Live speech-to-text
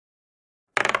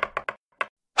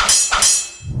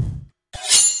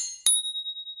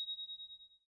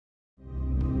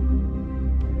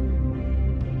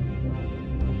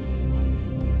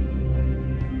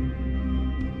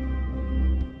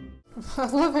I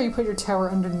love how you put your tower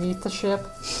underneath the ship.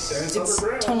 It's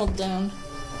underground. tunneled down.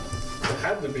 It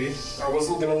had to be. I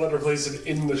wasn't going to let her place it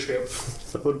in the ship.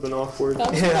 That would have been awkward.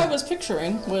 That was what I was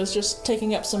picturing, was just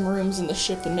taking up some rooms in the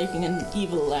ship and making an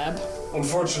evil lab.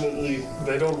 Unfortunately,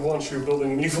 they don't want you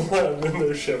building an evil lab in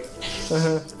their ship.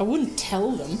 I wouldn't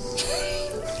tell them.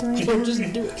 They would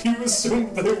just do it. You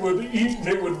assumed they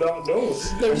would not know.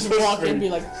 They would just walk in and be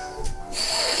like,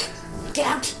 "Get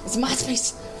out! It's my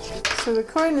space!" So the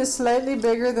coin is slightly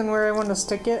bigger than where I want to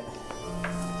stick it.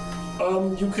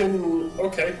 You can...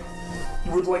 Okay.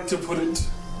 You would like to put it...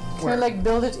 Can I like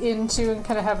build it into and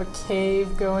kind of have a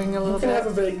cave going a little You can bit? have a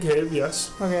vague cave,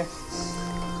 yes. Okay.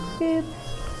 Beep.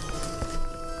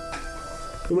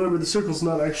 Remember, the circle's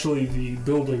not actually the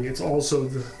building, it's also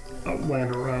the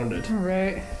land around it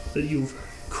Right. that you've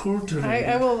cultivated.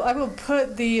 I will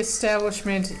put the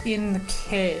establishment in the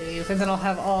cave, and then I'll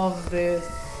have all of the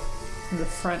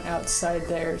front outside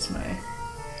there is my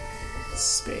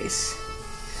space.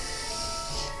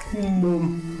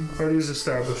 Boom. Party's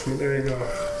establishment, there you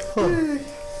go.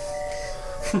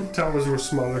 Towers were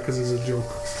smaller because it's a joke.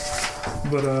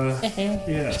 But,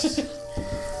 yes.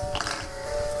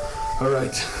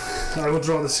 Alright. I will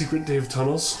draw the secret Dave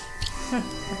tunnels.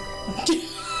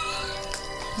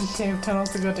 Cave tunnels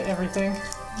to go to everything.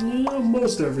 Yeah,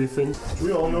 most everything. Do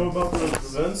we all know about the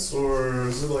events, or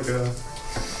is it like a...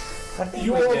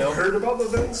 You all have heard about the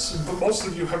vents, but most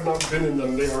of you have not been in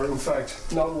them. They are, in fact,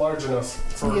 not large enough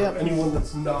for anyone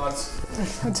that's not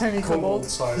A tiny kobold kobold.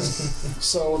 size.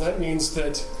 So that means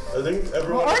that I think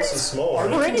everyone else is small,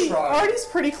 right? Artie's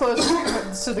pretty close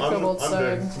to the kobold I'm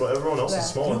side. big, but everyone else is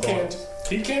small. he can't.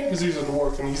 He can't because he's a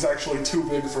dwarf and he's actually too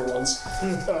big for once.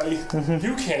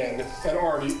 You can, and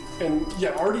Artie, and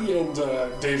Artie and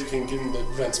Dave can get in the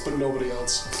vents, but nobody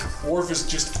else. Dwarf is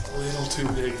just a little too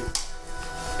big.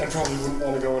 And probably wouldn't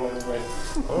want to go in anyway.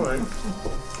 Alright.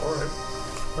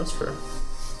 That's fair.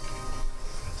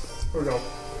 Or no.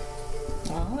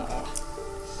 Ah.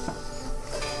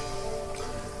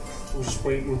 I'm just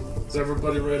waiting. Is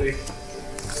everybody ready?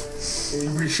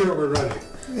 Are we sure we're ready?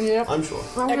 Yep. I'm sure.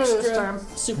 I'm good this time.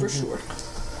 Extra, super sure.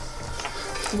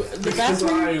 The Because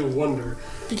bathroom, I wonder.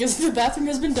 because the bathroom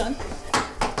has been done.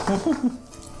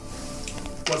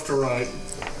 Left or right?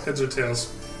 Heads or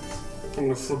tails? I'm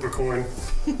gonna flip a coin.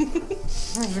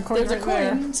 There's a coin There's a right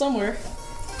coin there. somewhere.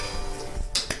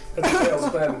 Heads or tails,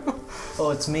 Ben? Oh,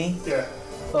 it's me? Yeah.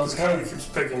 This Okay. guy keeps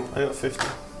picking. I got 50.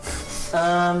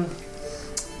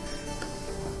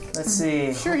 Let's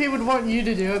see. Sure, he would want you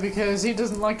to do it because he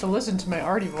doesn't like to listen to my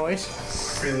Artie voice.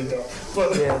 Really don't.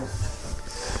 But Yeah.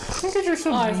 Because you're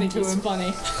so I mean think to it's him.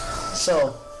 funny.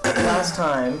 So, last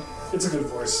time, it's a good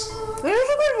voice. There's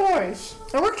a good voice.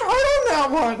 I worked hard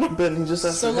on that one. Ben, he just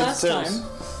has So to hit last tails.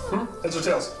 time, Heads or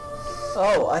tails?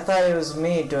 oh, I thought it was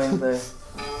me doing the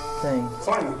thing.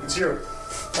 Fine, it's you.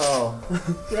 Oh,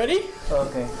 ready?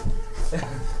 okay.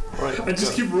 Right. I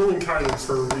just keep rolling Kylie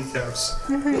for recaps.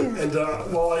 And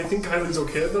while I think Kylie's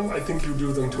okay at them, I think you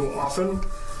do them too often.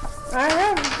 I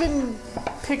have been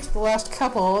picked the last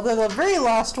couple, although the very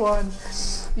last one,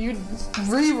 you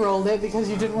re-rolled it because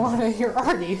you didn't want to hear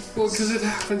Artie. Well, because it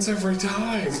happens every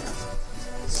time.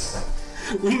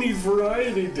 We need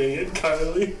variety, dang it,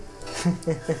 Kylie.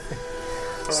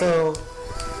 So,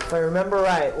 if I remember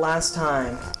right, last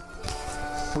time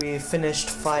we finished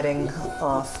fighting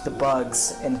off the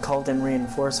bugs and called in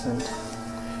reinforcement.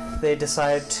 They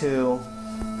decided to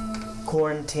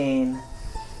quarantine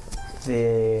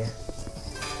the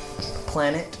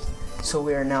planet, so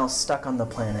we are now stuck on the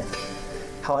planet.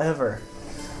 However,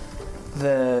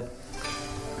 the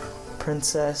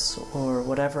princess, or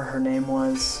whatever her name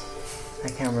was, I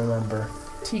can't remember,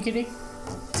 Tikity?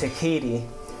 Takiti,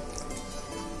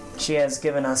 she has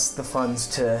given us the funds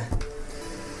to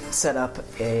set up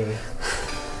a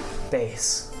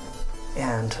base.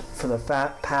 And for the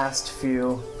past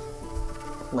few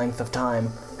length of time,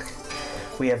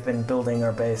 we have been building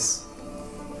our base.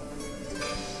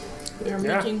 We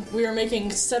are making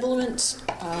settlement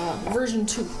version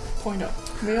 2.0.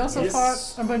 We also Yes.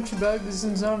 fought a bunch of bugs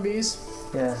and zombies.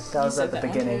 Yeah, that was said at the that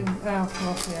one. beginning. And, well,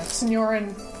 yeah.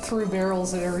 Signorin threw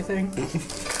barrels at everything.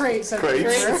 Crates.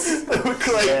 Crates.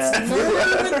 Yeah.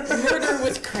 Murder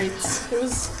with crates. It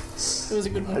was a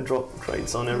good I one. dropped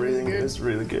crates on everything. It was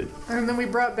really good. And then we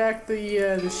brought back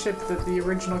the ship that the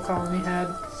original colony had.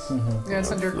 Mm-hmm. Yeah,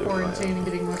 it's under Flew quarantine and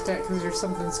getting looked at because there's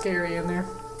something scary in there.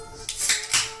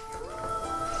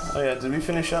 Oh yeah, did we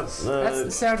finish up That's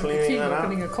the sound of the cleaning key that out?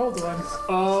 opening a cold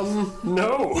one.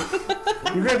 No.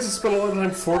 You guys have spent a lot of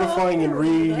time fortifying and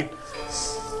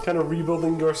kind of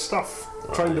rebuilding your stuff.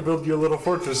 Trying to build your little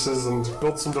fortresses and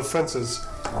build some defenses.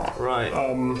 Right.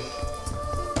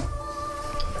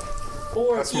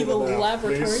 Or Pass me evil the map,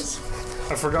 laboratories.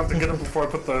 I forgot to get it before I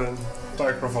put the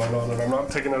microphone on, and I'm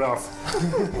not taking it off.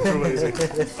 I'm too lazy.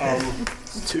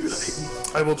 Too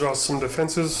late. I will draw some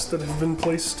defenses that have been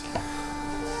placed.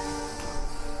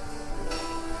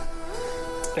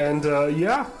 And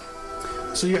yeah,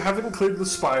 so you haven't cleared the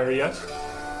spire yet.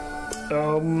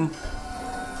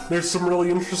 There's some really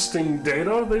interesting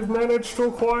data they've managed to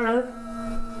acquire.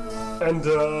 And,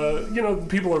 you know,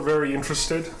 people are very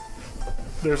interested.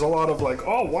 There's a lot of like,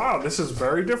 oh wow, this is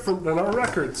very different than our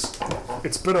records.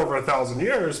 It's been over 1,000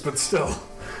 years, but still.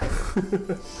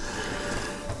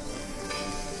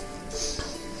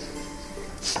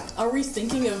 Are we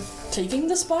thinking of taking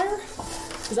the spire?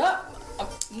 Because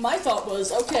my thought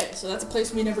was, okay, so that's a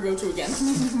place we never go to again.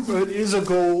 It is a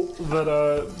goal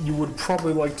that you would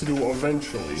probably like to do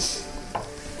eventually.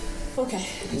 Okay.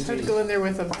 You try to go in there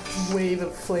with a wave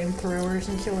of flamethrowers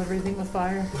and kill everything with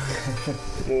fire.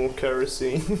 More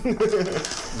kerosene.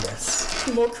 Yes.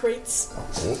 More crates.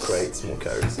 More crates, more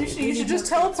kerosene. You should just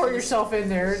teleport yourself in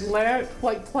there,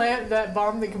 plant that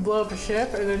bomb that can blow up a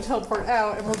ship, and then teleport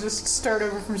out, and we'll just start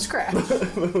over from scratch.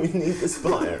 We need the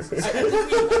spire. I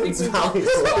think we want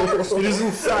the spire. It is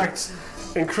in fact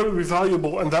incredibly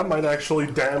valuable, and that might actually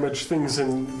damage things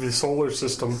in the solar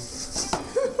system.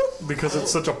 Because it's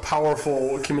such a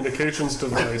powerful communications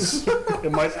device,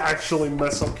 it might actually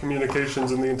mess up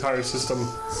communications in the entire system.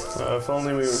 If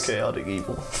only we were chaotic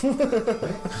evil.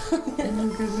 Oh my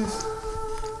goodness.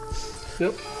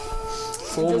 Yep.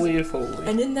 If only, if only.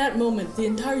 And in that moment, the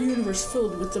entire universe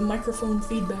filled with the microphone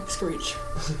feedback screech,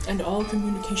 and all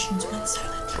communications went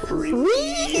silent.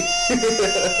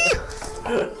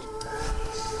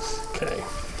 Okay.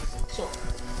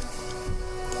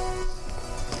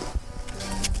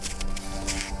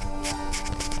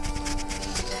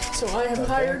 So, I have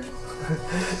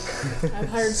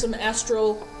hired some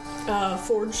astral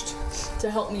forged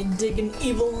to help me dig an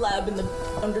evil lab in the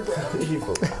underground.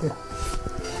 Evil.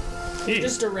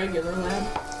 Just a regular lab.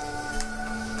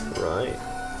 Right.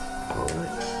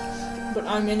 Alright. But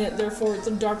I'm in it, therefore it's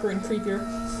darker and creepier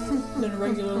than a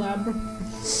regular lab.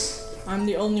 I'm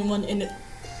the only one in it.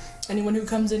 Anyone who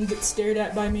comes in gets stared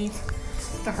at by me.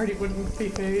 Hardy wouldn't be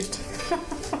phased.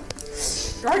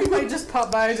 Hardy might just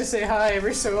pop by to say hi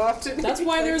every so often. That's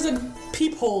why there's a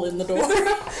peephole in the door. You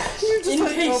just in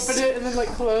like case. open it and then like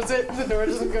close it and the door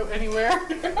doesn't go anywhere.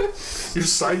 You're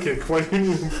psychic. Why do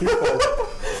you need people?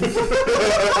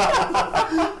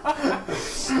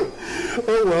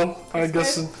 Oh well, I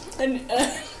guess.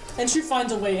 And she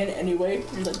finds a way in anyway.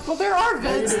 You're like, Well, there are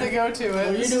vents that go to it. What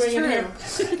are you This doing is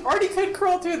in true. Artie could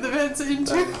crawl through the vents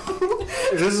into.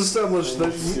 It is established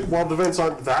that while the vents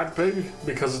aren't that big,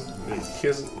 because he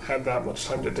hasn't had that much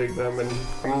time to dig them, and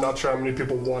I'm not sure how many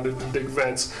people wanted to dig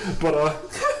vents, but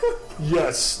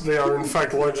yes, they are in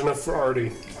fact large enough for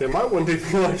Artie. They might one day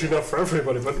be large enough for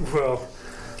everybody, but well,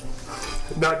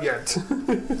 not yet.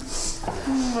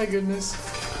 Oh my goodness.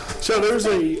 So there's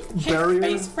a barrier.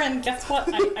 Hey, space friend, guess what?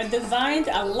 I designed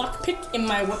a lockpick in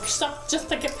my workshop just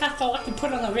to get past the lock and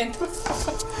put on a vent.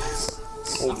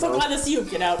 I'm so glad to see you.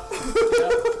 Get out.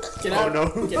 Get out.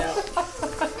 Oh no. Get out.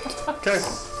 Okay,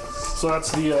 so that's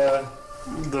the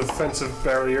defensive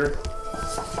barrier.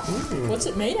 What's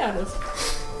it made out of?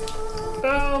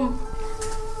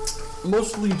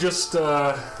 Mostly just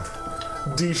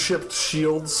de-shipped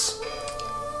shields,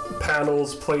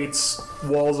 panels, plates,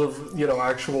 walls of,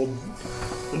 actual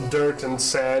dirt and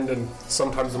sand and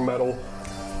sometimes metal.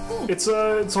 It's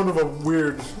sort of a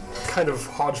weird kind of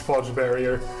hodgepodge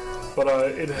barrier, but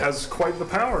it has quite the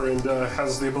power and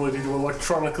has the ability to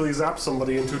electronically zap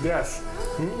somebody into death.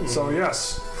 So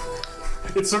yes,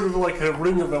 it's sort of like a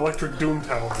ring of electric doom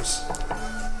towers.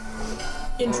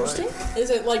 Interesting. Is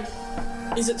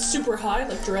it super high,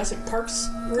 like Jurassic Park's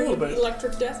ring of bit.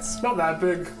 electric deaths? Not that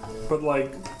big, but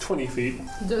like 20 feet.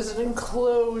 Does it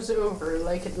enclose over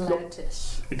like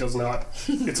Atlantis? It does not.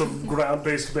 It's a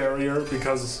ground-based barrier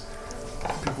because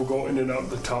people go in and out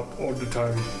the top all the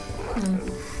time.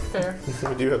 Fair.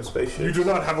 We do have spaceships. You do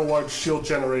not have a large shield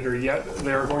generator yet.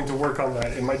 They are going to work on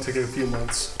that. It might take a few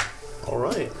months.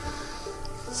 Alright.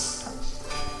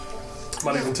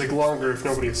 Might even take longer if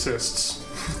nobody assists.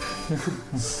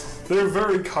 They're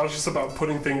very cautious about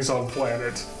putting things on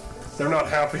planet. They're not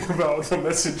happy about the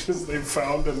messages they've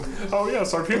found and, oh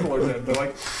yes, our people are dead. They're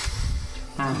like,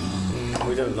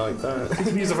 We don't like that.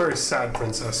 he's a very sad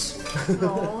princess.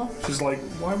 Aww. She's like,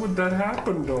 why would that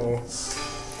happen though?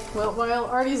 Well, while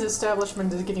Artie's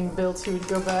establishment is getting built, he would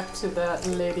go back to that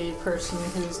lady person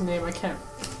whose name I can't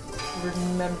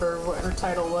remember what her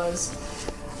title was.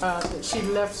 That she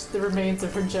left the remains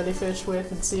of her jellyfish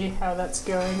with and see how that's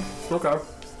going. Okay.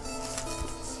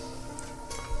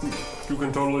 You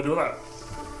can totally do that.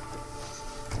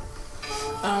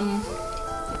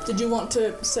 Did you want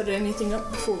to set anything up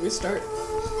before we start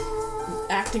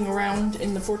acting around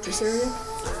in the fortress area?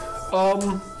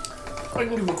 I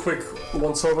can give a quick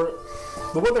once over.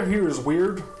 The weather here is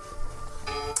weird.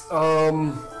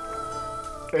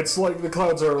 It's like the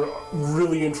clouds are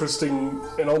really interesting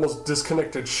and almost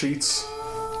disconnected sheets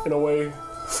in a way,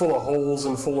 full of holes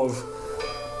and full of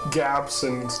gaps,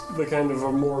 and they kind of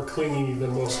are more clingy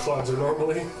than most clouds are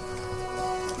normally.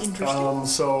 Interesting.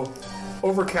 So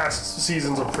overcast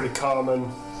seasons are pretty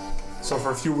common. So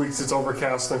for a few weeks it's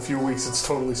overcast, and a few weeks it's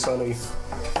totally sunny.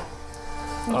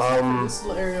 This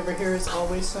little area over here is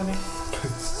always sunny.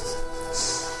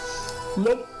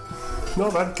 Nope. No,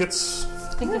 that gets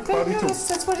cloudy too.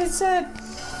 That's what it said.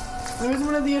 It was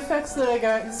one of the effects that I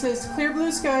got. It says clear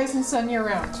blue skies and sun year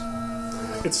round.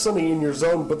 It's sunny in your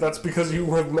zone, but that's because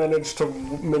you have managed to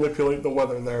manipulate the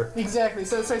weather there. Exactly.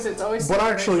 So that's why I said it's always But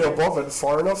sunny actually right there. above it,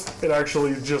 far enough, it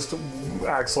actually just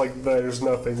acts like there's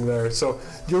nothing there. So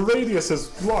your radius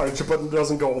is large, but it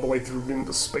doesn't go all the way through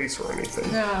into space or anything.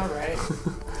 All right.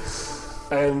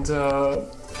 And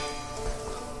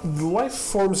the life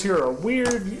forms here are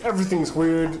weird. Everything's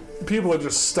weird. People are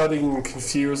just studying and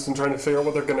confused and trying to figure out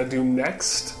what they're going to do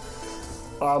next.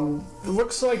 It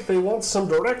looks like they want some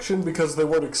direction because they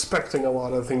weren't expecting a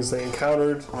lot of things they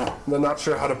encountered. And they're not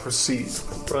sure how to proceed.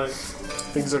 Right.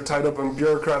 Things are tied up in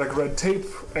bureaucratic red tape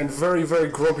and very, very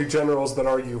grumpy generals that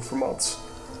argue for months.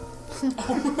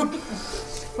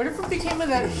 Whatever became of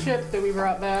that ship that we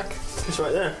brought back? It's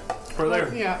right there. Right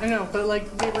there. Yeah, I know, but like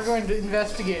we were going to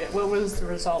investigate it. What was the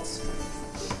results?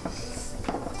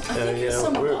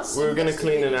 We're gonna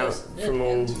clean it out investigators from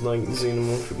all and- like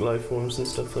xenomorphic life forms and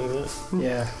stuff like that.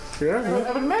 Yeah. Yeah.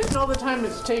 I would imagine all the time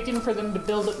it's taken for them to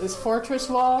build up this fortress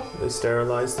wall. They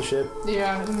sterilized the ship.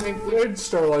 Yeah, and we They'd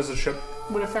sterilize the ship.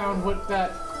 would have found what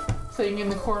that thing in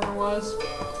the corner was.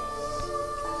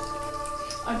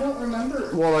 I don't remember.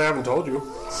 Well, I haven't told you.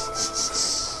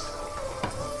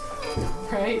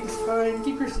 Right? Fine,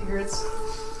 keep your secrets.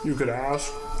 You could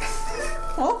ask.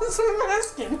 Well, that's what I'm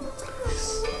asking.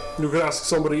 You could ask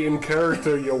somebody in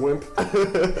character, you wimp. Go up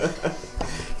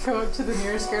to the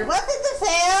nearest guard. What did this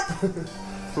have?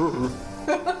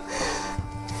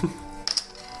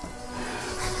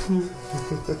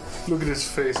 Look at his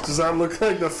face. Does that look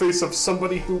like the face of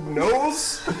somebody who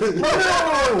knows?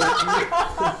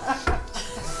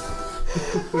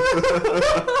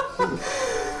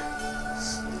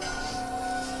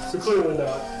 So clearly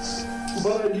not.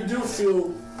 But you do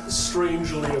feel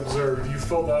strangely observed. You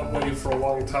felt that way for a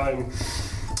long time.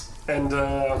 And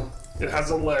it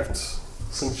hasn't left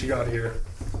since you got here.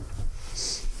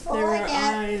 There are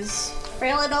eyes.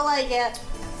 Really don't like it.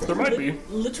 There might be.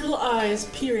 Literal eyes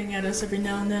peering at us every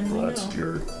now and then. Well, We that's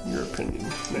know. your opinion.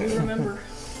 We Man. remember.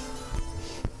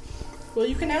 Well,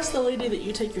 you can ask the lady that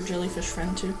you take your jellyfish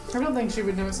friend to. I don't think she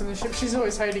would notice in the ship. She's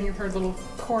always hiding in her little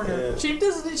corner. Yeah. She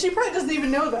doesn't. She probably doesn't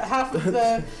even know that half of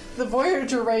the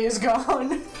Voyager ray is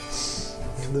gone.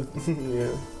 Yeah.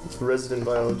 Resident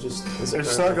biologist. Is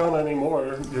It's not gone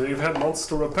anymore. You've had months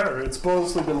to repair. It's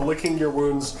mostly been licking your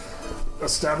wounds,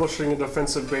 establishing a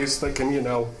defensive base that can,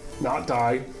 not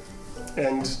die,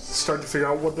 and start to figure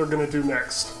out what they're going to do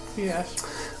next. Yes.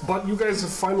 But you guys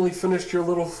have finally finished your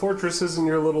little fortresses and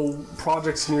your little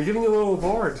projects, and you're getting a little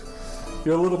bored.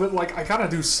 You're a little bit like, I gotta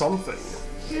do something.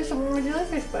 Here's some more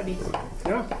jellyfish, buddy.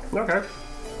 Yeah, okay.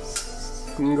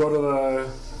 You can go to the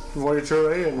Voyager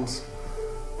Ray and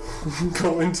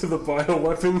go into the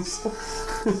bioweapons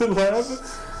lab.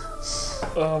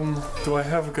 Do I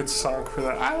have a good song for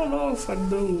that? I don't know if I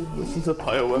do. The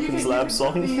bioweapons lab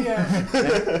song.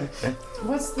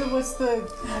 What's the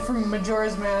from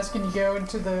Majora's Mask, and you go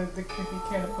into the creepy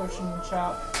kind of potion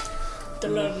shop?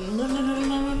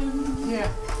 Yeah.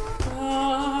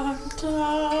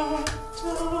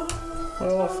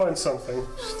 Well, I'll find something.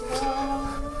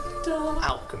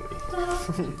 Alchemy.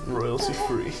 Royalty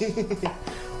free.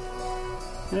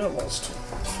 Yeah, almost.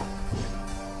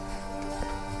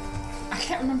 I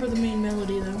can't remember the main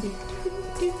melody though.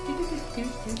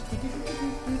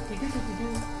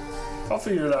 I'll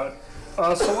figure it out.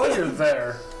 So while you're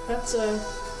there, That's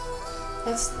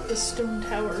the stone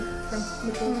tower from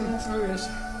Majora's Mask. Oh, yes.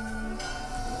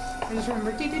 I just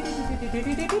remember.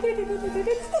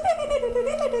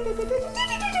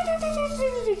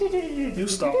 you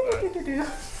stop that.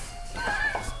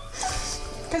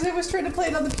 Because I was trying to play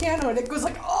it on the piano, and it goes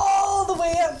like all the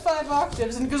way up 5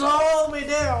 octaves, and it goes all the way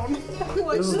down.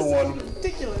 Like, This is the one.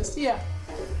 Ridiculous. Yeah.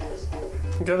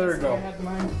 Okay, there you I go. had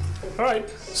mine. Alright,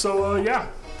 so yeah.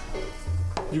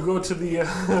 You go to the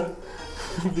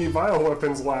the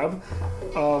bioweapons lab.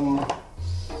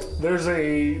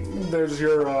 There's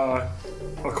your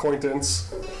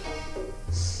acquaintance.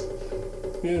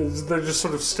 Yeah, they're just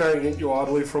sort of staring at you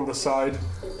oddly from the side.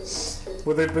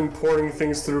 Where they've been pouring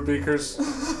things through beakers.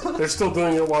 They're still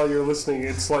doing it while you're listening.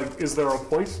 It's like, is there a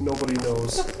point? Nobody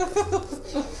knows.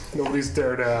 Nobody's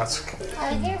dared to ask.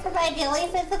 I'm here for my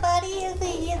jellyfish buddy. Is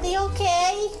he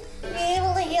okay? You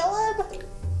able to heal him?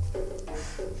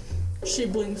 She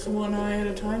blinks one eye at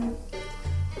a time.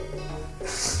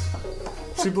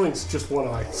 She blinks just one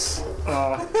eye.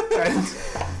 And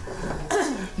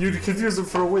you'd confuse it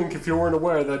for a wink if you weren't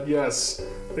aware that, yes,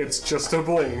 it's just a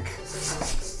blink.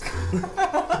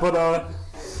 But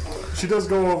she does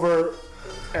go over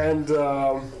and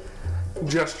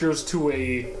gestures to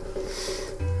a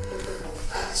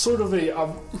sort of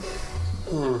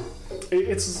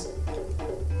it's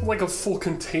like a full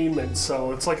containment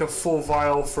cell. It's like a full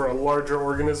vial for a larger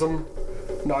organism,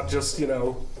 not just,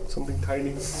 something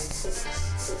tiny.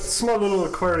 Small little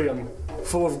aquarium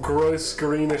full of gross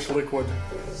greenish liquid.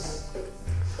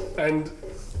 And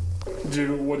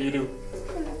what do you do?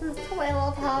 Put my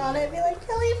little paw on it and be like,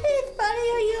 jellyfish buddy,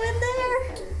 are you in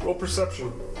there? Roll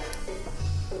perception.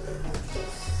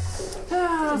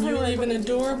 And you leave an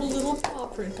adorable little paw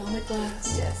print on the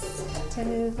glass. Yes.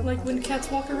 Like when cats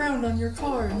walk around on your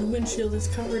car and the windshield is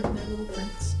covered in their little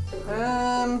prints.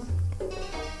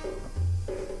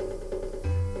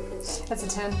 That's a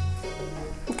 10.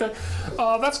 Okay,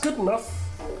 that's good enough.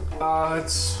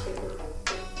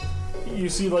 You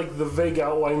see like the vague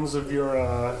outlines of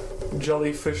your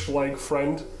jellyfish-like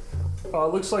friend.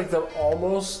 Looks like they're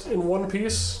almost in one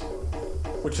piece,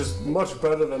 which is much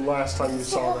better than last time you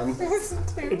saw them.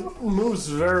 It moves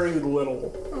very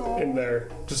little in there,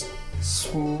 just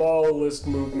smallest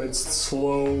movements,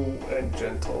 slow and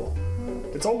gentle.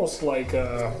 It's almost like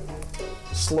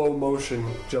slow motion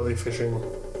jellyfishing.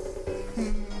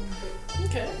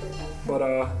 Okay. But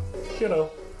I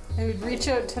would reach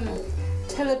out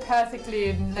telepathically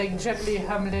and like gently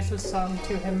hum a little song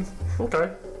to him.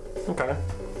 Okay.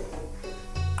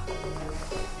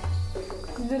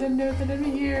 Let him know that I'm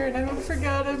here and I don't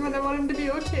forget him and I want him to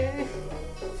be okay.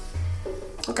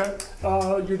 Okay.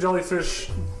 Your jellyfish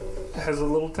has a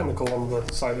little tentacle on the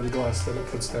side of the glass that it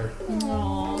puts there.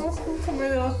 Aww.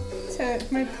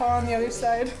 Put my paw on the other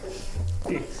side.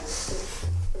 Yeah.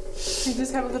 You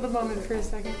just have a little moment for a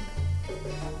second.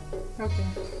 Okay.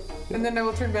 And then I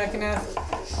will turn back and ask.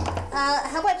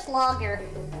 How much longer?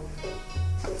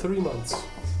 3 months.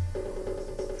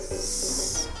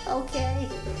 Okay.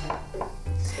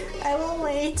 I will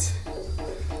wait.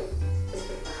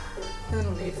 And then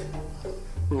I'll leave.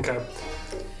 Okay.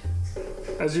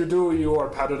 As you do, you are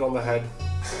patted on the head.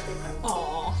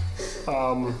 Aww.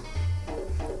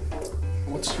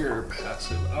 What's your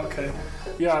passive? Okay.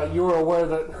 Yeah, you're aware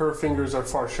that her fingers are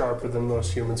far sharper than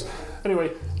most humans.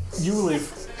 Anyway, you leave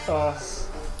the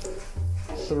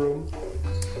room.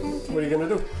 What are you gonna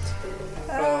do?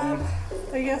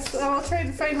 I guess I'll try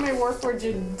to find my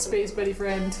Warforged space buddy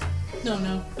friend.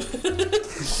 No.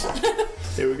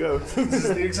 Here we go. This is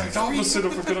the exact opposite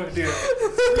of a good idea.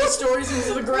 3 stories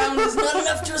into the ground is not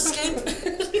enough to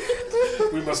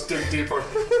escape. We must dig deeper.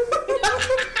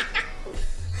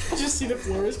 Just see the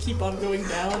floors keep on going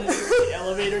down and the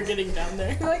elevator getting down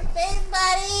there. Like, space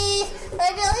buddy, my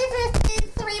jellyfish needs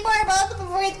 3 more months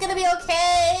before he's gonna be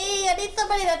okay. I need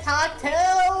somebody to talk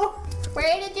to.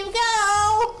 Where did you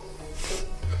go?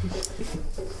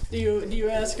 Do you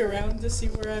ask around to see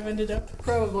where I've ended up?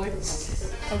 Probably.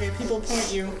 Okay, people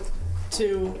point you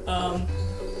to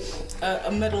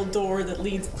a metal door that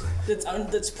leads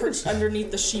that's perched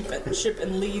underneath the ship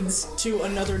and leads to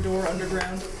another door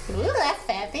underground. Ooh, that's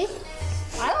fancy.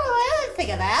 I didn't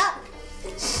think of that.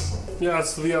 Yeah,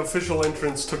 so the official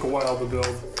entrance took a while to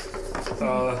build.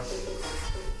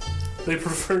 They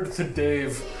preferred the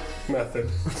Dave method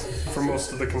for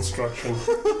most of the construction.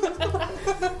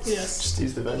 Yes. Just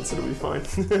use the vents, it'll be fine.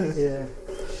 Yeah.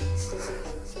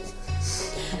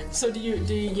 So do you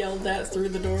yell that through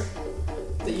the door?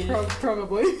 That you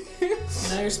Probably.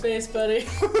 now your space, buddy.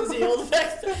 Is he old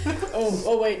back there?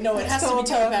 Oh wait, no, it has to be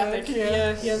telepathic.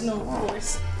 Yeah. He has no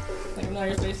voice. Like, I'm not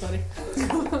your space, buddy.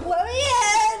 Let me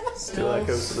in. Still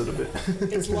echoes a little bit.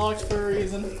 It's locked for a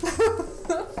reason.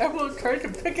 I will try to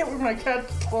pick it with my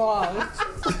cat's claws.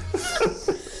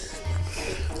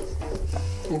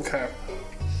 Okay.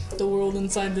 The world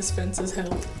inside this fence is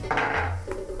hell.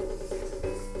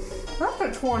 That's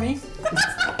a 20. 20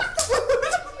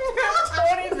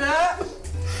 that.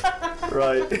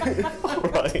 Right.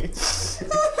 Right.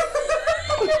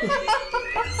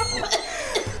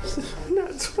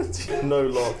 Not 20. No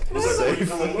lock. It's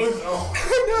safe. I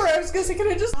know, right? I was gonna say, can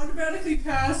I just automatically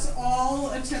pass all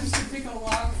attempts to pick a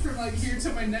lock from like here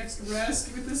to my next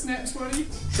rest with this net 20?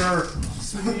 Sure.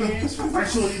 Sweet.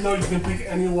 Actually, no, you can pick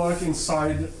any lock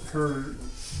inside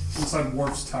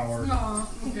Worf's tower. Aw,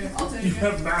 okay, I'll take You it.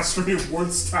 have mastery of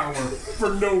Worf's tower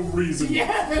for no reason.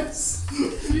 Yes!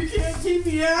 You can't keep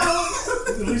me out!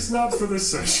 At least not for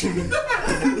this session.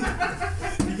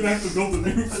 You're gonna have to build a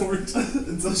new fort.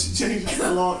 Until she changes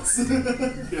the locks.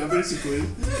 Yeah, basically.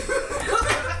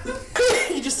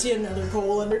 You just see another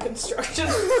pole under construction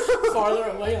farther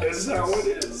away. That's how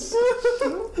it is.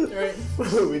 Right.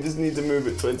 We just need to move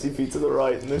it 20 feet to the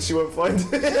right and then she won't find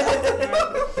it.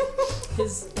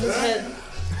 His head.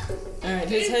 Alright,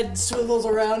 his head swivels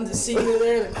around to see you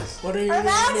there. Like, what are you doing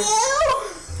About here? you!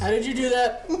 How did you do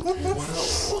that?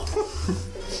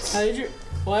 How did you?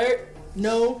 Why?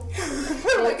 No.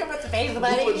 Look at the face, We'll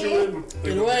let buddy. you in.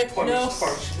 Get away. No.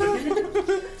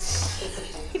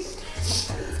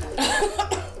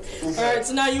 Alright,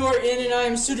 so now you are in and I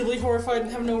am suitably horrified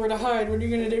and have nowhere to hide. What are you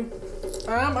gonna do?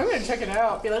 I'm gonna check it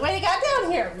out. Be like, what do you got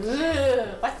down here? Ooh,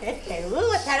 what's this? Ooh,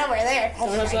 what's that over there?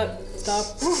 Don't touch that. Stop.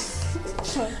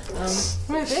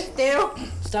 What does this do?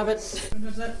 Stop it. Don't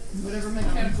touch that. Whatever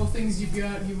mechanical things you've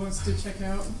got, he wants to check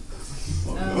out.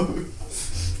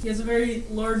 He has a very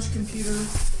large computer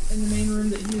in the main room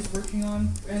that he is working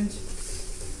on, and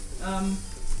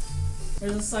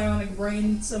there's a psionic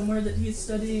brain somewhere that he's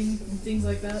studying and things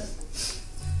like that.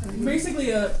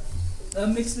 Basically a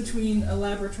mix between a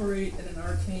laboratory and an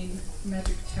arcane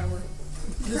magic tower.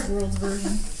 This world's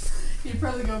version. You'd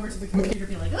probably go over to the computer and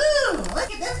be like, Ooh,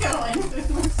 look at this going.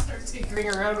 start tinkering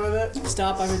around with it.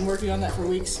 Stop. I've been working on that for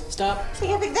weeks. Stop.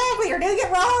 Yes, exactly. You're doing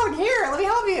it wrong. Here, let me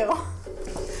help you.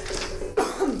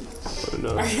 Oh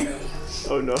no.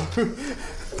 Oh no.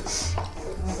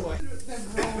 Oh boy. That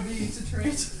role would be to try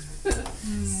to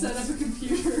set up a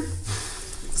computer.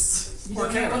 You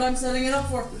don't know what I'm setting it up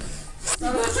for.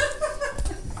 Stop it.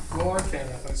 Well,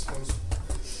 Arcana, I suppose.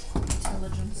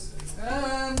 Intelligence.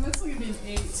 That's gonna be an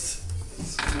 8.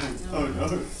 Oh no.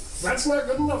 That's not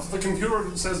good enough. The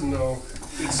computer says no.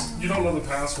 You don't know the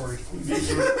password.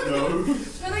 No.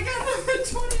 And I got number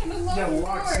 20 on the locked Yeah,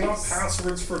 locks, not doors.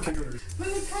 passwords for computers.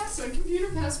 But the password, computer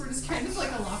password is kind of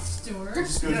like a locked door.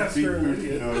 Just go Yeah, to beat sure, me.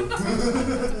 idiot. No.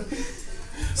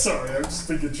 Sorry, I'm just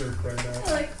being a jerk right now.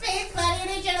 Like, face, buddy, I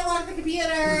need you to lock the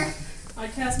computer. I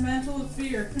cast Mantle of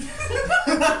Fear.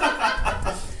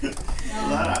 That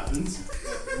happens.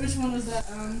 Which one was that?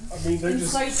 I mean, they're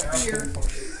just Insight asking fear. for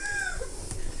it.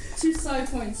 2 side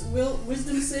points. Will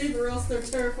wisdom save, or else they're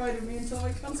terrified of me until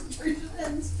my concentration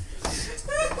ends.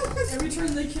 Every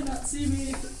turn they cannot see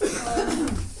me,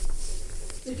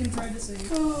 they can try to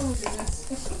save. Oh goodness!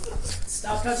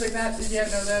 Stop touching that. Yeah,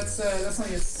 no, that's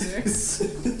only a 6.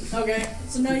 Okay,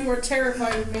 so now you are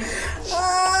terrified of me.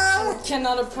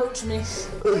 Cannot approach me.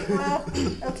 Well,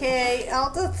 okay,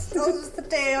 I'll just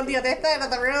stay on the other side of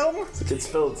the room. It's a good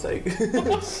spell to take.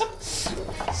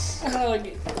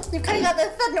 Like, You kind of got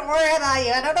this sudden aura on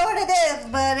you. I don't know what it is,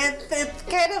 but it's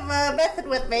kind of messing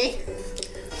with me.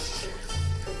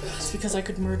 it's because I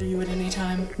could murder you at any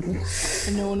time,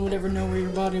 and no one would ever know where your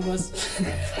body was.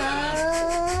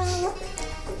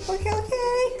 Okay.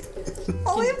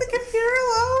 I'll leave the computer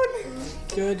alone.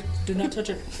 Good. Do not touch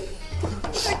it. I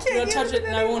Do can't not use touch it,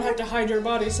 and I won't have to hide your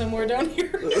body somewhere down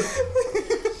here.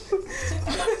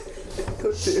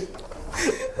 Oh dear.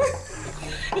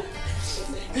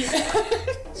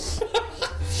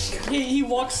 He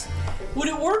walks. Would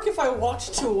it work if I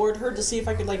walked toward her to see if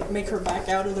I could like make her back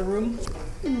out of the room?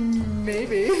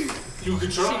 Maybe. You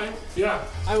could try. Yeah.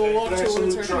 I will You walk can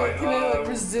towards actually her. try. Can I like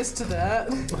resist to that?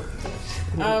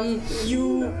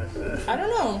 You. I don't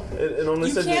know. It only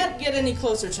You said can't get any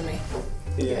closer to me.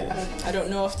 Yeah. I don't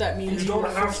know if that means You don't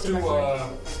are have forced to. back away.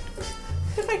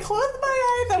 If I close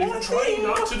my eyes, I If won't you're see trying you.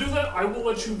 not to do that, I will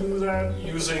let you do that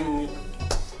using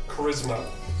charisma.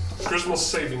 Charisma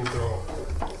saving throw.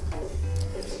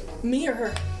 Me or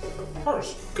her?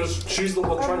 Hers, because she's the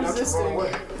one I'm trying not to run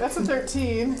away. resisting. That's a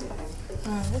 13.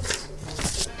 Whoops.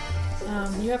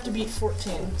 You have to beat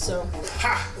 14, so.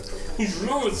 Ha! You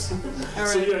lose! So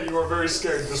Alright. yeah, you are very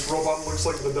scared. This robot looks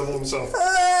like the devil himself.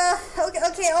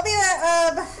 Okay, I'll be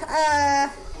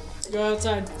Go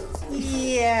outside.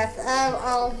 yes,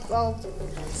 I'll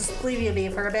just leave you be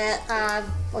for a bit.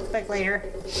 Look back later.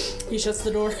 He shuts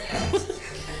the door.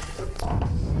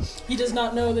 He does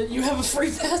not know that you have a free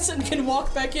pass and can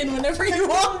walk back in whenever you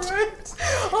want.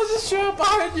 I'll just show up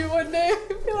behind you one day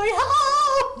and be like,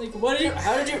 hello! Like, what did you?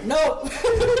 How did you? No.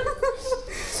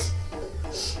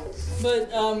 But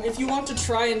if you want to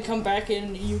try and come back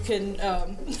in, you can.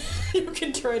 You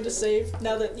can try to save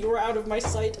now that you are out of my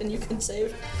sight and you can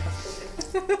save.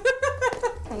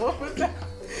 What was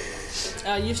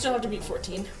that? You still have to beat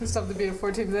 14. It's something to be a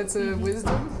 14. That's a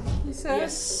wisdom, you said?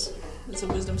 Yes. It's a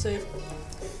wisdom save.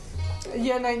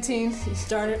 Yeah, 19.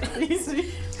 Darn it.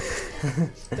 Easy.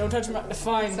 Don't touch my.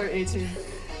 Fine. Sorry, 18.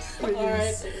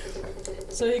 Alright.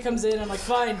 So he comes in, I'm like,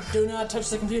 fine, do not touch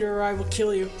the computer or I will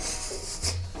kill you.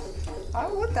 I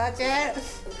won't touch it.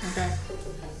 Okay.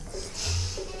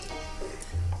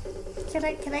 Can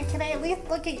I at least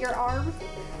look at your arm?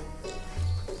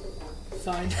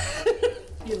 Fine.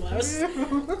 You louse.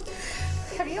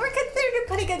 Have you ever considered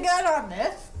putting a gun on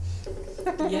this?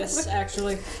 Yes,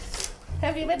 actually.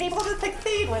 Have you been able to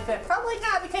succeed with it? Probably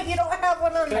not because you don't have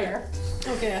one on Okay. there.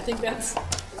 Okay, I think that's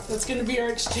gonna be our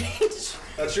exchange.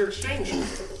 That's your exchange.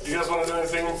 You guys want to do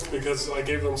anything? Because I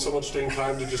gave them so much dang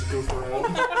time to just goof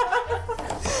around.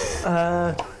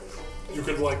 You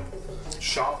could, like,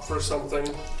 shop for something.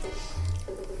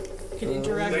 Can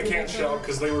interact They with can't each shop other.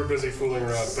 because they were busy fooling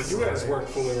around. But you guys weren't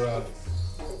fooling around.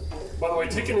 By the way,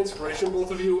 take an inspiration, both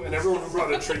of you, and everyone who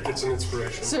brought a treat gets an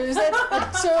inspiration. So is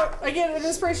that so again an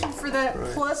inspiration for that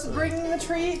plus bringing the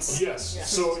treats? Yes.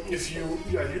 So if you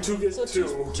two get So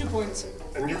two, 2 points.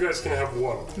 and you guys can have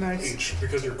one Nice. each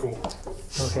because you're cool.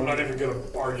 I'm Okay. not even gonna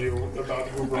argue about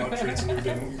who brought treats and who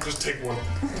didn't. Just take one.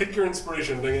 Take your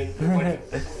inspiration, dang it. You like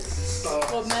it.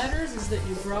 What matters is that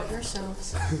you brought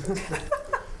yourselves.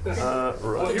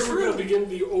 Well, here we're going to begin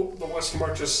the West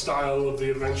Marches style of the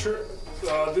adventure.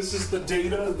 This is the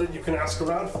data that you can ask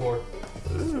around for.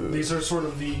 These are sort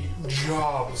of the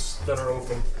jobs that are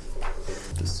open.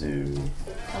 The zoo.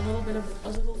 A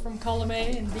little from column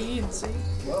A and B and C.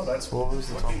 Well, that's What was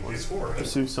the what top one? these for.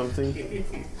 Pursue something.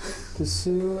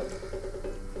 Pursue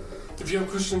If you have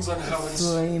questions on how it's...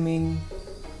 flaming.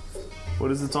 What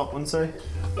does the top one say?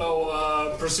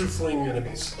 pursue fleeing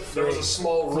enemies. There was a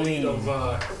small raid of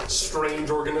strange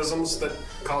organisms that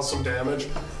caused some damage.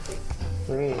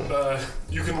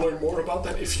 You can learn more about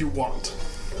that if you want.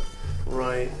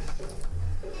 Right.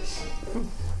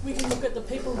 We can look at the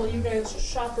paper while you guys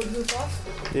shop or goof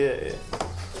off. Yeah.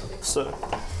 So,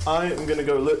 I am gonna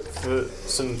go look for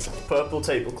some purple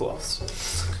tablecloths.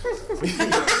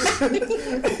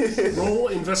 Roll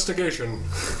investigation.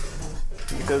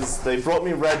 Because they brought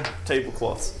me red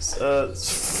tablecloths.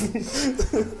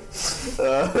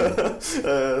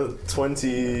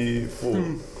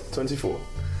 24. 24.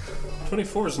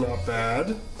 24 is not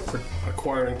bad for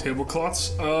acquiring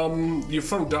tablecloths. You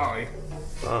found dye.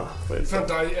 Ah, You wait. found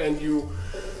dye, and you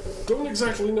don't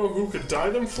exactly know who could dye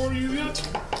them for you yet,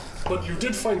 but you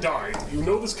did find dye. You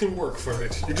know this can work for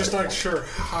it. You're just not sure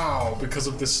how because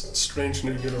of this strange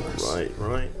new universe.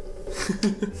 Right.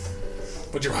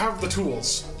 But you have the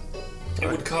tools. It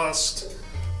would cost...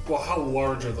 Well, how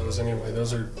large are those anyway?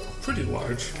 Those are pretty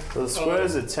large. Well, the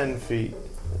squares are 10 feet.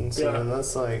 And so Yeah.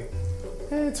 that's like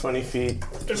 20 feet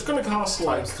It's gonna cost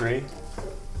like... times 3.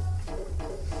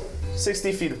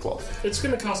 60 feet of cloth. It's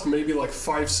gonna cost maybe like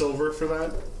 5 silver for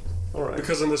that. Alright.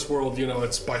 Because in this world, you know,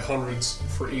 it's by hundreds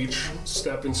for each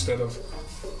step instead of...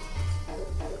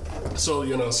 So,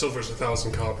 you know, silver's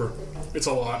 1,000 copper. It's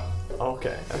a lot.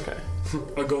 Okay.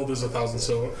 A gold is 1,000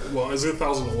 silver. Well, it's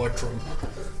 1,000 electrum.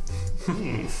 Oh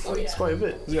It's yeah. quite a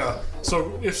bit. Yeah.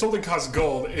 So if something costs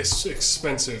gold, it's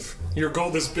expensive. Your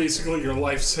gold is basically your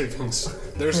life savings.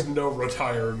 There's no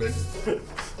retirement.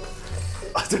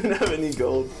 I don't have any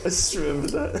gold. I just remember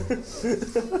that.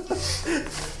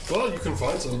 Well, you can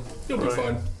find some. You'll be Right.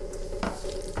 fine.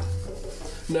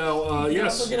 Now, You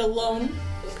yes. also get a loan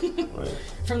Right.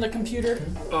 from the computer.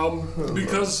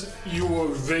 Because you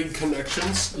have vague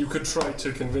connections, you could try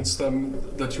to convince them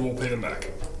that you will pay them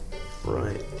back.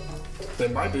 Right. They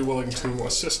might be willing to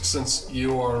assist since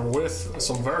you are with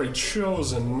some very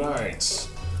chosen knights.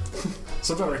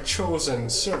 Some very chosen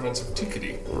servants of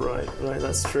Tikiti. Right.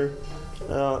 That's true.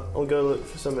 I'll go look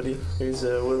for somebody who's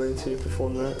willing to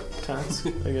perform that task,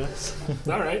 I guess.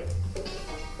 Alright.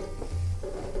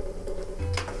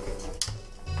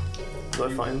 Do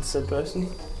I find said person?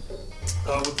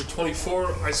 With the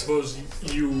 24, I suppose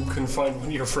you can find one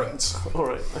of your friends.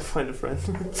 Alright, I find a friend.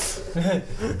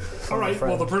 Alright,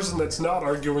 well, the person that's not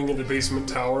arguing in the basement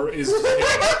tower is...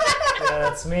 Yeah,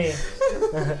 that's me.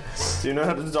 Do you know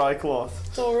how to dye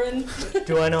cloth? Thorin.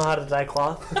 Do I know how to dye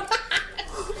cloth?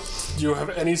 Do you have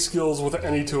any skills with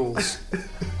any tools?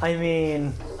 I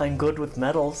mean, I'm good with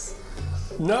metals.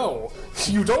 No,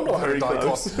 you don't know how to Very dye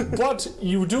close. cloth. But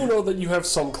you do know that you have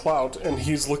some clout, and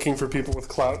he's looking for people with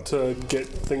clout to get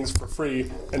things for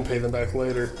free and pay them back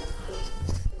later.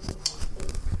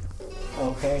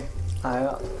 Okay.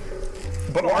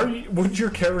 But would your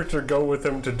character go with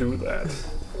him to do that?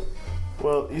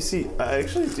 Well, you see, I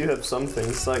actually do have some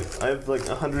things. Like, I have like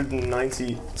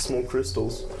 190 small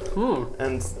crystals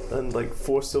and like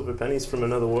 4 silver pennies from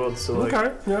another world. So like,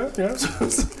 Okay, yeah.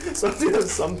 so I do have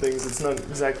some things. It's not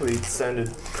exactly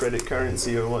standard credit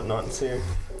currency or whatnot. So,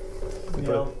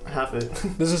 but I have it.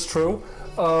 This is true.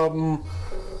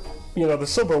 The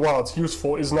silver, while it's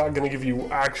useful, is not going to give you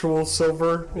actual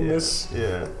silver in this.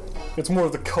 Yeah. It's more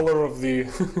of the color of the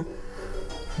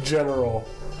general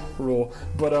rule.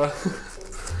 But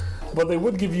but they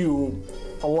would give you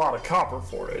a lot of copper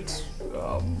for it.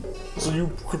 So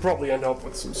you could probably end up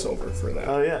with some silver for that.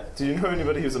 Oh yeah. Do you know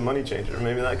anybody who's a money changer?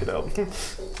 Maybe that could help.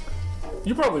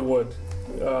 You probably would.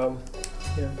 Yeah.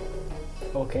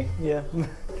 Okay. Yeah.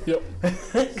 Yep.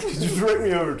 Could you direct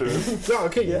me over to him? No,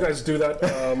 okay, you guys do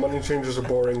that. Money changers are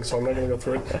boring, so I'm not going to go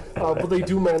through it. But they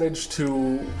do manage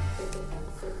to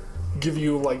give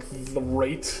you, like, the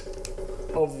rate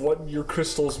of what your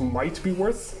crystals might be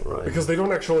worth. Right. Because they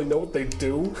don't actually know what they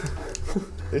do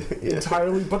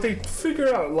entirely, but they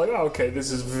figure out, like, oh, okay,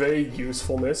 this is vague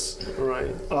usefulness.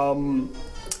 Right.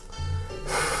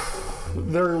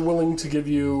 They're willing to give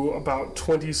you about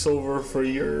 20 silver for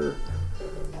your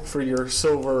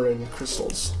silver and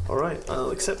crystals. Alright,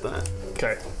 I'll accept that.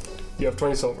 Okay. You have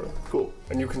 20 silver. Cool.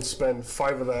 And you can spend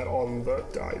 5 of that on the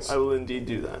dice. I will indeed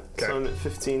do that. Okay. So I'm at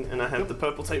 15 and I have the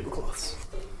purple tablecloths.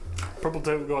 Purple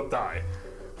tablecloth die.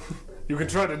 You can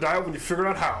try to die when you figure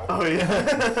out how. Oh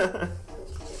yeah.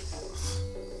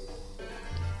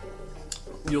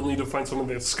 You'll need to find someone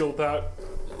that's skilled at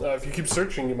that. If you keep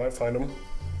searching, you might find them.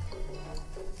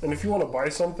 And if you want to buy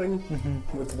something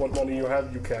with what money you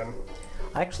have, you can.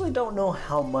 I actually don't know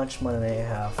how much money I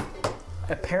have.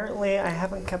 Apparently, I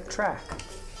haven't kept track.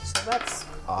 So that's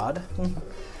odd.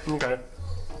 Okay.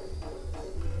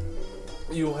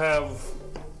 You have...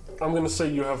 I'm going to say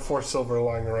you have 4 silver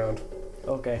lying around.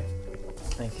 Okay.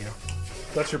 Thank you.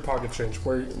 That's your pocket change.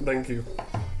 Thank you.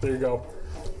 There you go.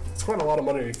 It's quite a lot of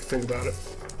money if you think about it.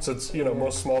 Since,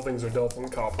 most small things are dealt in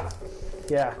copper.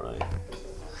 Yeah. Right.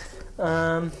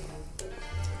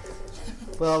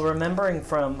 Well, remembering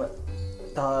from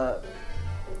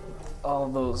all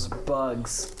those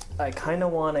bugs, I kind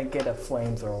of want to get a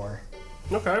flamethrower.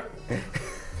 Okay.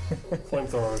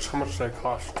 Flamethrowers, how much do they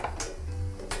cost?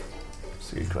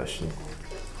 That's a good question.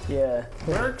 Yeah.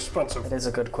 Very expensive. It is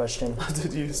a good question. I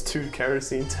did use 2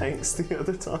 kerosene tanks the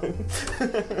other time.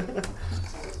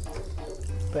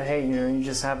 But hey, you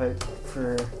just have it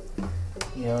for,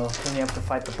 when you have to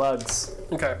fight the bugs.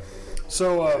 Okay.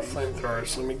 So,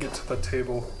 flamethrowers. Let me get to the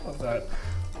table of that.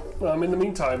 In the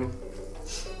meantime,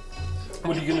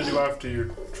 what are you going to do after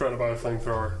you try to buy a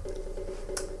flamethrower?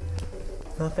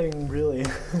 Nothing really.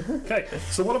 Okay,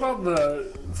 so what about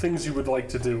the things you would like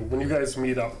to do when you guys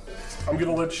meet up? I'm going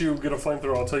to let you get a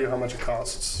flamethrower. I'll tell you how much it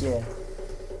costs. Yeah.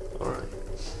 Alright.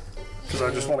 Because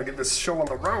I just want to get this show on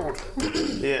the road.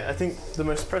 Yeah, I think the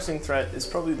most pressing threat is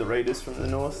probably the raiders from the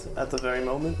north at the very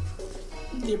moment.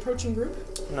 The approaching group?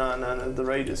 No, the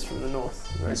raiders from the north.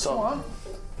 Very top. Swamp?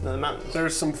 No, the mountains.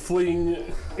 There's some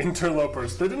fleeing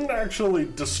interlopers. They didn't actually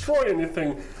destroy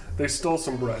anything. They stole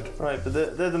some bread. Right, but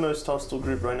they're the most hostile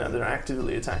group right now. They're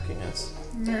actively attacking us.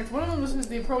 One of them is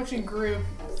the approaching group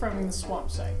from the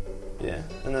swamp site. Yeah,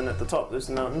 and then at the top there's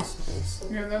the mountains.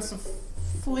 Yeah, that's a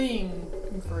fleeing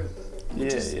group.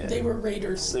 Yeah. They were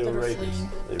raiders They that were are raiders.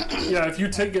 fleeing. Yeah, if you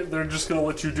take it, they're just going to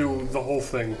let you do the whole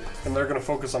thing. And they're going to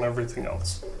focus on everything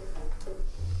else.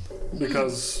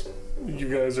 Because you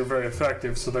guys are very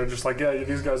effective, so they're just like, yeah,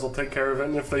 these guys will take care of it,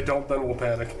 and if they don't, then we'll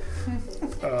panic.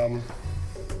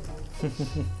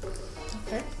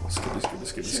 Okay.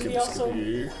 Skibby. Should we also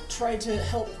try to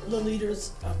help the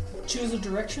leaders choose a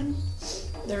direction?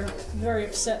 They're very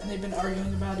upset and they've been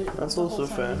arguing about it. That's the also whole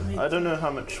time fair. we've made I don't know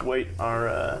how much weight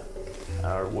our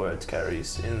word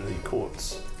carries in the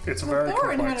courts. It's very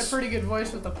Thorin had a complex. pretty good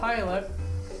voice with the pilot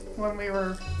when we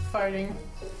were fighting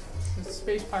the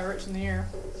space pirates in the air.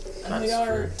 And they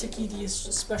are Takidi's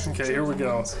special Okay, here we chosen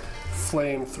go. ones.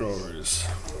 Flamethrowers.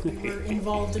 We were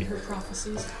involved in her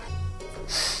prophecies.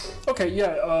 Okay,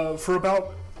 yeah, for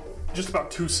just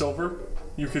about 2 silver,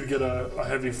 you could get a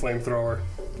heavy flamethrower.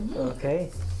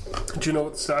 Okay. Do you know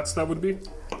what stats that would be?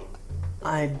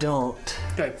 I don't.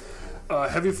 Okay.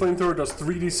 Heavy flamethrower does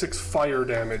 3d6 fire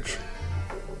damage.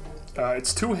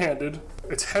 It's 2-handed.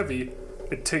 It's heavy.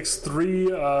 It takes 3.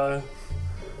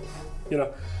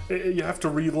 You have to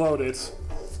reload it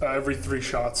every 3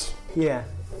 shots. Yeah.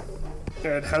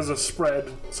 And it has a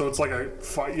spread, so it's like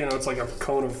it's like a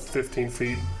cone of 15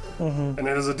 feet. Mm-hmm. And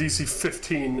it has a DC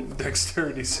 15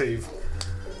 dexterity save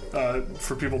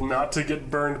for people not to get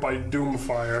burned by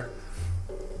Doomfire.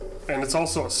 And it's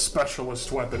also a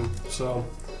specialist weapon, so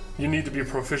You need to be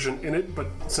proficient in it, but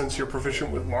since you're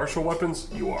proficient with martial weapons,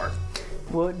 you are.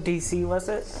 What DC was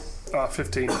it?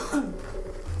 15.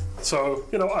 So,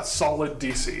 a solid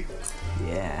DC.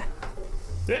 Yeah.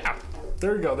 Yeah,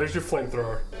 there you go. There's your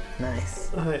flamethrower.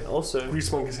 Nice. Alright, also,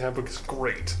 Grease Monkey's Handbook is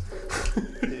great.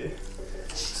 yeah.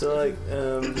 So like,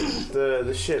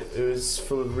 the ship, it was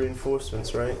full of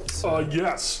reinforcements, right? So,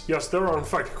 Yes, there are in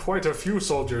fact quite a few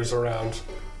soldiers around.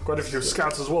 Quite a few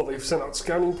scouts as well. They've sent out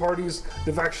scouting parties.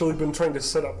 They've actually been trying to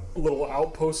set up little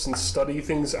outposts and study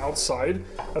things outside.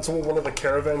 That's what one of the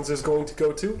caravans is going to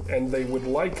go to, and they would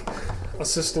like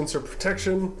assistance or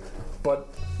protection, but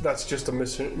that's just a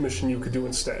mission you could do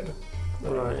instead.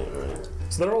 right.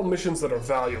 So they're all missions that are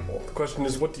valuable. The question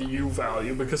is, what do you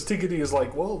value? Because Tikati is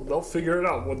like, well, they'll figure it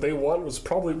out. What they want was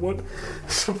probably what's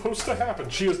supposed to happen.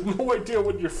 She has no idea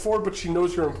what you're for, but she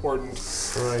knows you're important.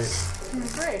 Right.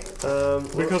 Great.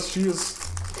 Because she is,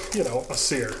 a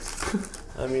seer.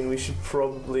 I mean, we should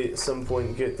probably at some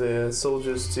point get the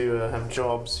soldiers to have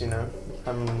jobs, have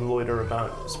them loiter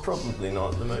about. It's probably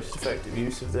not the most effective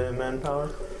use of their manpower.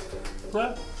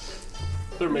 Yeah.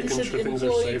 They're You making should sure things are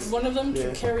employ safe. one of them to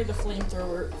Yeah. carry the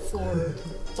flamethrower for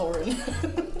Thorin,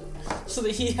 so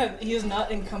that he is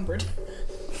not encumbered.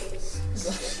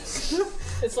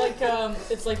 It's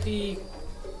like the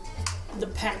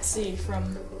Patsy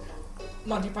from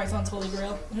Monty Python's Holy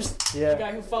Grail. There's the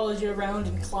guy who follows you around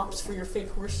and clops for your fake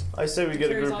horse. I say we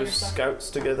get a Carries group all of your stuff. scouts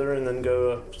together and then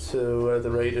go up to where the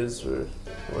raiders were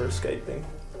escaping.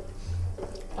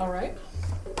 All right.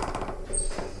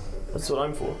 That's what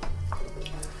I'm for.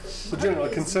 The general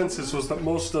consensus was that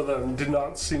most of them did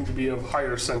not seem to be of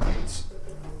higher sentience.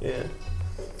 Yeah.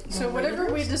 So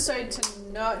whatever we decide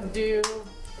to not do,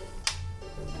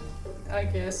 I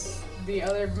guess the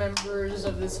other members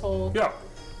of this whole Yeah,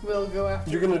 will go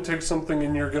after. you're going to take something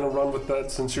and you're going to run with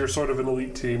that since you're sort of an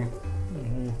elite team.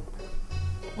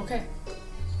 Okay.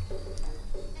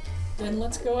 Then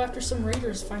let's go after some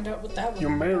raiders. Find out what that was. You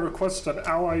may request an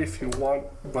ally if you want,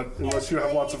 but unless you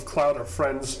have lots of clout or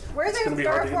friends, Where's it's our going to be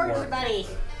hard to get Starforged more. buddy?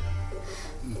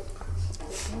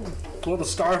 Well, the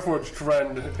Starforged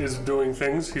friend is doing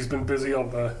things. He's been busy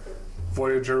on the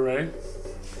Voyager Ray.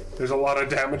 There's a lot of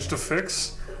damage to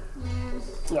fix.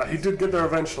 Yeah, he did get there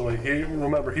eventually.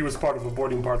 Remember, he was part of a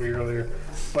boarding party earlier,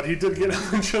 but he did get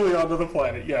eventually onto the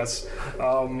planet. Yes.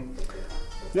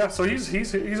 Yeah, so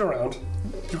he's around.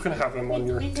 You can have him on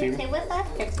your We team. stay with us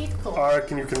because he's cool.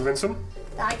 Can you convince him?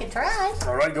 I can try.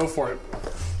 All right, go for it.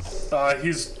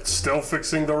 He's still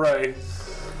fixing the ray.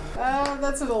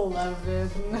 That's an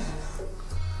 11.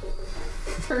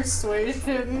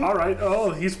 Persuasion. All right.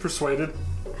 Oh, he's persuaded.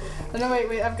 Oh, no,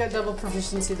 wait. I've got double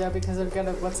proficiency though because I've got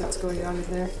what's going on in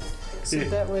there. So Yeah.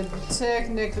 that would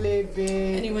technically be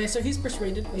Anyway, so he's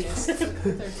persuaded. yes,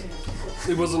 13.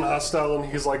 It wasn't hostile,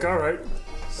 and he's like, all right.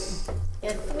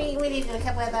 Yes, we need you to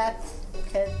come with us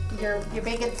because you're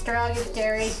big and strong and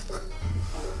scary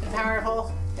and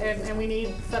powerful, and we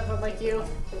need someone like you.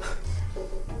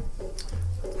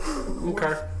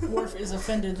 Okay. Worf is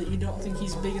offended that you don't think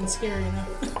he's big and scary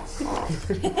enough.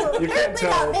 You can't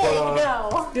tell,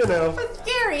 but No, but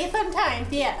scary sometimes.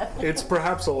 Yes. it's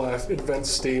perhaps a laugh. It vents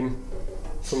steam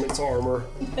from its armor.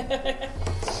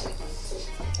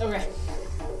 Okay.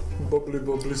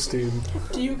 Bubbly steam,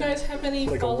 Do you guys have any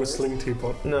like a followers? whistling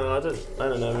teapot. No, I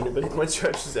don't know anybody. My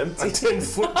church is A empty.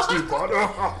 10-foot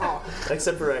teapot.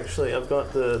 Except for actually, I've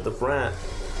got the rat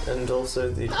and also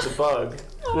the bug.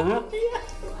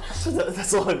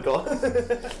 That's all I've got.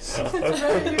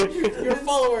 Your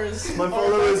followers. My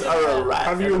followers are a rat.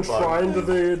 Have you and a bug. enshrined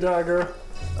the dagger?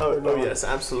 Oh yes,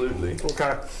 absolutely.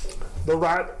 Okay. The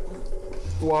rat,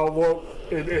 well,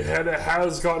 it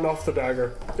has gotten off the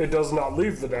dagger. It does not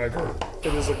leave the dagger.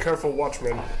 It is a careful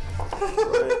watchman.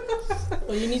 Right.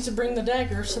 Well, you need to bring the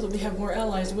dagger so that we have more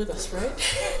allies with us, right?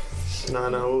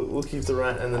 No, we'll keep the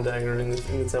rat and the dagger in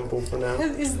the temple for now.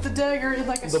 Is the dagger in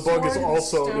like a The bug is sword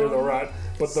also stone? near the rat,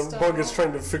 but the Stone. bug is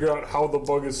trying to figure out how the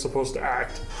bug is supposed to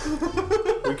act.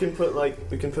 We can put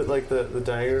the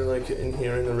dagger like in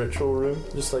here in the ritual room,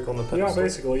 just like on the pedestal. Yeah,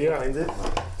 basically, yeah. Behind it.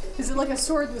 Is it like a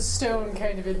sword with stone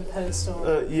kind of in the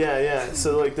pedestal? Yeah.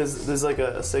 So like there's like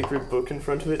a sacred book in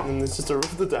front of it, and then there's just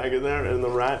the dagger there, and the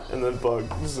rat and the bug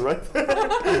just right there.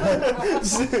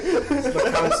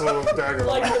 The Council of Dagger.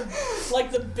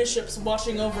 Like the bishops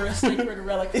watching over a sacred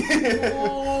relic.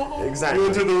 Oh. You Exactly.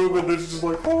 enter the room and there's just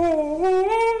like,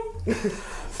 oh,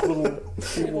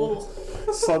 little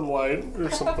sunlight or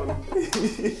something.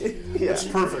 Yeah. It's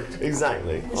perfect.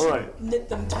 Exactly. We All should right. knit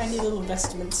them tiny little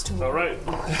vestments to All wear. right.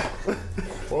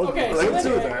 Well, Okay, let's so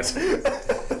do anyway.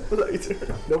 that.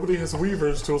 later. Nobody has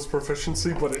Weaver's tools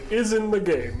proficiency, but it is in the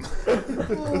game.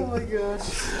 Oh my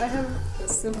gosh. I have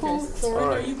simple. Okay, Thorin,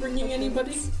 Alright. are you bringing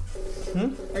anybody?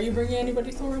 Are you bringing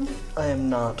anybody, Thorin? I am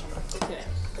not. Okay.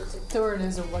 Thorin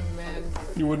is a one man.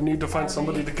 You would need to find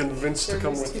somebody to convince to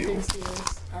come with you.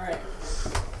 Alright.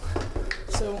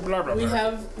 So, Blah, blah, we blah.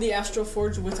 have the Astral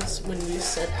Forge with us when we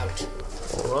set out.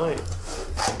 Alright.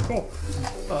 Cool.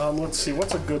 Let's see,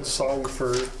 what's a good song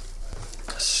for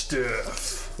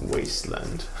stuff?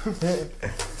 Wasteland.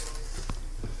 Death.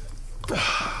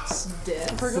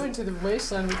 If we're going to the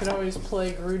wasteland, we could always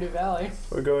play Gerudo Valley.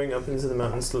 We're going up into the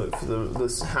mountains to look for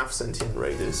this half-sentient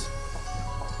raiders.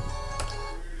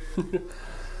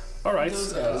 Alright.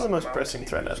 This is the most pressing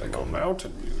threat at the moment.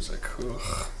 Mountain music.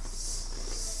 Ugh.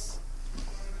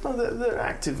 Well, they're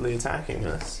actively attacking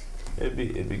us. It'd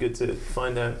be good to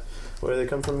find out where they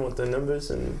come from, what their numbers,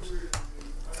 and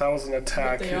 1,000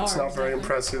 attack. But they It's are, not very exactly.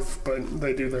 impressive, but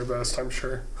they do their best, I'm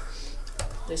sure.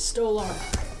 They stole our.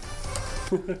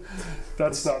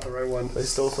 That's not the right one. they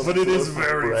stole some. But it is loaf of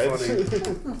very bread. funny.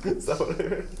 Is that what I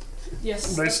heard?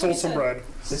 Yes. They that's stole what he some said. bread.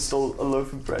 They stole a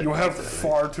loaf of bread. You have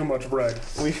far too much bread.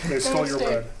 We They stole your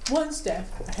bread. One step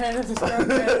ahead of the strong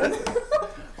man.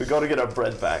 we got to get our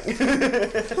bread back.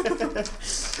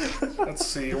 Let's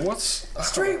see, what's...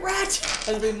 Street rat!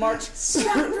 As we march.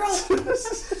 Scoundrel!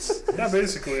 Yeah,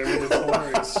 basically, I mean, it's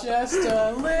hilarious. Just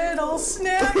a little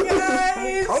snack,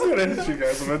 guys. I'm gonna hit you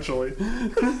guys eventually.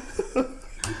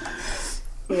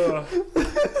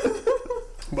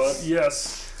 But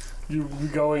yes, you be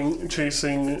going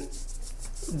chasing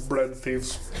bread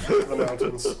thieves in the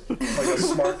mountains like a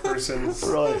smart person.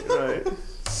 right.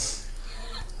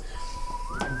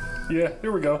 Yeah,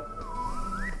 here we go.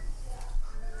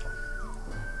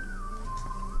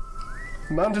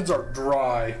 Mountains are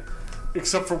dry,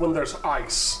 except for when there's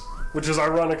ice, which is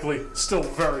ironically still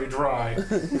very dry.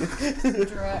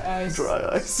 Dry ice. Dry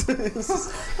ice.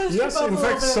 Yes, Above in a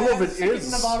fact, little some bit of of it stick it in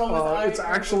is. the bottle with ice It's and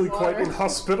actually with quite water.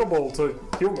 inhospitable to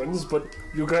humans, but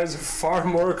you guys are far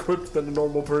more equipped than a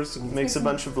normal person. Makes a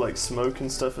bunch of like smoke and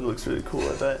stuff. It looks really cool.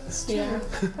 I bet. Yeah.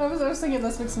 I was thinking,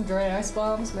 let's make some dry ice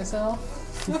bombs myself.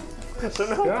 I don't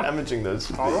know how Yeah. damaging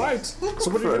those. All right.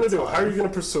 So what are you gonna do? How are you gonna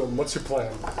pursue them? What's your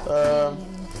plan?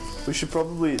 We should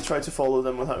probably try to follow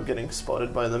them without getting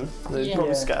spotted by them. They'd Yeah.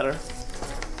 probably Yeah. scatter.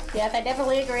 Yes, I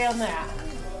definitely agree on that.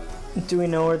 Do we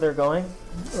know where they're going?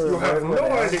 Or You have where no they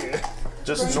are? idea.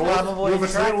 Just We should north, probably You have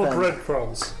a track trail of them.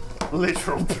 breadcrumbs.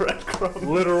 literal breadcrumbs.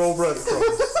 Literal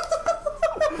breadcrumbs.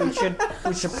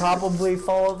 We should probably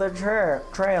follow their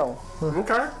trail.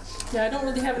 Okay. Yeah, I don't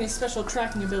really have any special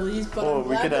tracking abilities, but Oh, I'm we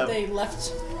glad could that have- they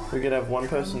left. We could have one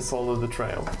person follow the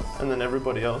trail, and then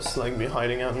everybody else like be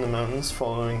hiding out in the mountains,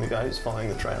 following the guy who's following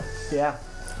the trail. Yeah.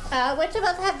 Which of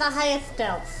us have the highest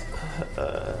stealth?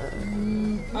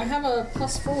 I have a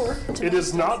 +4. to It my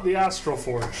is not the Astral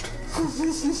Forged.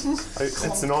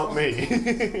 It's not me.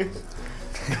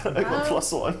 I got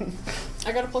 +1.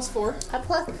 I got a +4. A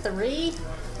 +3?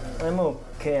 I'm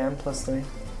okay. I'm +3.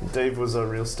 Dave was a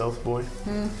real stealth boy.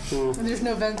 There's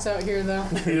no vents out here, though.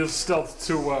 He is stealth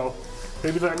too well.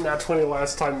 Maybe that nat 20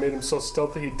 last time made him so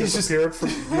stealthy he just- disappeared from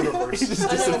the universe. He just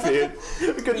disappeared.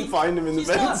 We couldn't find him in the He's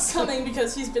vents. not coming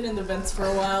because he's been in the vents for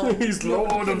a while. He's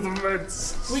Lord of the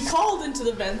Vents. We called into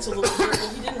the vents a little bit, but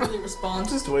he didn't really respond.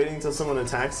 Just waiting till someone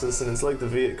attacks us, and it's like the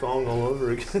Viet Cong all over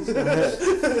again.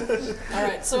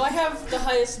 Alright, so I have the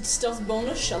highest stealth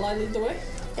bonus. Shall I lead the way?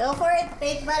 Go for it,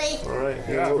 big buddy. All right.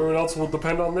 Yeah, everyone else will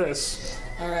depend on this.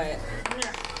 Alright.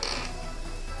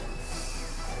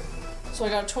 So I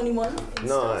got a 21. in stealth.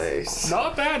 Nice.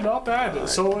 Not bad, not bad.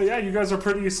 So yeah, you guys are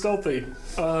pretty stealthy.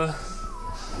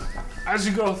 As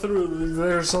you go through,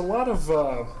 there's a lot of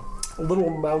little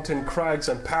mountain crags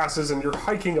and passes, and you're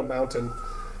hiking a mountain.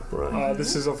 Right.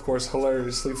 This is, of course,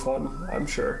 hilariously fun, I'm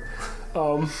sure.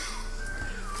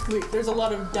 There's a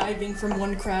lot of diving from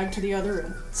one crag to the other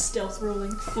and stealth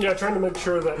rolling. Yeah, trying to make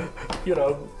sure that,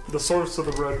 the source of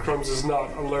the breadcrumbs is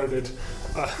not alerted.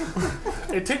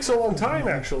 It takes a long time,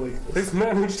 actually. They've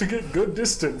managed to get good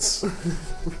distance.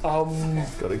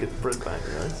 Gotta get the bread back,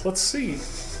 right? Let's see.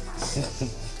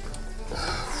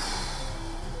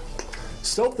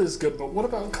 Stealth is good, but what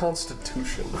about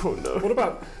constitution? Oh no. What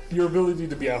about your ability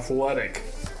to be athletic?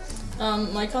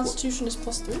 My constitution is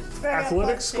 +3.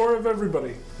 Athletic score of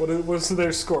everybody. What's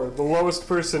their score? The lowest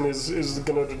person is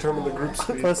going to determine the group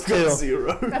speed. +2.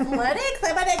 0. Athletics?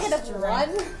 I'm a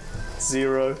 -1.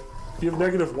 0. You have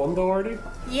 -1 though, Artie?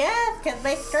 Yes, because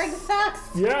my strength sucks.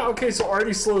 Yeah, okay, so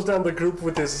Artie slows down the group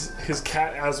with his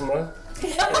cat asthma.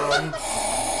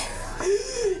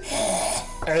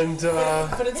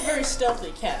 But it's very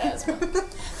stealthy cat asthma.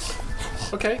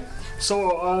 Okay.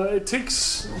 So it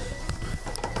takes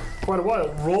quite a while.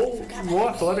 Roll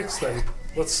athletics then.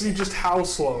 Let's see just how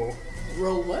slow.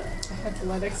 Roll what?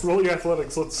 Athletics. Roll your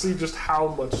athletics. Let's see just how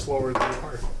much slower they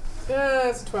are.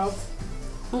 It's 12.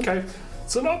 Okay,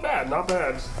 so not bad, not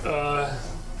bad.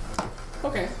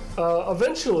 Okay.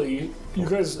 Eventually, you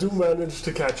guys do manage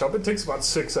to catch up. It takes about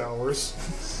 6 hours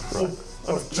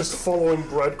of just following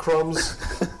breadcrumbs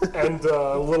and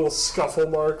little scuffle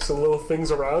marks and little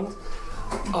things around.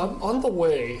 On the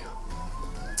way,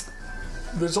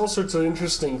 there's all sorts of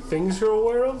interesting things you're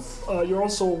aware of. You're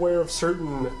also aware of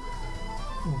certain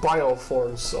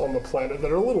bioforms on the planet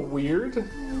that are a little weird.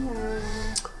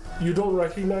 You don't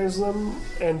recognize them,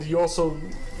 and you also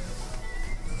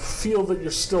feel that you're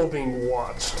still being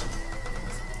watched.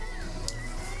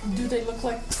 Do they look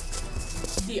like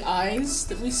the eyes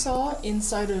that we saw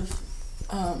inside of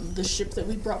the ship that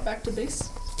we brought back to base?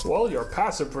 Well, your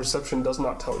passive perception does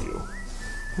not tell you.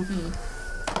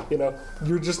 You know,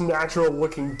 your just natural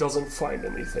looking doesn't find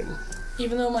anything.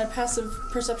 Even though my passive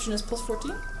perception is plus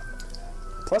 14?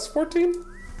 Plus 14?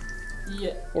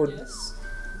 Yeah. Or- yes.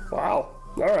 Wow.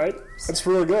 Alright. That's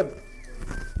really good.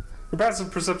 Your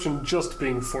passive perception just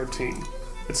being 14.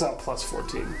 It's not plus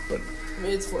 14, but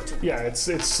It's 14. yeah, it's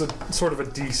a, sort of a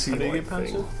DC How do you like get thing.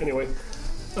 passive? Anyway,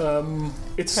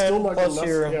 it's still not good plus enough.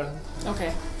 your- Yeah.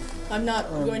 Okay. I'm not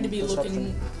going to be perception.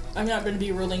 looking. I'm not going to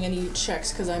be rolling any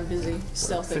checks because I'm busy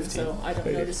stealthing, 15. so I don't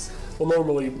Okay. notice. Well,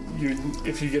 normally,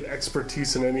 if you get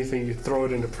expertise in anything, you throw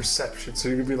it into perception. So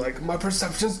you could be like, my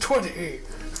perception's 20.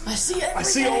 I see everything. I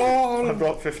see I all.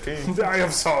 brought 15. I have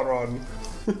Sauron.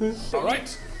 All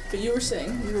right. But you were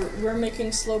saying we're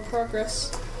making slow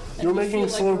progress. and You're we making feel like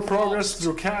slow we're progress lost,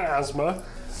 through chiasma.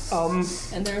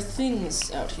 and there are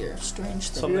things out here, strange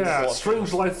things. Something's Yeah, watching strange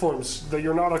us. life forms that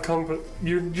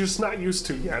you're just not used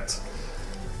to yet.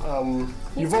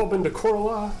 You've all been to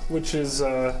Korla, which is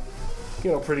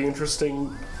pretty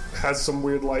interesting. Has some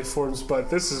weird life forms, but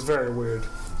this is very weird.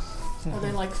 Are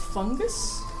they like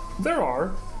fungus?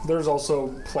 There's also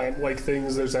plant-like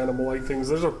things. There's animal-like things.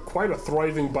 There's quite a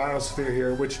thriving biosphere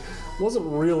here, which wasn't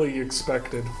really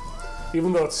expected,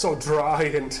 even though it's so dry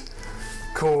and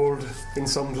cold in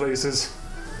some places.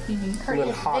 Kurt then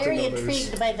is hot very in others.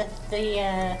 intrigued by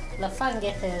the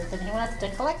funguses, and he wants to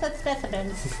collect the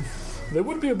specimens. They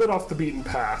would be a bit off the beaten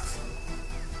path.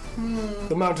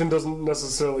 The mountain doesn't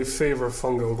necessarily favor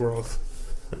fungal growth,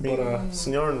 but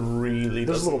Signorin really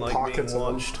There's doesn't little like pockets being of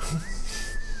them. watched.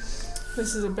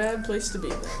 This is a bad place to be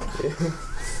then.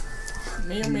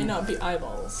 May or may not be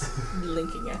eyeballs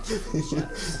blinking at you from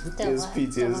shadows. Still, Is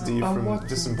PTSD from watching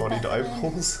disembodied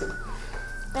eyeballs.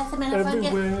 Specimen of fungus.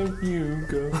 everywhere you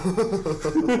go.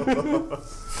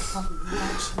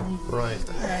 Right.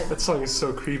 Right. That song is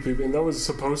so creepy, man. That was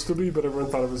supposed to be, but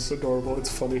everyone thought it was adorable. It's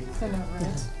funny. I know,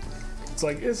 right? It's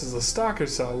like, this is a stalker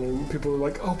song, and people were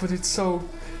like, oh, but it's so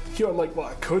cute. I'm like, well,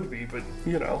 it could be, but,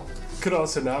 could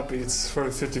also not be. It's sort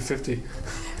of 50-50.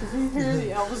 If you hear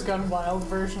the Elves Gone Wild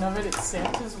version of it, it's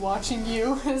Santa's watching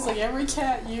you. It's like every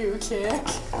cat you kick,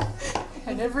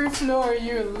 and every floor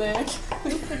you lick.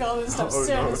 Like all this stuff, Oh, no.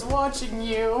 Santa's watching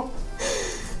you.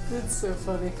 It's so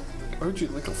funny. Why would you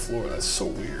lick a floor? That's so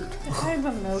weird. I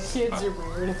don't know, kids are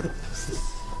weird.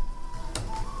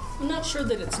 I'm not sure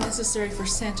that it's necessary for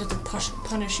Santa to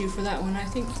punish you for that one. I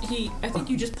think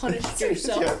you just punished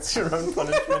yourself. Yeah, it's your own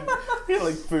punishment. You had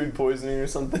like food poisoning or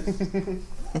something.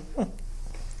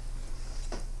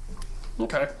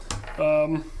 Okay.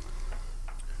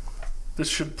 This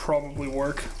should probably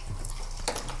work.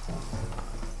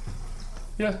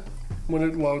 Yeah, when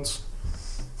it loads.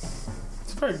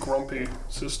 It's a very grumpy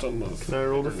system of... Can I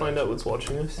roll to find out what's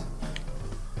watching us?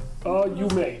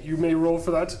 You may roll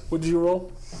for that. What did you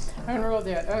roll? I haven't rolled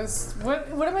yet. What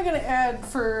am I going to add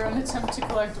for an attempt to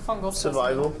collect a fungal specimen?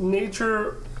 Survival.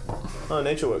 Nature. Oh,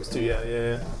 nature works too.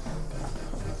 Yeah.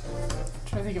 I'm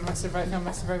trying to think of my survival. No,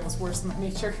 my survival's worse than my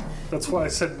nature. That's why I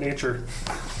said nature.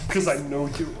 Because I know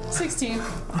you. 16.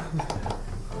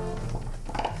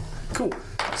 Cool.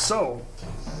 So,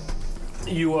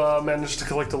 you managed to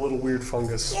collect a little weird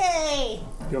fungus. Yay!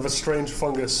 You have a strange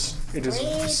fungus. It is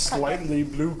Green slightly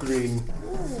blue-green.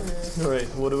 Alright,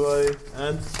 what do I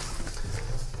add?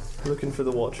 Looking for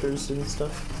the watchers and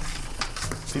stuff.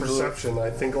 People- Perception, I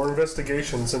think, or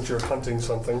investigation, since you're hunting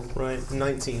something. Right,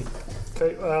 19.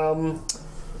 Okay,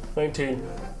 19.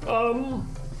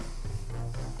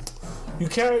 You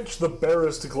catch the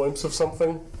barest glimpse of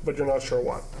something, but you're not sure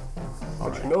what.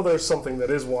 But you know there's something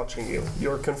that is watching you.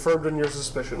 You're confirmed in your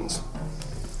suspicions.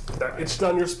 That itched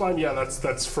on your spine? Yeah,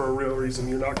 that's for a real reason.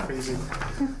 You're not crazy.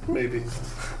 Maybe.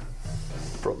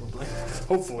 Probably.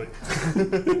 Hopefully.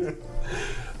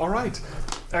 All right.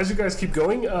 as you guys keep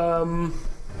going,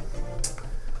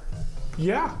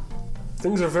 yeah,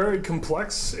 things are very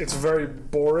complex. It's very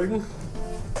boring,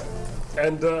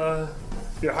 and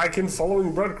you're hiking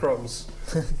following breadcrumbs.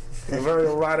 A very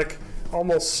erratic,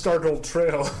 almost startled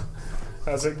trail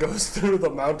as it goes through the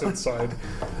mountainside.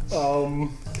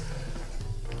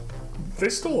 They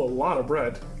stole a lot of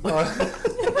bread. Now,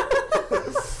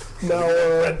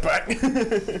 Bread back.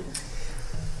 the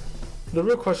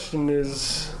real question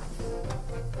is...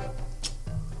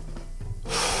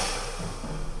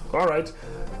 Alright.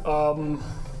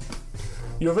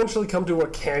 You eventually come to a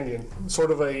canyon,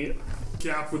 sort of a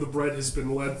gap where the bread has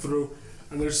been led through,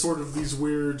 and there's sort of these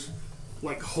weird,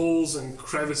 like, holes and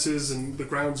crevices, and the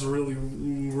ground's really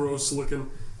gross looking,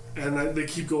 and they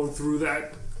keep going through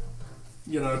that.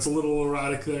 You know, it's a little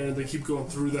erratic there, and they keep going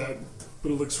through that,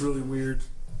 but it looks really weird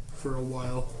for a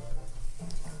while.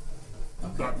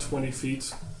 About 20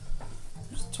 feet.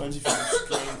 There's 20 feet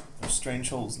of strange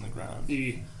holes in the ground.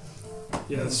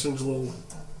 Yeah, strange little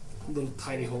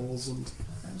tiny holes, and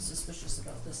I'm suspicious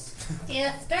about this.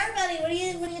 Yeah, Star Buddy, what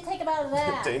do you think about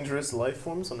that? Dangerous life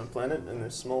forms on a planet and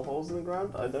there's small holes in the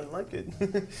ground? I don't like it.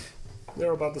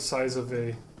 they're about the size of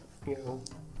a,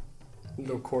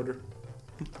 little quarter.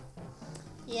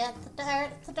 Yeah,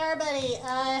 Star Buddy,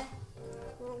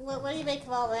 what do you make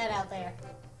of all that out there?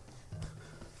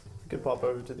 You could pop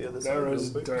over to the other side. There real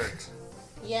is quick. dirt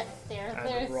Yep, there's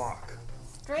and rock.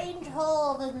 strange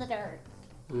holes in the dirt.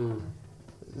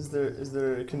 Is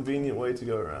there a convenient way to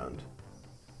go around?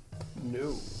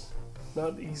 No,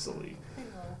 not easily.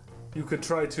 You could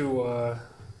try to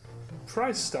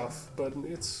try stuff, but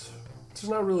there's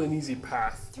not really an easy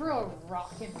path. Throw a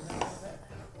rock in the middle of it.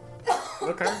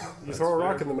 Okay, you throw a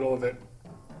rock fair. in the middle of it.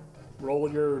 Roll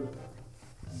your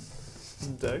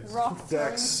Dex? Rock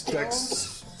dex.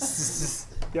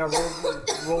 Yeah,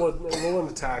 roll an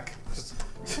attack. Just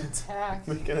attack.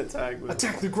 Make an attack with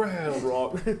attack the ground.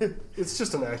 rock. It's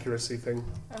just an accuracy thing.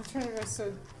 I'm trying to go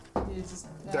so you just.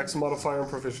 Dex modifier and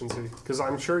proficiency, because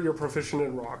I'm sure you're proficient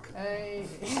in rock.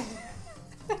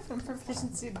 I'm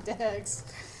proficiency in Dex.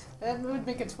 That would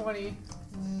make a 20.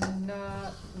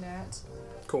 Not nat.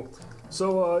 Cool.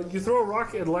 So you throw a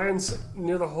rock, it lands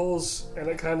near the holes, and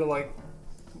it kind of like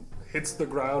hits the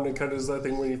ground, and kind of does that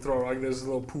thing when you throw a rock, there's a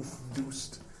little poof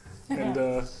deuced. And,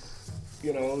 it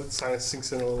kind of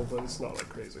sinks in a little bit. It's not like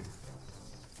crazy.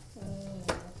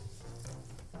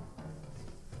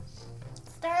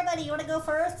 Star Buddy, you want to go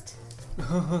first?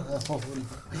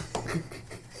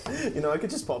 I could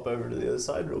just pop over to the other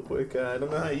side real quick. I don't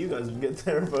know how you guys would get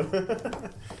there,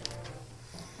 but...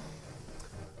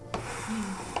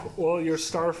 Well, your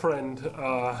star friend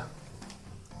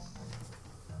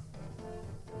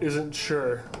isn't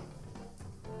sure.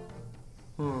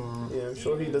 Yeah, I'm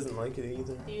sure he doesn't like it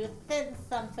either. Do you sense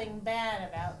something bad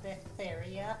about this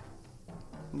area?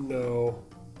 No.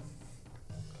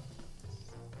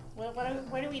 What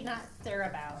are we not sure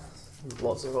about?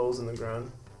 Lots of holes in the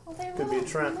ground. Well, they're Could be a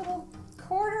trap. little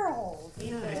quarter holes.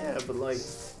 Yeah, but like,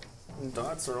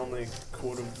 dots are only a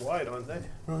quarter wide, aren't they?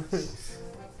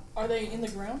 Are they in the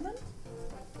ground then?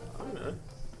 I don't know.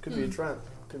 Could be a trap.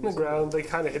 Could In be the ground, they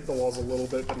kind of hit the walls a little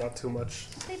bit, but not too much.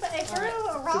 See, but I threw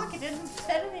a rock, it didn't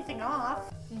set anything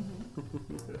off.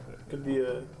 Could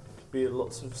be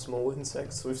lots of small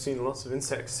insects. We've seen lots of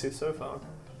insects here so far.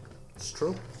 It's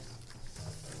true.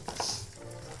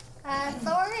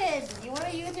 Thorin, you want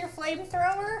to use your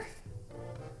flamethrower?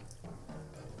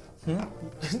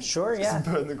 Sure, yeah.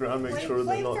 Burn the ground, make sure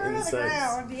they're not Flamethrower to the insects.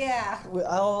 ground, yeah.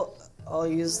 I'll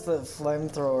use the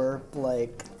flamethrower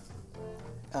like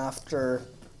after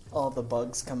all the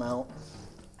bugs come out.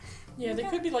 Yeah, they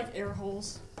could be like air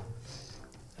holes.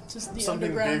 Just the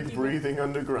Something underground big people. breathing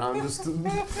underground. Just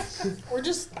Or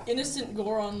just innocent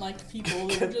Goron like people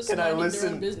that are just can I minding their own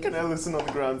listen? business. Can I listen on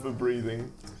the ground for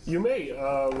breathing? You may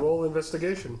roll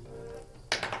investigation.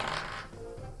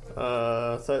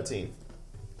 13.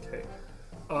 Okay.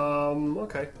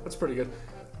 Okay, that's pretty good.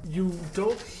 You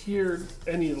don't hear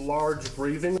any large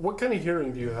breathing. What kind of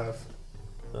hearing do you have?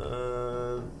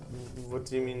 What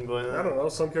do you mean by that? I don't know.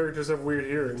 Some characters have weird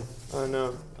hearing. I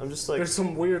know. I'm just like. There's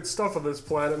some weird stuff on this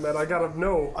planet, man. I gotta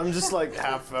know. I'm just like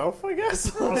half elf, I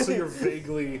guess. Also, you're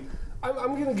vaguely. I'm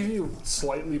gonna give you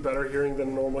slightly better hearing than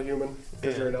a normal human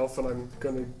because Yeah. you're an elf, and I'm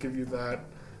gonna give you that.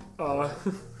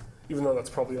 Even though that's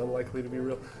probably unlikely to be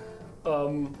real.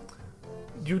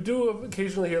 You do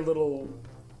occasionally hear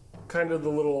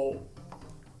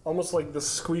almost like the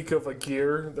squeak of a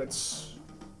gear that's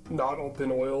not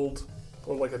been oiled,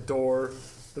 or like a door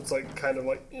that's like kind of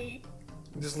like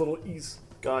just little ease.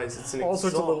 Guys, it's an All exhaust.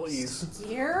 sorts of little E's.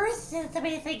 Gears? Did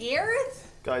somebody say gears?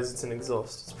 Guys, it's an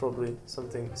exhaust. It's probably some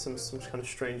kind of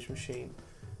strange machine.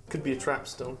 Could be a trap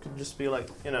still. Could just be like,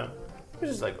 we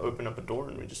just like open up a door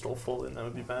and we just all fall in. That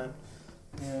would be bad.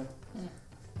 Yeah.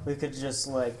 We could just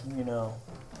roll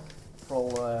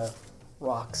a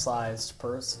rock-sized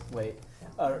person. Wait,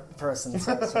 a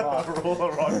person-sized rock. Roll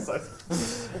a rock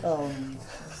size.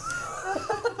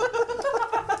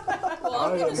 Well, I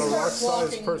I'm am gonna a start rock-sized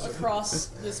walking person. across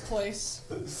this place.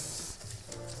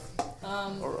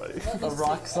 Alright. Let me A see.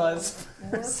 rock-sized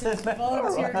person.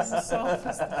 Volunteered as the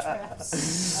softest of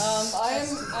traps.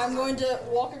 I'm going to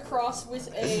walk across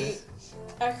with a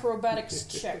acrobatics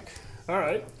check.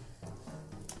 Alright.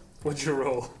 What'd you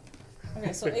roll?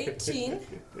 Okay, so 18.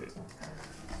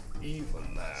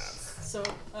 Even that. So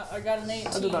I got an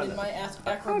 18 did I in know? my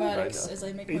acrobatics as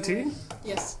I make my way. 18?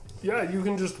 Yes. Yeah, you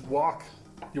can just walk.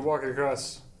 You walk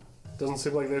across. Doesn't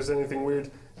seem like there's anything weird.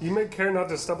 You may care not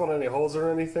to step on any holes or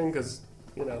anything, because,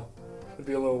 it'd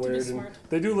be a little weird. And smart.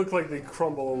 they do look like they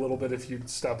crumble a little bit if you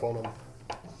step on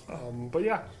them. But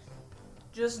yeah.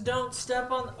 Just don't step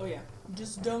on. Oh yeah.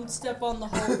 Just don't step on the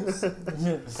holes.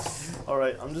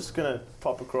 Alright, I'm just gonna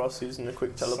pop across using a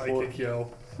quick teleport. Psychic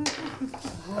yell.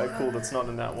 Alright, cool, that's not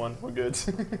in that one. We're good.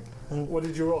 What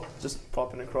did you roll? Just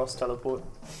popping across teleport.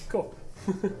 Cool.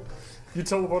 You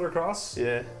teleport across?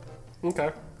 Yeah.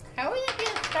 Okay. How are you get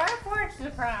Starforged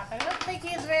across? I don't think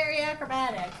he's very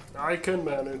acrobatic. I can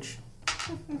manage.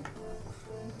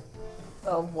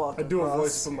 I'll walk I do a across.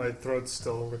 voice, but my throat's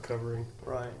still recovering.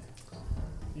 Right.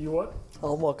 You what?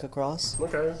 I'll walk across.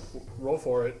 Okay. Roll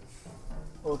for it.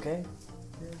 Okay.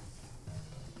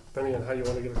 Depending on how you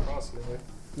want to get across anyway.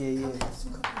 Yeah.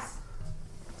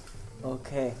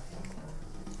 Okay.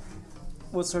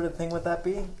 What sort of thing would that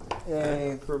be?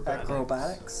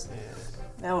 Acrobatics? Yeah.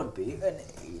 That would be an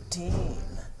 18.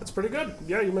 That's pretty good.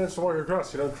 Yeah, you managed to walk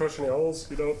across. You don't crush any holes.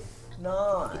 You don't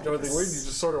Nice. do anything weird. You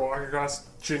just sort of walk across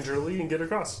gingerly and get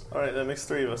across. Alright, that makes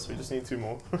 3 of us. We just need 2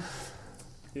 more.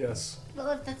 Yes. Well,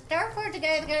 if the Starforged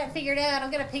guy's got it figured out,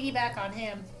 I'm gonna piggyback on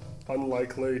him.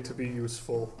 Unlikely to be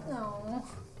useful. Oh.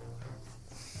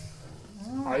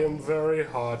 I am very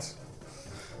hot.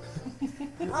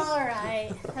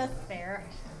 Alright, that's fair.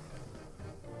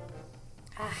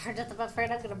 I'm just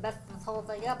afraid I'm gonna mess this whole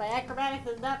thing up. My acrobatics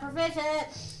is not proficient.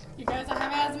 You guys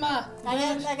have asthma.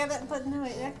 I got that, but no,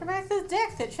 wait, acrobatics is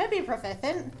dex. It should be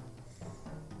proficient.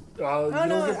 You no,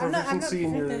 don't get I'm not proficiency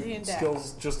in your proficiency in dex.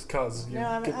 skills just because. You No,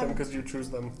 I'm- get them I'm- because you choose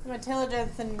them.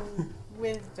 Intelligence and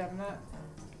wisdom, not.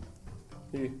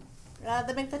 You-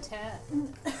 That makes a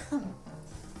 10.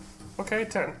 Okay,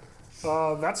 10.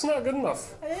 That's not good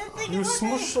enough. I didn't think You it would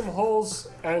smush some holes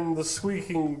and the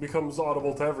squeaking becomes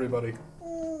audible to everybody.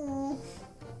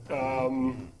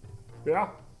 Yeah.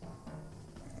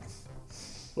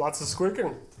 Lots of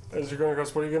squeaking as you're going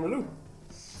across. What are you going to do?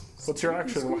 What's your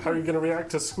action? How are you going to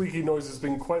react to squeaky noises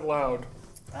being quite loud?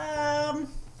 I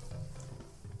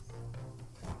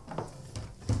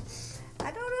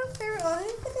don't know if there was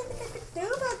anything I could do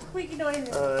about squeaky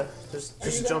noises.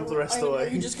 Just jump the rest of the Are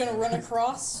way. you just gonna run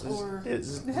across or Yeah,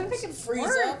 just How to make it freeze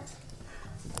work? up?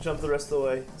 jump the rest of the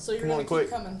way. So you're Come gonna on, keep quick.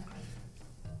 coming.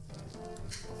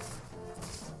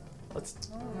 Let's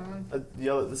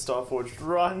yell at the Starforged.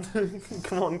 Run!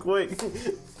 Come on, quick!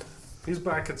 He's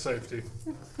back at safety.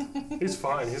 He's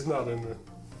fine. He's not in the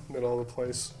middle of the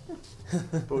place.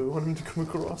 But we want him to come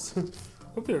across.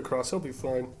 He'll be across. He'll be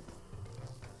fine.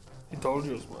 He told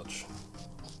you as much.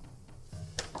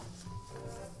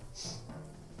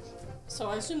 So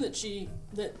I assume that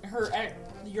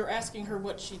you're asking her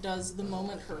what she does the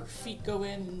moment her feet go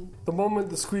in. The moment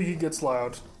the squeaky gets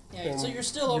loud, Yeah, so and you're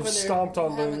still over you've there. stomped You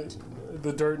on haven't-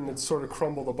 the dirt and it's sort of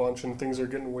crumbled a bunch and things are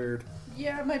getting weird.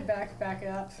 Yeah, I might back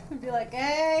up and be like,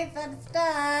 Hey, I'm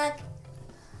stuck.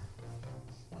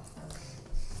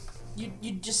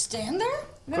 You just stand there?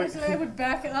 no, Quick. so I would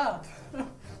back up.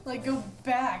 Like, go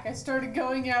back. I started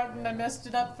going out and I messed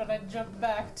it up, and I jumped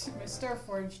back to my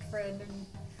Starforged friend. And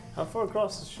How far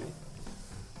across is she?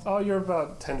 Oh, you're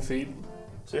about 10 feet.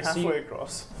 So you're So you- halfway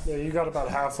across. Yeah, you got about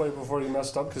halfway before you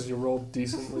messed up because you rolled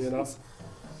decently enough.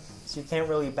 So you can't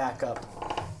really back up.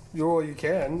 You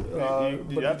can, you but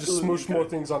you just absolutely smoosh more can.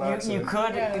 things on You accident.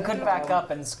 could Yeah, you could yeah. back up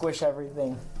and squish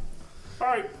everything.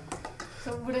 Alright,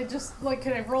 so would I just, like,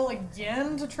 can I roll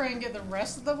again to try and get the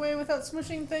rest of the way without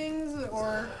smushing things?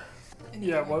 Or And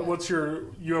yeah, you're going what's your...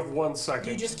 You have 1 second.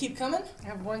 back. You just keep coming? I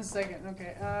have 1 second.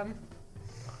 Okay,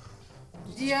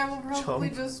 yeah, we'll probably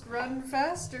Jump. just run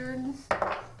faster. And,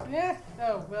 yeah.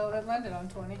 Oh, well, it landed on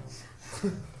 20.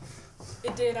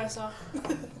 It did, I saw.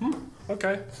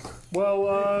 Okay. Well,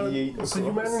 Yeet so you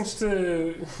across. managed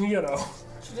to,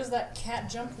 She does that cat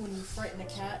jump when you frighten a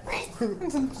cat.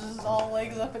 Just all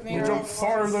legs up in the You air. jump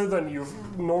farther than you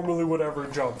normally would ever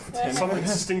jump. Some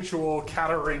instinctual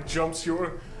cattery jumps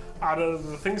you out of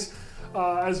the things.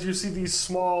 As you see these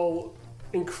small,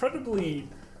 incredibly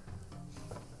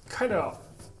kind of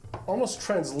almost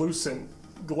translucent,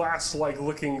 glass-like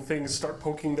looking things start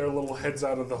poking their little heads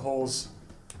out of the holes.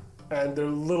 And their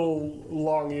little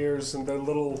long ears and their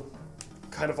little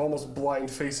kind of almost blind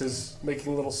faces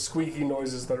making little squeaky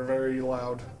noises that are very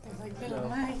loud. They're like little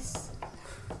mice.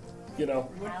 You know,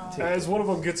 as one of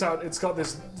them gets out, it's got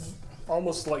this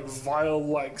almost like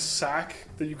vial-like sack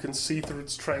that you can see through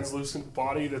its translucent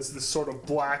body. That's this sort of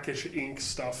blackish ink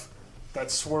stuff that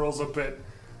swirls a bit,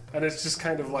 and it's just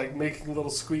kind of like making little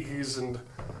squeakies, and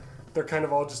they're kind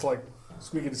of all just like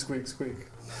squeaky squeak squeak.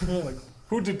 Like,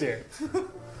 who did that?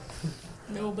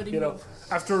 Nobody You know, moved.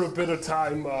 after a bit of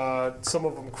time, some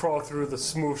of them crawl through the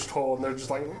smooshed hole, and they're just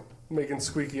like making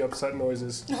squeaky, upset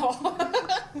noises.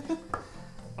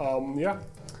 Yeah.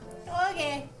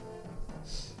 Okay.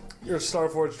 Your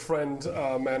Starforged friend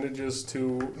manages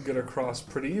to get across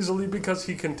pretty easily because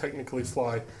he can technically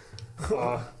fly.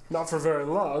 Not for very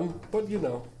long, but you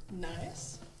know.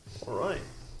 Nice. Alright.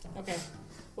 Okay.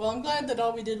 Well, I'm glad that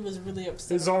all we did was really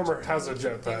upset. His armor has a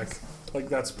jetpack. Like,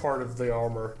 that's part of the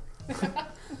armor.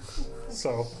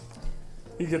 So,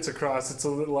 he gets across. It's a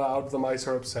little loud. The mice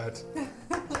are upset.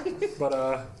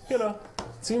 But, you know, it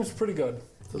seems pretty good.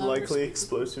 The Not likely res-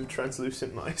 explosive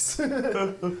translucent mice.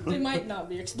 They might not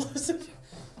be explosive.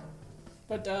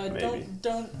 But Maybe.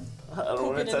 don't I don't poke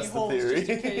want in to any test the holes just in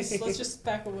theory. case. Let's just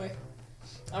back away.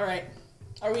 All right.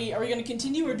 Are we going to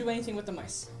continue or do anything with the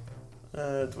mice?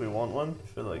 Do we want one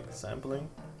for like sampling?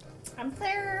 I'm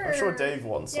sure. I'm sure Dave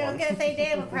wants Yeah, I one. was gonna say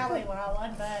Dave would probably want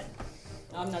one, but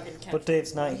I'm not going to catch. But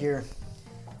Dave's not here.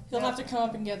 He'll have to come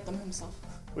up and get them himself.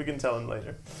 We can tell him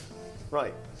later.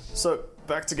 Right. So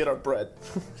back to get our bread.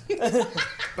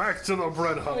 Back to the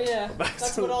bread Oh hunt. yeah, Back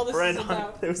that's to what all the this bread is hunt.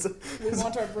 about. It was We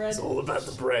want our bread. it's all about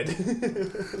the bread.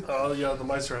 Oh, yeah, the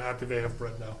mice are happy they have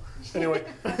bread now. Anyway,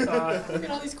 Look at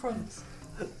all these crumbs.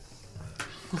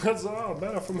 that's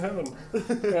manna from heaven.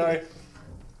 Anyway,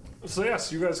 so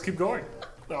yes, you guys keep going,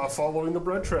 following the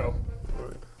bread trail.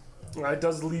 It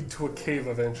does lead to a cave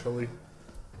eventually.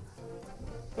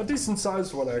 A decent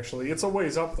sized one, actually. It's a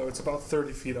ways up, though. It's about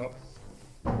 30 feet up.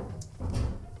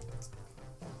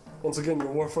 Once again, your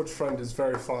Warforged friend is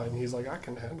very fine. He's like, I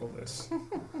can handle this.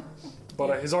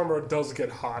 But his armor does get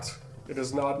hot. It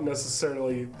is not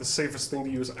necessarily the safest thing to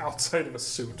use outside of a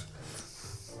suit.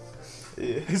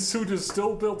 Yeah. His suit is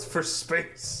still built for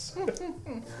space.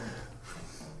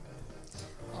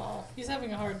 Oh, he's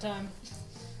having a hard time.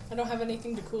 I don't have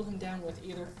anything to cool him down with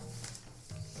either.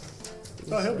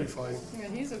 Oh, he'll be fine. Yeah,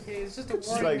 he's okay. It's just a like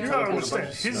warning. You now. gotta Teleport a bunch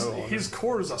understand, of snow on his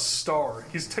core is a star.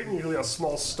 He's technically a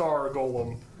small star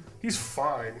golem. He's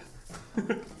fine.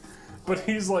 But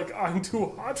he's like, I'm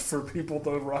too hot for people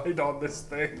to ride on this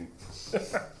thing.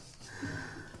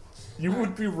 You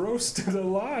would be roasted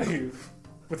alive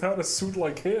without a suit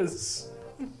like his.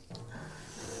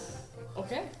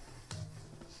 Okay.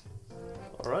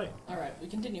 Alright. All right. We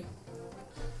continue.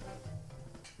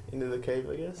 Into the cave,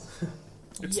 I guess.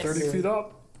 It's Yes. 30 feet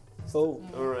up. Oh,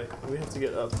 Alright. We have to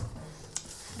get up.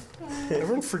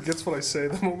 Everyone forgets what I say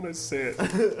the moment I say it.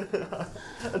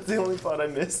 That's the only part I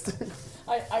missed.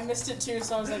 I missed it too,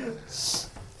 so I was like,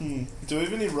 Do we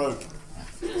have any rope?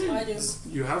 I do.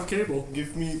 You have cable.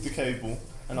 Give me the cable,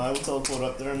 and I will teleport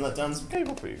up there and let down some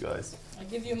cable for you guys. I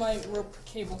give you my rope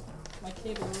cable. My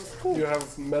cable rope. You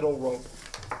have metal rope.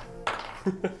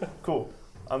 Cool.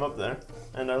 I'm up there,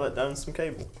 and I let down some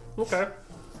cable. Okay.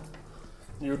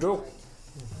 You do.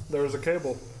 There's a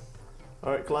cable.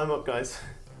 Alright, climb up, guys.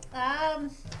 my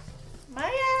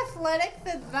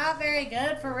athletics is not very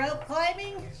good for rope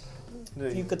climbing.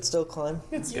 you could still climb.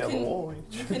 It's You the can- wall.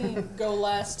 You can go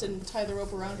last and tie the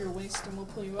rope around your waist, and we'll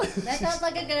pull you up. That sounds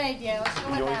like a good idea. Let's go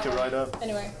with Yoink that to one. ride up.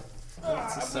 Anyway.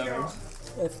 That's a 7.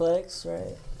 Athletics,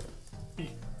 right?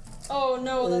 Oh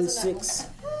no, that's a 6.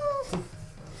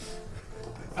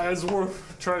 As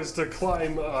Worf tries to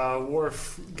climb,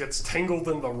 Worf gets tangled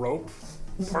in the rope.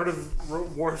 Part of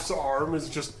Worf's arm is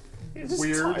just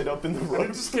weird. Tied up in the And it rope.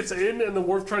 just gets in, and the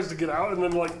Worf tries to get out, and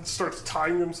then like starts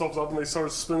tying themselves up, and they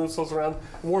start spinning themselves around.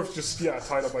 Worf's just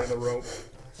tied up by the rope,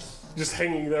 just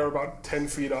hanging there about 10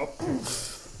 feet up.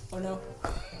 Oh no.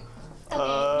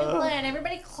 Okay, new plan.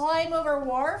 Everybody climb over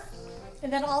Wharf,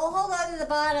 and then I'll hold on to the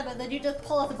bottom, and then you just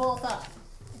pull us both up.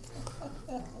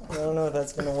 I don't know if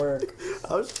that's gonna work.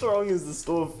 How strong is the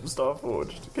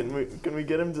Starforged? Can we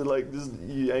get him to like just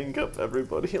yank up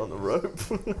everybody on the rope?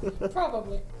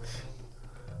 Probably.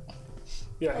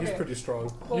 Yeah, he's Okay. pretty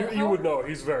strong. Well, you how- would know,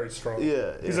 he's very strong.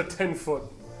 Yeah. He's a 10-foot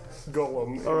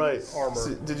golem in Alright. armor.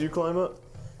 So, did you climb up?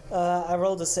 I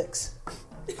rolled a 6.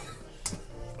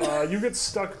 You get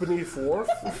stuck beneath Worf,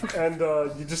 and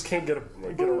you just can't get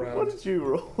around. What did you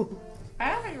roll? I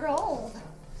haven't rolled.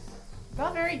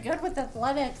 Not very good with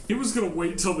athletics. He was gonna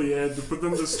wait till the end, but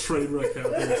then this train wreck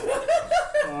happened.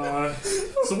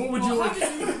 So what would you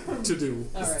like to do?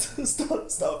 Alright.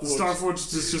 Starforge.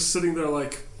 Starforge is just sitting there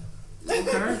like,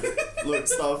 okay. Look,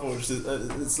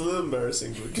 Starforge, it's a little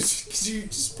embarrassing, but could you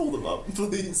just pull them up,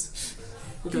 please?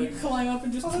 Okay. You climb up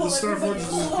and just The pull Starforge everybody is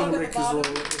just along gonna at make the his roll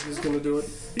bottom. if he's gonna do it.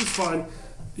 He's fine.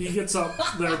 He gets up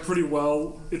there pretty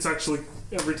well. It's actually,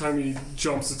 every time he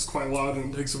jumps, it's quite loud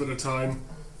and it takes a bit of time.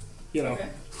 You know. Okay.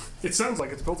 It sounds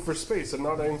like it's built for space and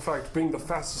not, in fact, being the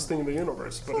fastest thing in the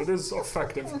universe, but it is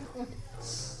effective.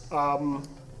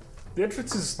 The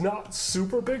entrance is not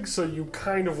super big, so you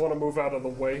kind of want to move out of the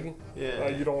way. Yeah.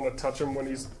 You don't want to touch him when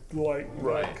he's like,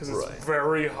 Right, because it's right.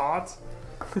 very hot.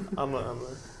 I'm a,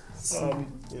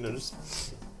 just...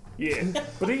 Yeah.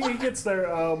 But he gets there,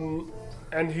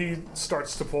 and he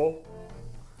starts to pull.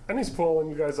 And he's pulling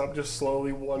you guys up just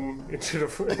slowly, 1 inch at a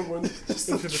time. Just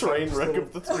a train wreck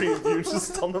of the three of you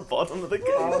just on the bottom of the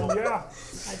cable. Yeah.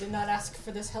 I did not ask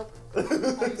for this help. I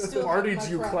still Artie, have my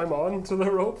do you crap. climb on to the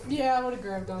rope? Yeah, I would have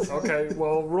grabbed on. Okay,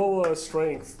 well, roll a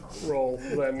strength roll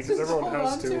then, because everyone Hold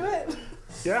has on to. to it.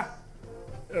 Yeah.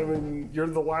 I mean, you're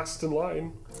the last in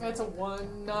line. That's a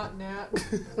 1, not nat.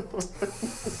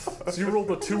 So you rolled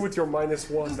a 2 with your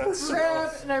 -1. That's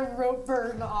Grab and I rope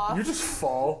burn off. you just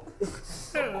fall.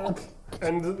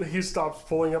 And he stops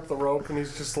pulling up the rope, and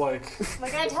he's just like,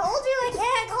 Like, I told you I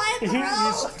can't climb the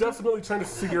he's rope! definitely trying to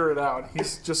figure it out.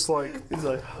 He's just like, He's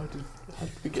like, how did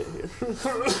we get here? he's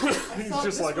Thought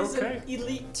just this like, was okay. An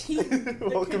elite team. that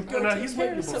Welcome. could go And take he's care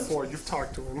met you of something. before. You've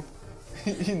talked to him.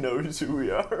 He knows who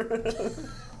we are.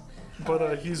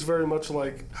 But he's very much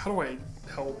like, how do I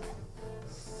help?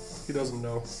 He doesn't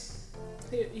know.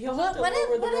 He'll have to What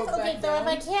lower if, the rope okay, back so if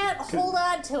I down. can't hold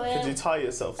on to Could you it, tie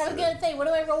yourself I to was it? gonna say, what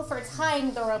do I roll for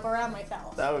tying the rope around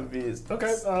myself? That would be...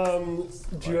 Okay,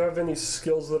 do you have any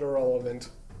skills that are relevant?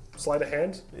 Sleight of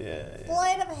hand? Yeah.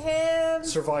 Sleight of hand,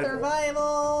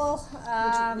 Survival.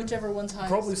 Whichever one's highest.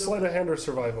 Probably sleight of hand or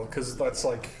survival, because that's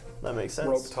like That makes sense.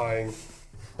 rope tying.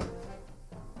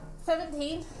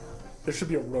 17. There should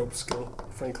be a rope skill,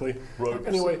 frankly. Rope.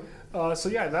 Anyway, so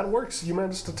yeah, that works. You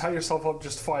managed to tie yourself up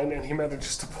just fine, and he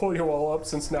manages to pull you all up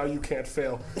since now you can't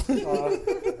fail.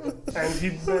 And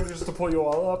he manages to pull you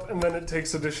all up, and then it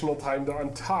takes additional time to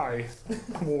untie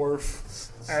Worf.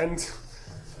 And,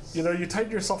 you know, you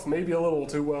tighten yourself maybe a little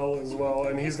too well as well,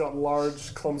 and he's got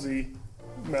large, clumsy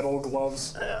metal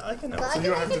gloves. I can Well, help. you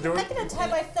don't have to do I it? can untie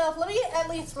myself. Let me at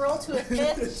least roll to a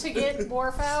 5th to get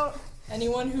Morph out.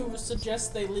 Anyone who suggests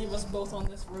they leave us both on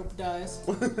this rope dies.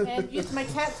 And use my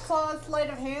cat's claw sleight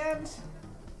of hand.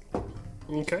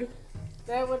 Okay.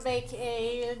 That would make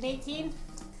an 18.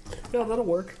 Yeah, that'll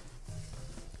work.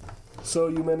 So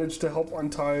you managed to help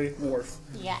untie Worf.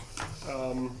 Yeah.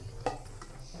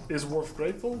 Is Worf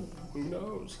grateful? Who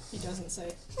knows? He doesn't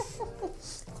say.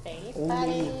 Space Ooh.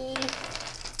 buddy.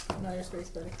 No, your space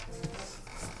buddy.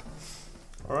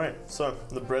 Alright, so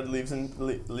the bread leads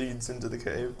into the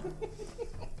cave.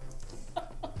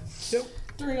 Yep.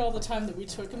 During all the time that we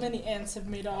took, many ants have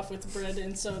made off with bread,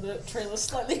 and so the trail is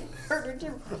slightly harder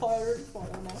to follow. I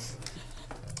don't know.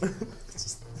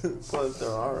 Well, if there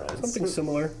are ads. Something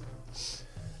similar.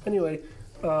 Anyway,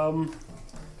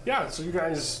 yeah, so you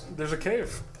guys, there's a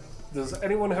cave. Does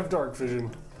anyone have dark vision?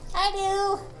 I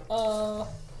do.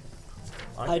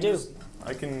 I do.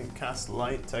 I can cast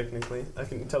light, technically. I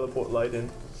can teleport light in.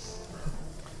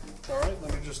 Alright,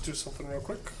 let me just do something real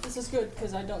quick. This is good,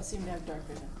 because I don't seem to have dark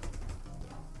vision.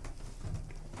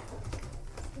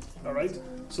 Alright,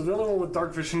 so the other one with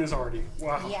dark vision is Artie.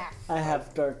 Wow. Yeah. I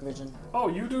have dark vision. Oh,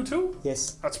 you do too?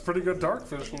 Yes. That's pretty good dark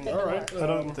vision. Alright. I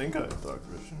don't think I have dark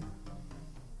vision.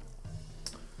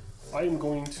 I am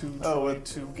going to Oh, try wait.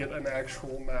 to get an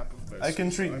actual map of this. I can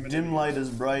treat I'm an dim idiot. light as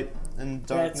bright and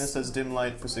darkness That's- as dim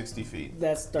light for 60 feet.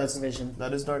 That's dark vision.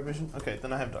 That is dark vision? Okay,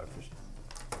 then I have dark vision.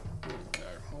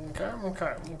 Okay.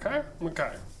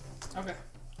 Okay.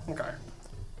 Okay.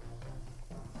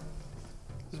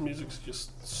 This music's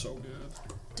just so good.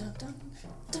 Dun, dun,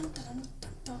 dun, dun,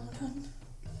 dun, dun, dun.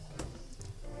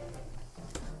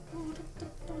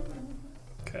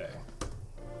 Okay.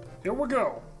 Here we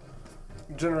go.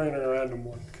 I'm generating a random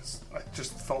one because I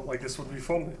just felt like this would be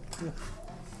fun.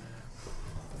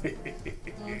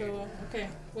 Okay,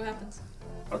 what happens?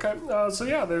 Okay, so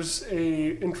yeah, there's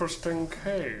a interesting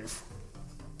cave.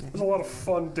 There's a lot of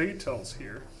fun details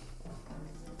here.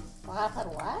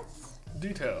 What? What?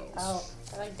 Details. Oh,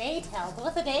 like daytale.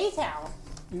 What's a daytale?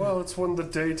 Well, it's when the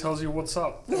day tells you what's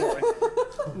up. Anyway,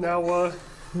 now,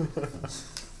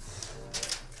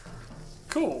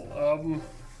 cool.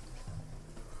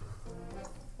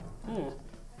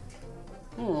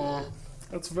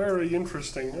 That's very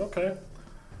interesting. Okay.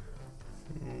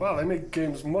 Wow, they make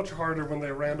games much harder when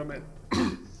they random it.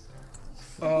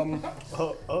 Okay,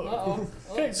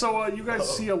 so you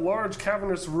guys see a large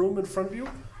cavernous room in front of you?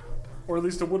 Or at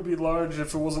least it would be large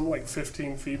if it wasn't like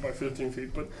 15 feet by 15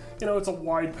 feet. But, you know, it's a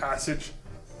wide passage.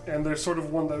 And there's sort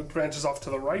of one that branches off to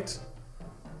the right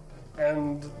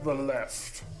and the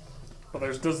left. But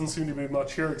there doesn't seem to be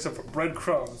much here except for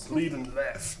breadcrumbs leading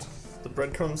left. The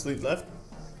breadcrumbs lead left.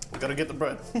 We gotta get the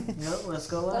bread. No, let's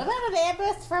go What left. about an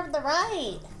ambush from the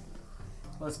right?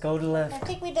 Let's go to I left.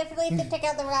 think we definitely should check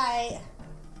out the right.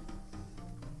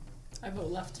 I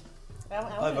vote left.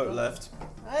 I vote left.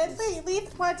 I'd say at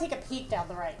least want to take a peek down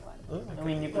the right one. I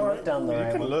mean, you can look down the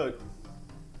right Well, one. look.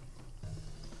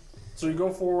 So you go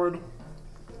forward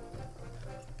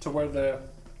to where the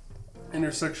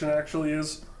intersection actually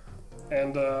is,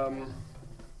 and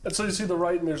so you see the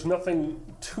right, and there's nothing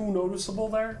too noticeable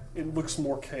there. It looks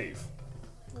more cave.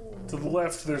 To the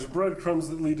left, there's breadcrumbs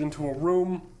that lead into a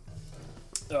room.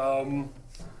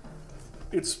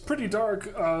 It's pretty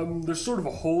dark. There's sort of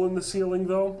a hole in the ceiling,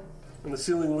 though, and the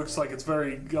ceiling looks like it's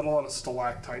got a lot of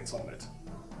stalactites on it.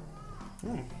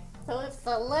 So if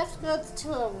the left goes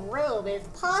to a room, it's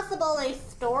possible they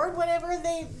stored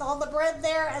all the bread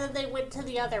there, and then they went to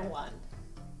the other one.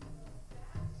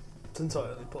 It's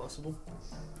entirely possible.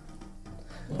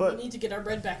 Well, But- we need to get our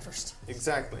bread back first.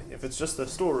 Exactly. If it's just a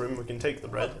storeroom, we can take the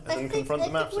bread and then confront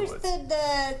them I think afterwards. we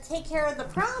should take care of the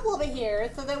problem here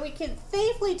so that we can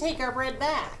safely take our bread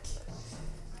back.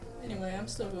 Anyway, I'm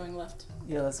still going left.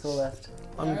 Yeah, let's go left.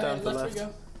 I'm Alright, down for left left. we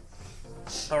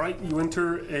go. Alright, you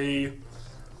enter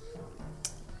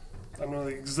I don't know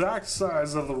the exact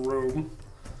size of the room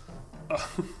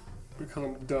because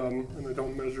I'm dumb and I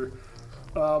don't measure.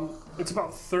 It's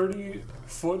about 30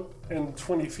 foot and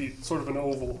 20 feet, sort of an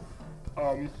oval.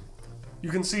 You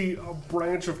can see a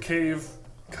branch of cave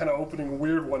kind of opening, a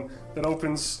weird one, that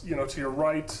opens, to your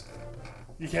right.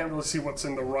 You can't really see what's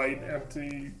in the right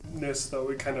emptiness, though.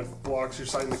 It kind of blocks your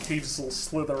sight, and the caves will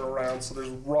slither around, so there's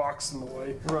rocks in the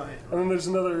way. Right. And then there's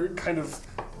another kind of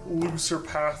looser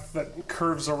path that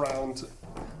curves around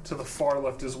to the far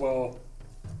left as well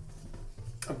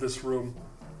of this room.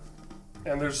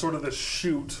 And there's sort of this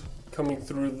chute coming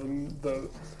through the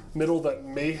middle that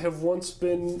may have once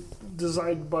been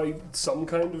designed by some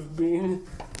kind of being,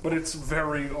 but it's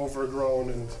very overgrown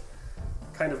and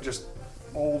kind of just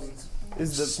old,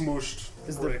 smooshed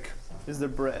brick. Is there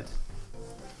bread?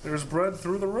 There's bread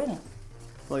through the room.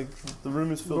 Like, the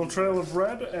room is filled Little with trail of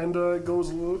bread, and it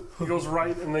goes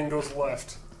right and then goes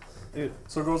left. Ew.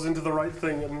 So it goes into the right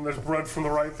thing, and then there's bread from the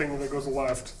right thing, and then it goes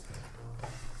left.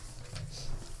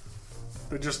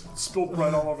 They just spilled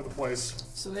bread all over the place.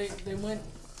 So they went.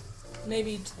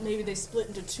 Maybe they split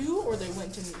into two, or they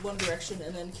went in one direction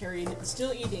and then carried,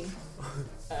 still eating,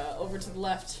 over to the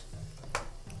left.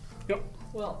 Yep.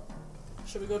 Well,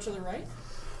 should we go to the right?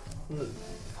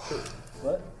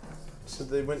 What? So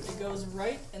they went. It goes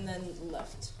right and then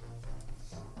left.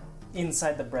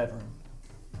 Inside the bread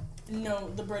room. No,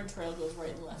 the bread trail goes right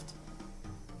and left.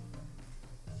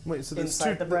 Wait, so there's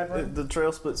Inside two. the bread room? The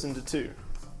trail splits into two.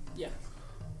 Yeah.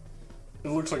 It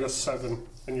looks like a 7,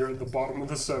 and you're at the bottom of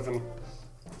the 7.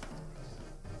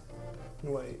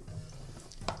 Wait.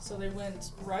 So they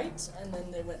went right and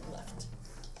then they went left.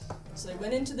 So they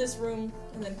went into this room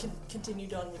and then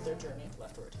continued on with their journey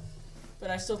leftward. But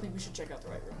I still think we should check out the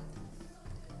right room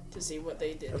to see what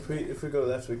they did. If we go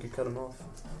left, we could cut them off.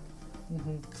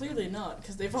 Clearly not,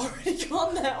 because they've already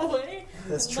gone that way.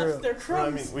 That's and true. Left their Well, I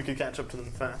crumbs. mean, we could catch up to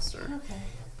them faster. Okay,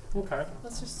 Okay.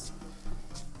 let's just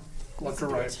Left or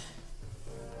do right? it.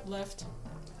 Left.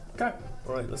 Okay.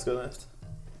 Alright, let's go left.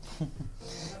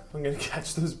 I'm gonna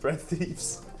catch those bread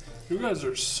thieves. You guys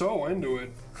are so into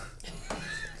it.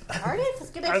 Artist is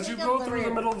gonna As take you up go the through the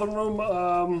rear. middle of the room,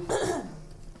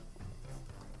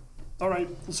 alright,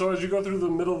 so as you go through the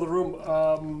middle of the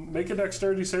room, make a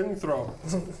dexterity saving throw.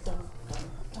 Dun, dun,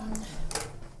 dun.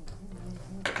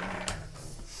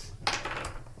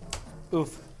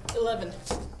 Oof. 11.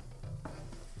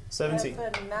 17.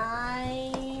 That's a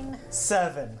 9.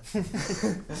 7.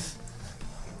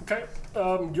 Okay,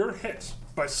 you're hit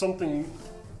by something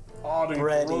odd and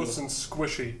Bready. gross and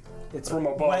squishy. It's From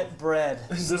above. wet bread.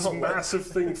 This massive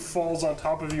thing falls on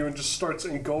top of you and just starts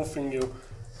engulfing you.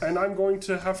 And I'm going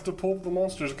to have to pull up the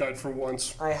monster's guide for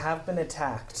once. I have been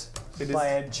attacked by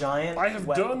a giant I have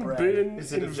wet done bread. been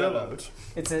Is it a jello? enveloped.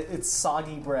 It's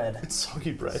soggy bread. It's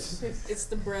soggy bread. It's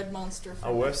the bread monster. From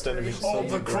Our worst enemy. Exploration All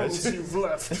Soggy the State. bread. crumbs you've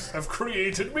left have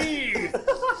created me.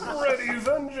 Ready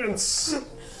vengeance.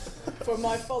 For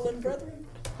my fallen brethren.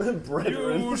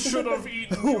 Brethren. You should have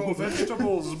eaten your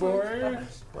vegetables, boy.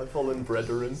 My fallen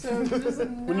brethren. So does a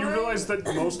When you 9 realize that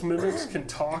most mimics can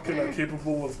talk and are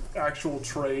capable of actual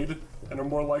trade and are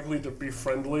more likely to be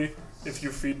friendly if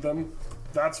you feed them,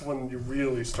 that's when you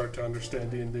really start to understand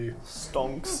D&D.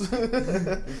 Stonks.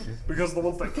 Because the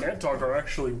ones that can't talk are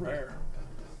actually rare.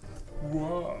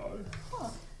 Wow.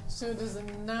 So does a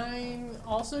 9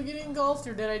 also get engulfed,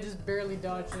 or did I just barely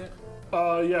dodge it?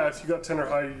 Yeah, if you got 10 or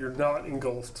higher, you're not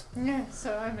engulfed. Yeah,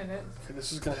 so I'm in it. Okay,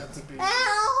 this is gonna have to be...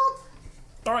 Help!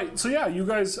 Alright, so yeah, you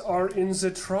guys are in the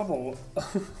trouble.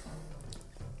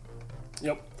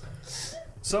 Yep.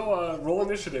 So, roll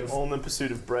initiative. All in the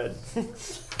pursuit of bread.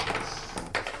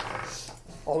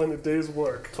 All in a day's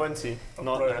work. 20.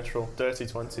 Not bread. natural. Dirty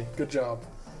 20. Good job.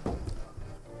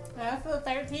 That's a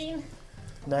 13.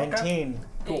 19.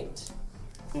 Cool.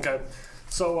 Okay.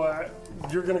 So,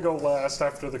 you're gonna go last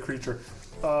after the creature.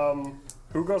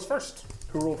 Who goes first?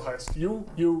 Who rolled highest? You.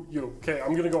 Okay,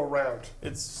 I'm gonna go around.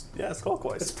 It's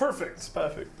clockwise. It's perfect. It's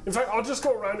perfect. In fact, I'll just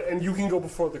go around and you can go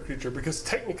before the creature because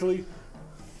technically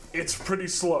it's pretty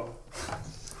slow.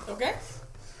 Okay.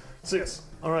 So yes.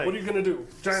 Alright. What are you gonna do?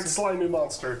 Giant slimy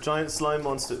monster. Giant slime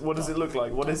monster. What does it look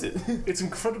like? What is it? It's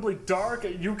incredibly dark,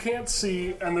 you can't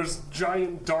see, and there's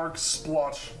giant dark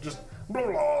splotch just blah,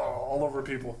 blah, all over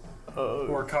people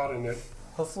who are caught in it.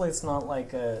 Hopefully it's not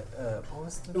like a what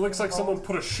was the It looks thing like called? someone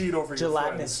put a sheet over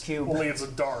Gelatinous your friends, cube. only it's a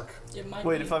dark. It might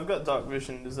Wait, be. if I've got dark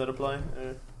vision, does that apply?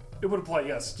 It would apply,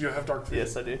 yes. Do you have dark vision?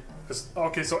 Yes, I do.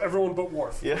 Okay, so everyone but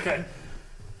Worf. Yeah. Okay.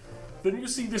 Then you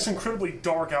see this incredibly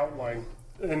dark outline,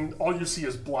 and all you see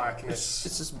is black, and It's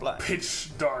just black. pitch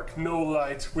dark, no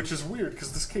light, which is weird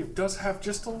because this cave does have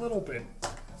just a little bit.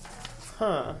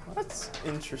 Huh. That's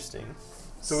interesting.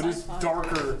 So it is Sci-fi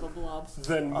darker of a blob.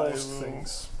 than most will-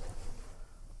 things.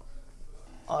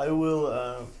 I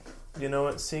will, you know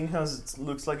what, seeing how it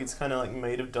looks like it's kind of like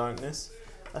made of darkness,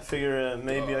 I figure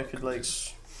maybe I could like,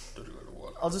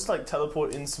 I'll just like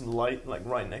teleport in some light like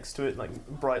right next to it, like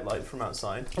bright light from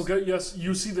outside. Okay, yes,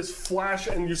 you see this flash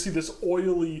and you see this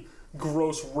oily,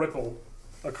 gross ripple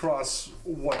across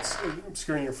what's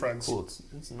obscuring your friends. Cool,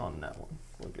 it's not in that one.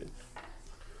 We're good.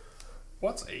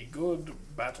 What's a good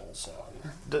battle song?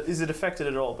 Is it affected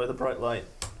at all by the bright light?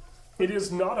 It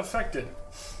is not affected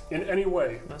in any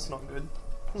way. That's not good.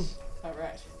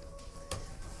 Alright.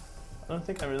 I don't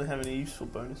think I really have any useful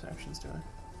bonus actions, do I?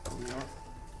 Probably not.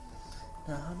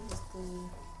 Now, how does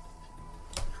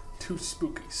the... Too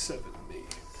spooky, 7 me.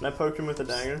 Can I poke him with a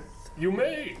dagger? You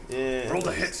may! Yeah. Roll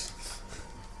the hit.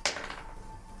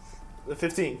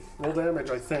 15. Roll damage,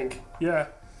 I think. Yeah.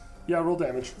 Yeah, roll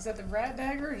damage. Is that the rat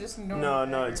dagger or just a normal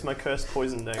No, dagger? it's my cursed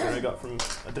poison dagger I got from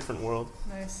a different world.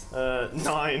 Nice.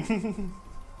 9.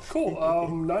 Cool,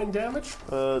 9 damage?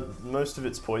 Most of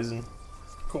it's poison.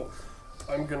 Cool.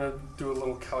 I'm gonna do a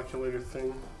little calculator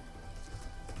thing.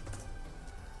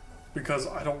 Because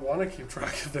I don't want to keep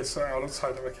track of this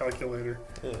outside of a calculator.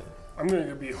 Yeah. I'm going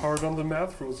to be hard on the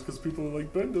math rules because people are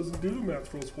like, Ben doesn't do the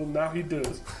math rules. Well, now he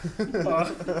does.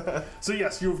 So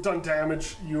yes, you've done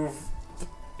damage.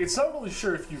 It's not really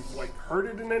sure if you've like hurt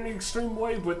it in any extreme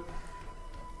way, but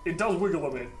it does wiggle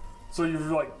a bit. So you're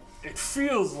like, it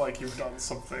feels like you've done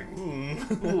something.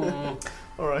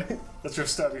 Alright. That's your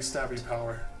stabby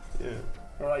power. Yeah.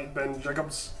 All right, Ben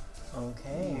Jacobs,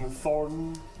 Okay.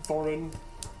 Thorin,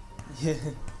 Yeah.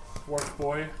 Dwarf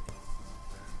Boy,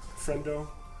 Friendo.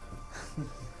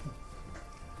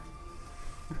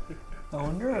 I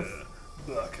wonder if...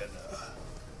 Buckana.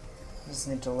 I just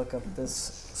need to look up this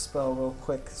spell real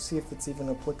quick, see if it's even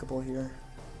applicable here.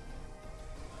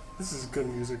 This is good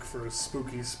music for a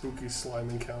spooky slime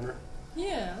encounter.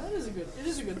 Yeah, it is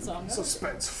a good song.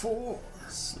 Suspenseful.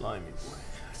 Slimy boy.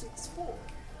 It's 4.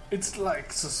 It's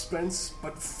like suspense,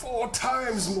 but 4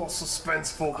 times more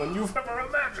suspenseful than you've ever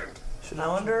imagined. I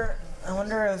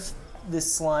wonder if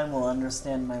this slime will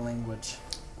understand my language.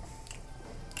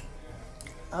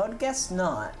 I would guess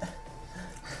not.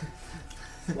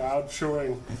 Loud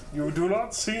chewing. You do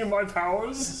not see my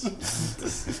powers?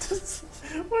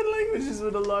 What languages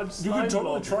would a large You slime could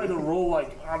totally blob try to roll,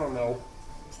 like, I don't know,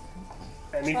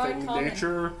 anything. common.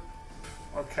 Nature,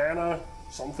 Arcana,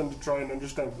 something to try and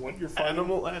understand what you're fighting.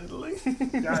 Animal handling?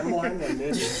 Yeah, animal handling,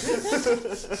 maybe.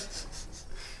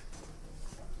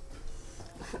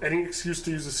 Any excuse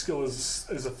to use a skill is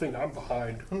a thing. I'm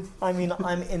behind. I mean,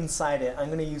 I'm inside it. I'm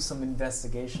gonna use some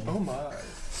investigation. Oh my.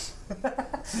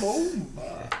 Oh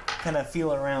my. kind of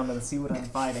feel around and see what I'm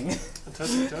fighting.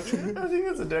 Touchy, touchy. I think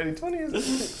that's a dirty 20, isn't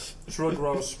it? It's real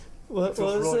gross. What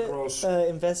Feels was really it? gross.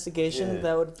 Investigation. Yeah.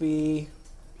 That would be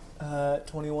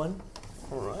 21.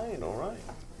 Alright.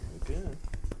 Good.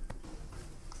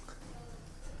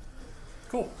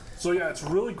 Cool. So yeah, it's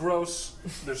really gross.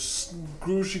 There's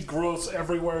groushy gross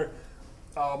everywhere.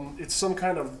 It's some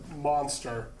kind of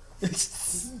monster. It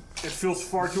feels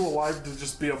far too alive to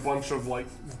just be a bunch of like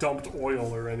dumped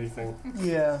oil or anything.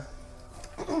 Yeah.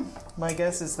 My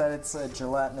guess is that it's a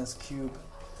gelatinous cube.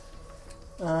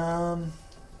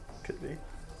 Could be.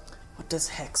 What does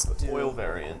Hex do? Oil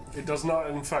variant. It does not,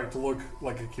 in fact, look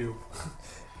like a cube.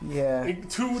 Yeah.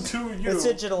 To you, It's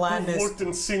a who gelatinous. looked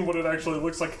and seen what it actually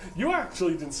looks like, you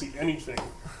actually didn't see anything.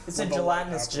 It's a when the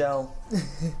gelatinous light gel.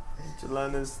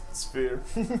 Gelatinous sphere.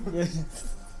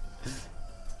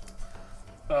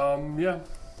 Yeah.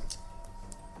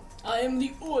 I am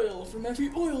the oil from every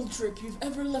oil drip you've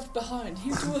ever left behind,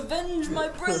 here to avenge my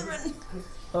brethren.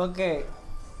 Okay.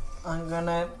 I'm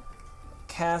gonna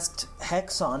cast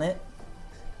Hex on it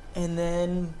and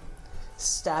then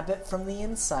stab it from the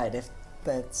inside if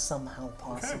that's somehow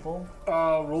possible.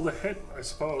 Roll the hit, I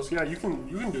suppose. Yeah, you can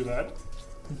do that.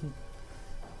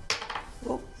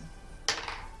 Oh.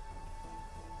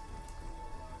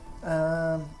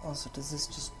 Also, does this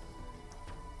just...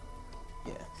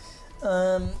 Yeah.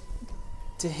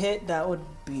 To hit, that would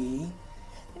be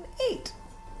an 8.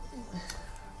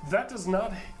 That does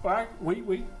not.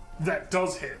 Wait. That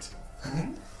does hit.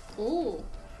 Ooh.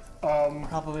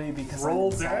 Probably because Roll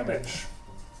I'm inside it. damage.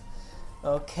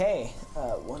 Okay.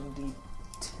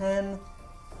 1d10.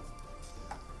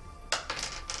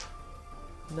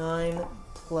 9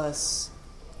 plus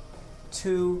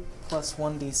 2 plus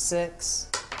 1d6.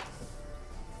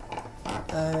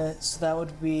 So that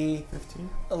would be 15?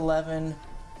 11,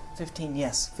 15,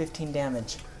 yes, 15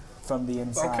 damage from the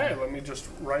inside. Okay, let me just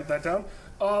write that down.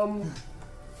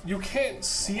 You can't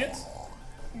see it,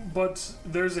 but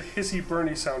there's a hissy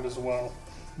burny sound as well.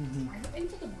 Are you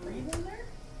able to breathe in there?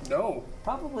 No.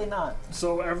 Probably not.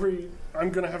 So I'm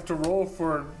gonna have to roll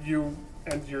for you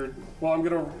and you're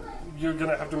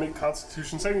gonna have to make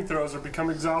Constitution saving throws or become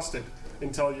exhausted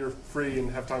until you're free and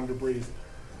have time to breathe.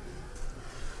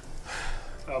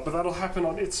 But that'll happen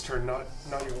on its turn, not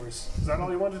yours. Is that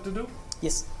all you wanted to do?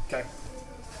 Yes. Okay.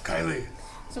 Kylie.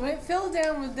 So when it fell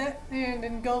down with that and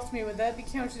engulfed me, would that be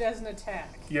counted as an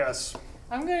attack? Yes.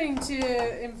 I'm going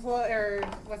to employ, or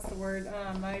what's the word?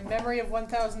 My memory of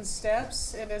 1,000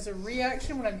 steps, and as a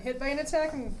reaction, when I'm hit by an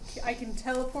attack, I can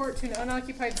teleport to an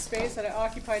unoccupied space that I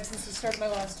occupied since the start of my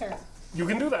last turn. You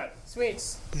can do that. Sweet.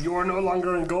 You are no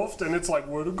longer engulfed, and it's like,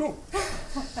 where to go?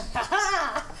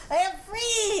 I am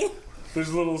free! There's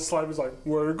a little slide was like,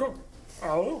 where to go? I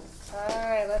don't know.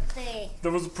 Alright, let's see. There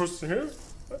was a person here.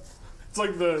 It's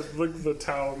like the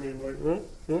towel. I mean, like,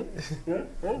 yeah.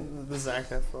 The Zac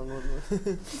Efron one.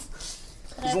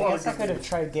 There's a I lot guess I of could good have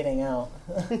tried getting out.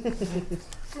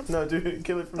 No, dude,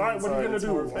 kill it from Alright, the what are you inside. gonna It's do,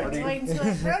 more Artie? I'm effective.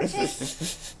 going to approach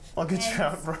it I'll get you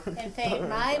out, bro. and take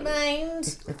my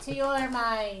mind to your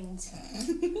mind.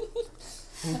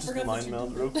 Just forgot that mind you meld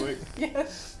did real quick. Yeah.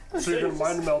 So you're gonna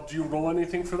mind meld. Do you roll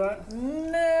anything for that?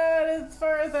 Not as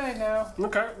far as I know.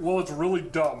 Okay. Well, it's really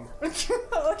dumb.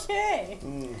 Okay.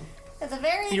 It's a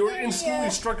very You were very, instantly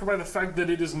struck by the fact that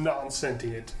it is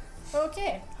non-sentient.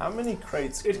 okay. How many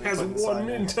crates can It we has put inside one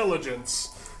it? intelligence.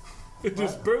 It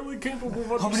is barely capable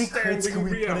of How many crates understanding can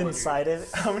we reality. put inside it?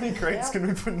 How many crates Yeah. can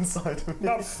we put inside of it?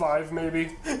 About 5,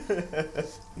 maybe.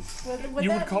 Would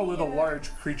You would that call be, it a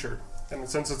large creature, and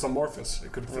since it's amorphous,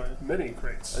 it could fit Right. many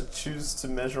crates. I choose to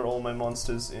measure all my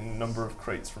monsters in number of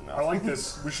crates from now. I like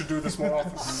this. We should do this more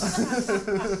often.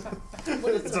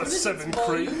 It's a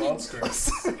 7-crate monster.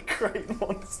 Crate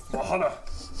monster. Mahana.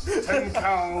 10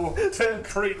 cow, 10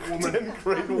 crate woman. 10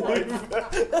 crate wife.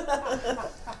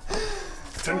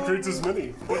 10 crates is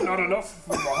many, but not enough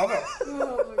for Mahana.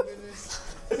 Oh my goodness.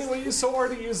 Anyway, so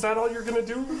Artie, is that all you're gonna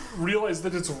do? Realize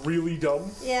that it's really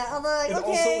dumb? Yeah, I'm like, It okay.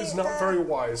 also is not very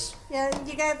wise. Yeah,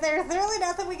 you guys, there's really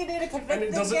nothing we can do to convince And it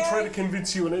this doesn't guy. try to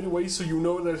convince you in any way, so you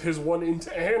know that it has 1 int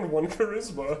and 1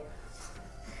 charisma.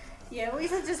 Yeah, we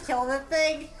should just kill that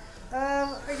thing.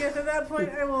 I guess at that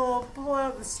point I will pull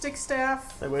out the stick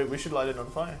staff. Hey, wait, we should light it on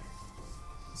fire.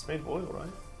 It's made of oil, right?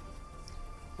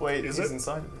 Wait, Is he's it?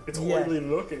 inside of it. It's Yeah. oily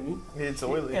looking. It's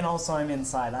oily. And also I'm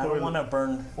inside. I don't Oil. want to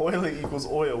burn. Oily equals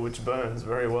oil, which burns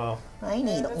very well. I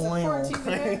need That's a oil. 14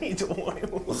 to I hit. need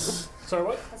oil. Sorry,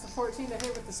 what? That's a 14 to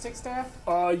hit with the stick staff.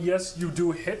 Yes, you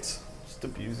do hit. Just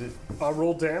abuse it.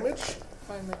 Roll damage.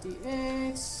 Find my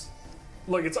d8.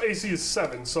 Like, its AC is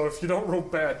 7, so if you don't roll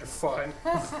bad, you're fine.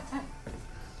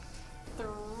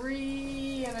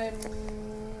 3, and I'm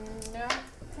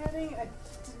adding. I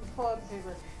didn't pull out the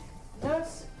paper. Not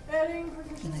adding And I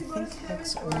proficiency think bonus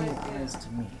Hex damage. only Right, yeah. applies to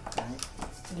me,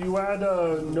 right? You add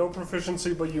no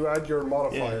proficiency, but you add your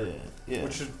modifier, Yeah.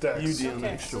 which is Dex. You deal an Okay,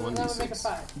 extra so that would make a 1d6.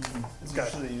 5. It's Okay.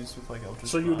 usually used with like Eldritch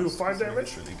So you do Blast, 5 so I think damage?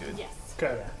 It's really good. Yes.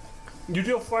 Okay. You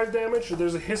deal 5 damage.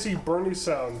 There's a hissy, burny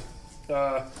sound.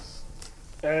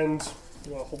 And,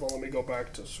 well, hold on, let me go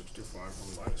back to 65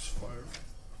 minus 5.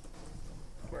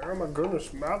 Oh my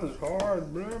goodness, math is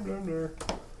hard. Blah, blah, blah.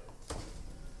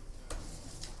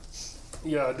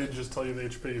 Yeah, I did just tell you the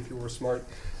HP if you were smart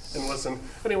and listen.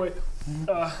 Anyway,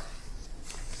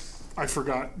 I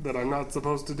forgot that I'm not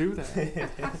supposed to do that.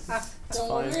 Don't fine.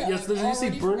 worry, Yes, I've there's a hissy,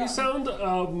 already burny forgotten.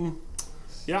 sound.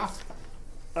 Yeah.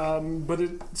 But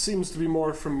it seems to be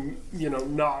more from,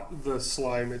 not the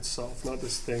slime itself, not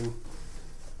this thing.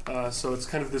 So it's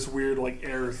kind of this weird, like,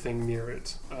 air thing near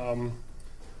it.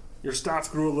 Your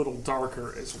staff grew a little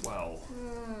darker as well.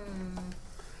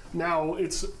 Now,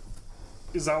 is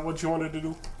that what you wanted to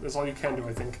do? That's all you can do,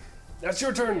 I think. That's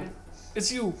your turn.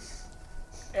 It's you.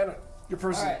 Anna, your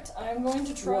person. Alright, I'm going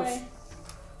to try Wolf.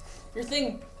 your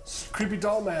thing. Creepy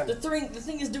doll man. The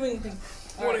thing is doing the thing.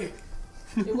 Woody.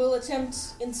 It will attempt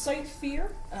Incite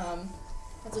Fear.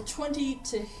 That's a 20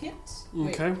 to hit.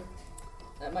 Wait, Okay.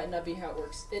 that might not be how it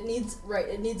works. It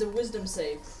needs a Wisdom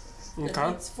save. It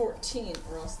Okay. needs 14,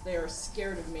 or else they are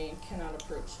scared of me and cannot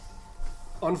approach.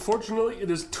 Unfortunately, it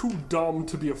is too dumb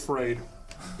to be afraid.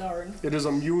 Darn. It is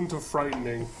immune to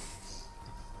frightening.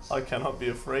 I cannot be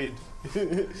afraid.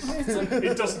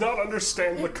 It does not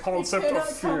understand the concept of cannot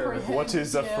fear. comprehend. What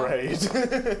is Yeah. afraid?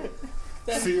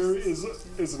 Then- Fear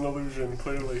is an illusion,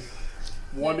 clearly.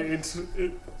 One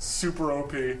super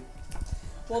OP.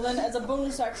 Well then, as a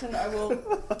bonus action, I will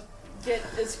get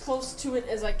as close to it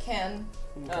as I can,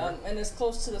 and as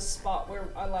close to the spot where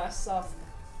I last saw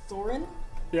Thorin.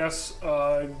 Yes,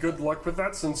 good luck with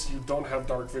that since you don't have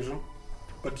dark vision.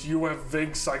 But you have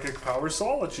vague psychic powers, so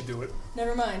I'll let you do it.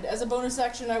 Never mind. As a bonus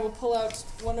action, I will pull out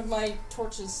one of my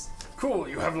torches. Cool,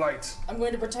 you have light. I'm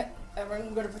going to pretend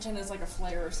it's like a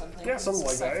flare or something. Yeah, something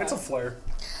like that. It's a sci-fi. flare.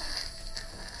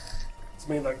 It's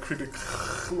made that creepy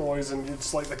noise, and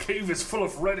it's like the cave is full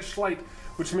of reddish light,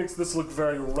 which makes this look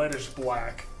very reddish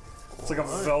black. It's like a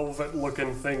velvet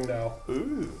looking thing now.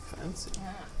 Ooh, fancy.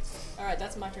 Ah. Alright,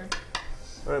 that's my turn.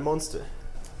 Alright, monster.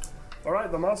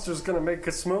 Alright, the monster's gonna make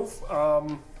its move.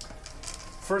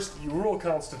 First, you roll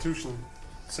Constitution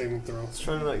saving throw. It's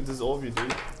trying to like dissolve you,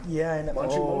 dude. Yeah, I know.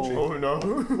 Mochi, mochi. Oh no.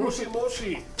 Moshi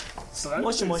Moshi! So that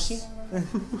Moshi is- moshi.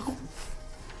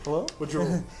 Hello? What'd you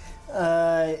roll?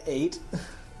 8.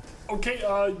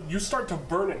 Okay, you start to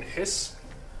burn and hiss,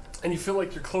 and you feel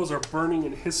like your clothes are burning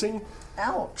and hissing.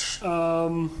 Ouch.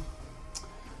 And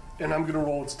I'm gonna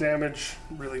roll its damage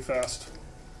really fast.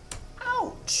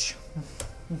 Ouch.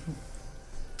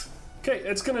 Okay,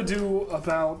 it's gonna do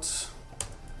about.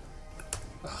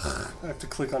 I have to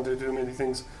click on to do many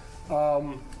things.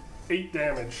 8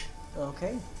 damage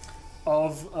Okay.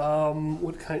 of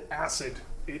what kind? Acid.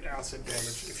 8 acid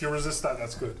damage. If you resist that,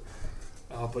 that's good.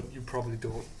 But you probably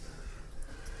don't.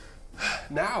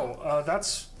 Now,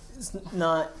 that's It's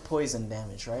not poison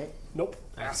damage, right? nope,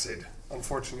 acid.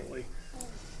 Unfortunately.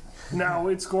 Now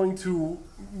it's going to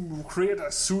create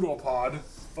a pseudopod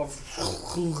of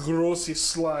grossy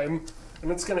slime,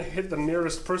 and it's going to hit the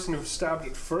nearest person who stabbed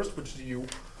it first, which is you.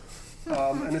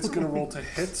 And it's going to roll to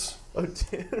hit. Oh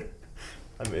dear.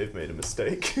 I may have made a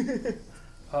mistake. It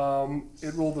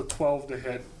rolled a 12 to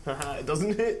hit. Haha, it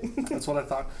doesn't hit. That's what I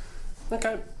thought.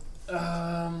 Okay.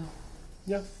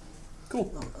 Yeah.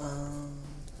 Cool.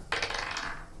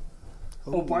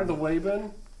 Oh, by the way,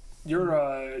 Ben, your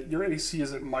AC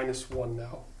is at -1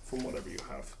 now from whatever you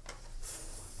have.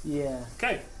 Yeah.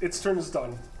 Okay, its turn is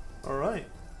done. Alright.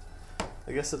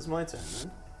 I guess it's my turn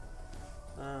then.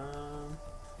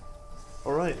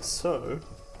 Alright, so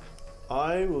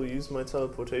I will use my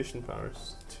teleportation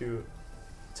powers to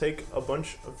take a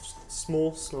bunch of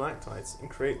small stalactites and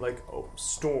create like a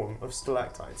storm of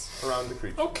stalactites around the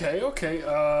creature. Okay.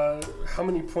 How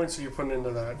many points are you putting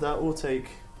into that? That will take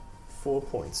 4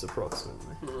 points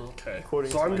approximately. Okay.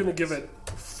 According So to I'm my gonna notes. give it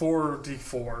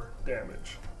 4d4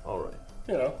 damage. Alright.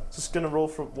 You know, Just gonna roll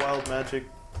for wild magic.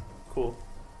 Cool.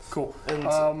 cool.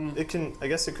 And it can, I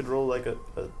guess it could roll like a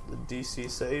DC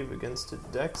save against a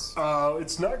dex.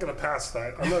 It's not gonna pass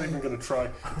that. I'm not even gonna try.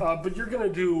 But you're gonna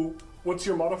do. What's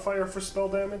your modifier for spell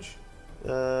damage?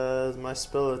 My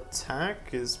spell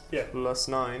attack is Yeah.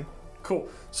 +9. Cool.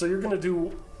 So you're gonna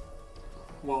do.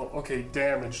 Well, okay,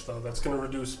 damage though. That's gonna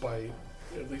reduce by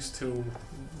at least 2.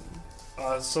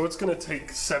 So it's gonna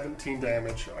take 17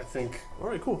 damage, I think,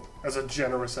 Alright, cool. as a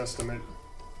generous estimate.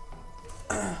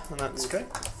 And that's Okay.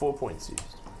 4 points used.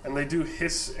 And they do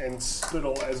hiss and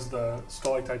spittle as the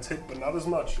stalactites hit, but not as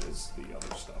much as the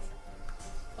other stuff.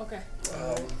 Okay.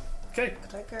 Okay.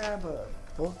 Could I grab a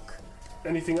book?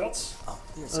 Anything else? Oh,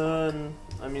 there's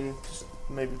I mean, just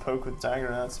maybe poke with dagger,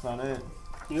 that's about it.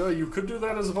 Yeah, you could do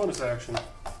that as a bonus action.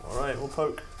 Alright, we'll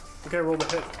poke. Okay, roll the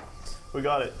hit. We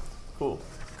got it. Cool.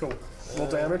 Cool. Roll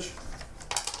damage.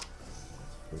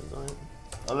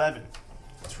 11.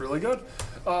 That's really good.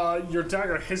 Your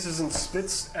dagger hisses and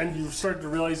spits, and you start to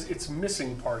realize it's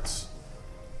missing parts.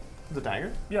 The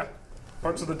dagger? Yeah.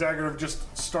 Parts of the dagger have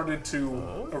just started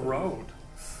to erode.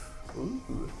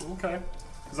 Ooh. Okay.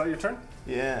 Is that your turn?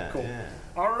 Yeah. Cool. Yeah.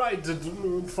 Alright,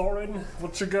 Thorin,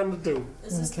 what you gonna do?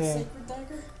 Is this the Okay. sacred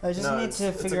dagger? I just No, need it's to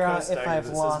a figure out cursed if dagger I've that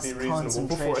says lost be reasonable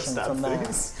before I concentration stab from that.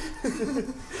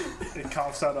 things. It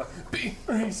coughs out a be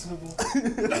reasonable.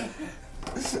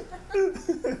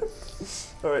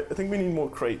 Alright, I think we need more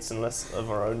crates and less of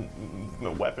our own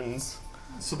weapons.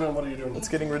 So then what are you doing? It's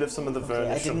getting rid of some of the Okay,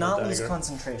 varnish I did on not the lose dagger.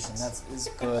 concentration. That is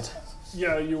good.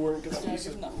 Yeah, you weren't gonna Yeah, use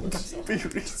give it. nothing. So. Be Go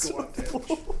on,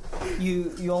 reasonable.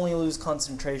 damage. You only lose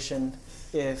concentration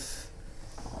if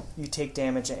you take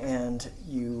damage and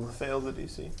you Fail the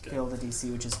DC. fail the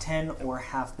DC, which is 10 or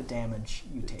half the damage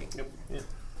you take.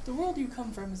 The world you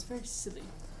come from is very silly.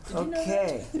 Did you know that?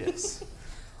 Okay, Yes.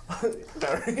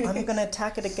 Barry. I'm gonna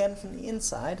attack it again from the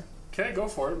inside. Okay, go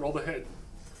for it. Roll the hit.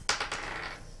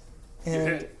 You And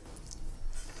hit.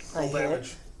 I Roll hit.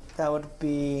 damage. That would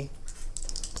be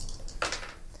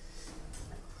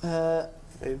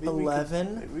Maybe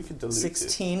 11, maybe we could dilute it.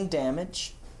 16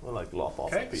 damage. Or like lop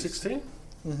off a Okay, piece. 16.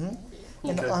 Mm-hmm.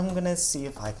 And Okay. I'm gonna see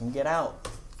if I can get out.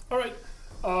 Alright.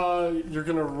 You're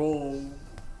gonna roll.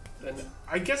 And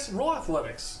I guess roll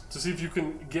athletics to see if you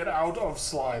can get out of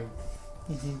slime.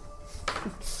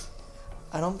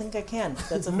 I don't think I can.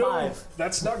 That's a No, 5.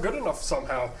 that's not good enough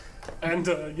somehow. And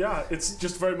yeah, it's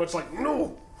just very much like,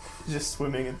 no! Just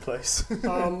swimming in place.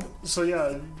 So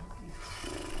yeah.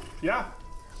 Yeah.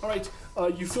 Alright.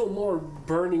 You feel more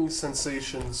burning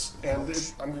sensations. And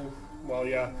I mean, well,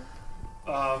 yeah.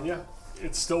 Yeah.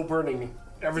 It's still burning.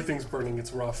 Everything's burning.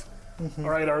 It's rough.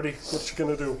 Alright, Artie, what you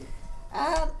gonna do?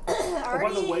 Oh,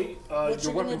 by the way, What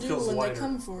your you gonna weapon do feels when lighter. they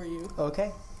come for you?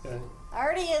 Okay. Yeah.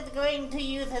 Artie is going to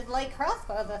use his light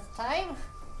crossbow this time.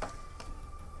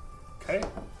 Okay.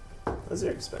 Those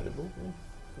are expendable.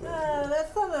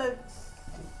 That's on a...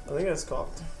 I think that's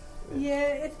cocked. Yeah,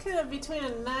 it's kind of between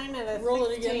a 9 and a Roll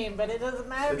it 16, again. but it doesn't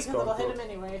matter It's because it'll hit cocked. him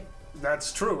anyway.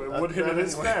 That's true. It would hit That it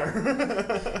is anyway.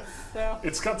 fair. So,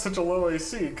 It's got such a low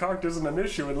AC. Cocked isn't an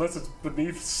issue unless it's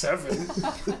beneath 7.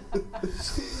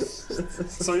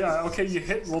 So yeah, okay, you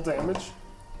hit, roll damage.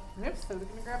 Oops, so we're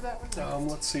gonna grab that one.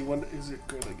 Let's see, when is it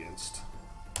good against?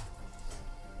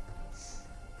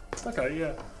 Okay,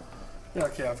 yeah. Yeah,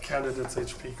 okay, I've counted its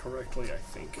HP correctly, I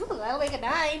think. ooh, that'll make a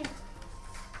 9.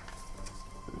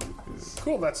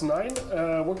 Cool, that's 9.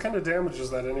 What kind of damage is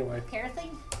that anyway?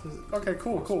 Piercing? Okay,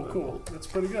 cool. That's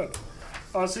pretty good.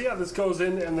 So yeah, this goes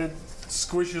in and then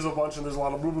squishes a bunch and there's a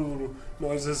lot of blah, blah, blah, blah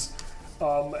noises.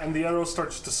 And the arrow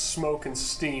starts to smoke and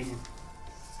steam.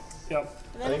 Yep.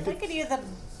 And then if I could use a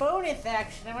bonus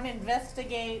action, I want to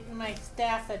investigate my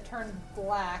staff that turned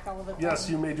black all the time. Yes,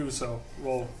 you may do so.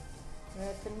 Roll.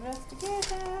 That's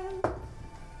investigation.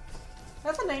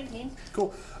 That's a 19.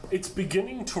 Cool. It's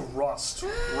beginning to rust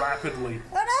rapidly.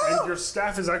 Oh no! And your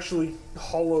staff is actually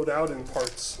hollowed out in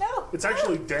parts. No! It's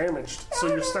actually damaged, so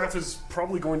your staff is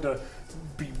probably going to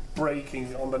be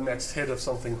breaking on the next hit of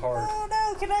something hard. Oh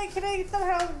no! Can I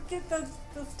somehow get the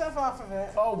stuff off of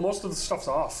it? Oh, most of the stuff's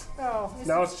off. Oh.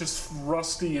 Now it's just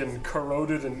rusty and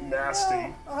corroded and nasty.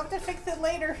 No, I'll have to fix it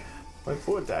later. My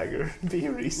poor dagger. Be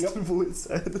reasonable, it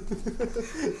said.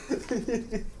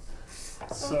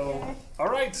 So, Okay.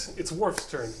 alright, it's Worf's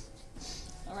turn.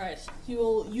 Alright, he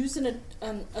will use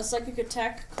a psychic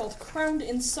attack called Crowned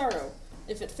in Sorrow.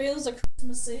 If it fails a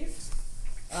charisma save,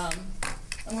 I'm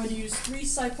going to use 3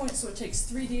 psi points, so it takes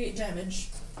 3d8 damage,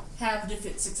 halved if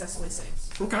it successfully saves.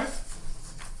 Okay.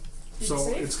 Did So it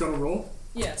save? it's gonna roll.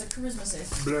 Yeah, it's a charisma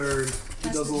save. Blurred. He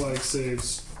Has doesn't to- like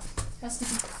saves. Has to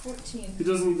be 14. He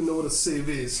doesn't even know what a save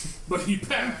is. But he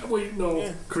wait, no.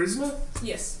 Yeah. Charisma?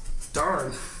 Yes.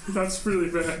 Darn. That's really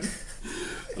bad.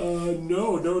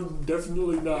 No,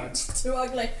 definitely not. Too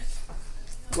ugly.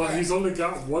 Well, he's only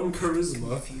got 1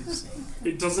 charisma. Confusing.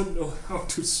 It doesn't know how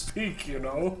to speak, you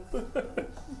know?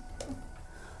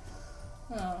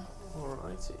 Oh,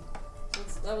 Alrighty.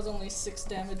 that was only 6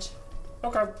 damage.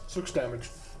 Okay, 6 damage.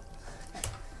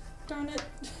 Darn it.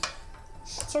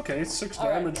 It's okay, it's 6 All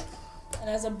right. damage. And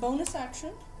as a bonus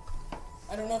action,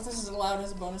 I don't know if this is allowed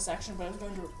as a bonus action, but I was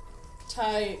going to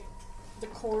tie the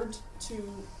cord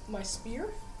to my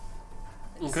spear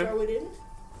and Okay. throw it in.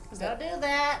 Don't do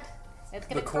that. It's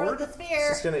gonna The corrode cord? the It's spear.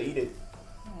 just gonna eat it.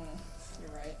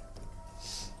 You're right.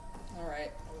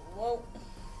 Alright. Well,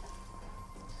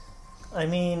 I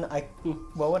mean,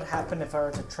 what would happen if I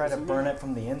were to try to burn it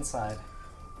from the inside?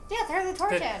 Yeah, throw the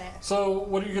torch Okay. at it. So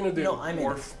what are you gonna do, No, I'm in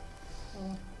Worf?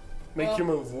 Make Well- your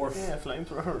move, Worf. Yeah,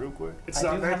 flamethrower real quick. It's I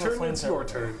not do their have a turn, it's your flamethrower.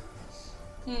 turn.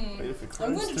 Wait, if it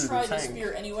I'm corrodes going to through try the the tank.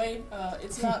 spear anyway.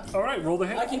 It's not. Alright, roll the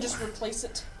hit. I can just replace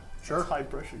it. Sure. High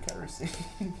pressure kerosene.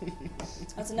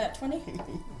 That's a nat 20.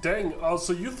 Dang,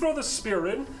 so you throw the spear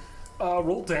in,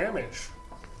 roll damage.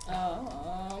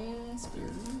 Spear.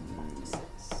 6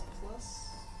 plus.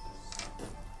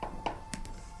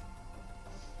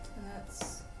 And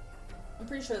that's. I'm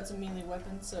pretty sure that's a melee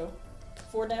weapon, so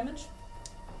 4 damage.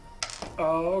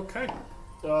 Okay.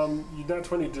 You nat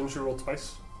 20, didn't you roll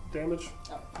twice damage?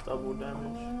 Double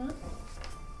damage.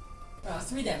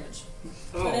 3 damage.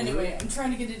 Oh, But anyway, I'm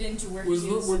trying to get it into where Was he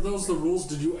is. were those the rules?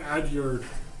 Did you add your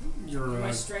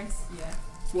My strength, yeah.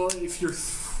 well, if you're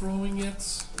throwing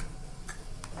it,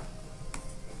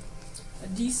 A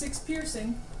d6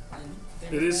 piercing. And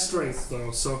there it we is have strength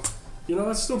though. So,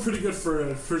 that's still pretty good for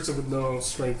a person with no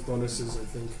strength bonuses, I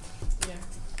think.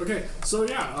 Yeah. Okay, so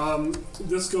yeah,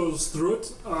 this goes through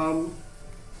it,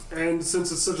 and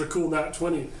since it's such a cool nat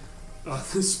 20, the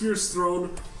spear's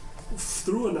thrown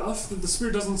through enough that the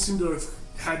spear doesn't seem to have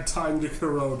had time to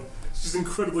corrode. It's just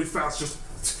incredibly fast, just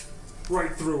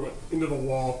right through it, into the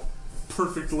wall,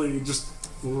 perfectly just...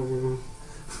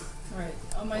 Alright,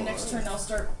 on my next turn I'll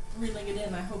start reeling it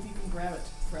in. I hope you can grab it,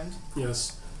 friend.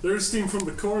 Yes. There's steam from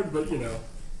the cord, but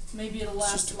Maybe it'll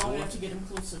just last a long cord. enough to get him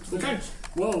closer to the Okay. edge.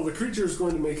 Well, the creature is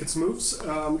going to make its moves.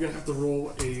 I'm going to have to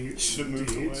roll a Should have moved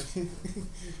d8. away.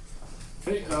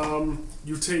 Okay,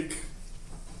 you take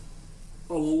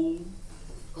 11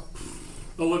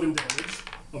 damage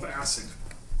of acid.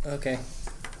 Okay.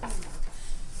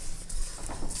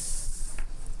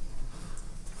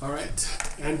 Alright,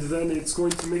 and then it's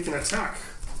going to make an attack.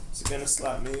 Is it gonna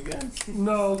slap me again?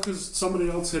 No, because somebody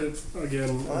else hit it again,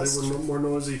 and that's they were more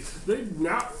noisy. It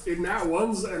nat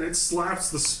ones, and it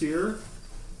slaps the spear.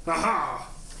 Aha!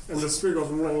 And the spear goes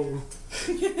ring.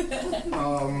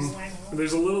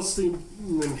 There's a little steam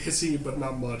and hissy, but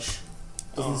not much.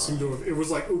 Doesn't seem to have. It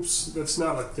was like, oops, that's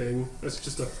not a thing. That's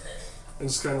just a. And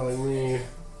it's kind of like, meh,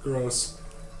 gross.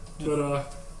 But,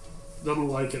 doesn't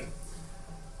like it.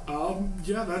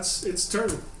 Yeah, that's its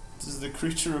turn. Does the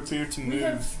creature appear to We move?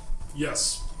 have.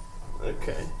 Yes.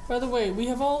 Okay. By the way, we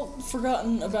have all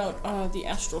forgotten about the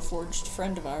Astral Forged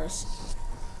friend of ours,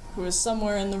 who is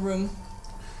somewhere in the room.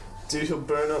 Dude, he'll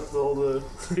burn up all the...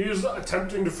 He is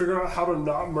attempting to figure out how to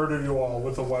not murder you all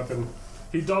with a weapon.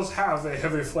 He does have a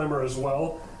heavy flamer as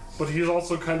well, but he's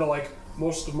also kind of like,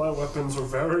 most of my weapons are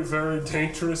very, very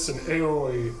dangerous and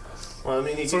AoE. Well, I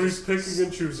mean, he So could he's picking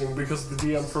and choosing because the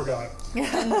DM forgot.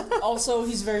 And also,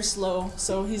 he's very slow,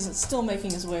 so he's still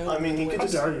making his way over. I mean, he could How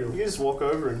just, dare you? he could just walk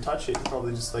over and touch it and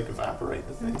probably just, like, evaporate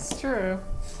the thing. It's true.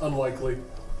 Unlikely.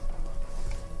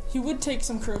 He would take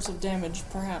some corrosive damage,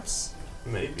 perhaps.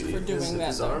 Maybe. For doing if that,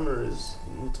 his though. armor is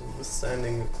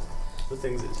withstanding the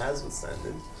things it has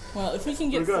withstanding. Well, if we can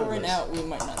get Thorin Regardless. out, we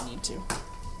might not need to.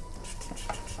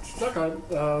 Okay,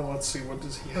 let's see, what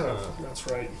does he have? That's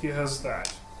right, he has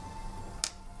that.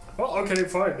 Well, okay,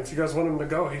 fine. If you guys want him to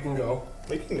go, he can go.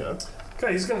 He can go.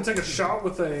 Okay, he's gonna take a shot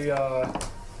with a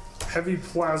heavy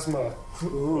plasma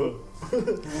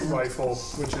rifle,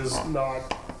 which is not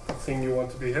a thing you want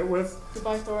to be hit with.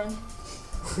 Goodbye, Thorin.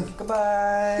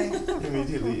 Goodbye.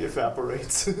 Immediately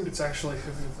evaporates. It's actually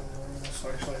heavier than normal, so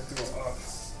I actually have to go up.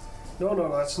 No,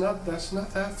 that's not that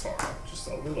far up, just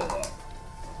a little up.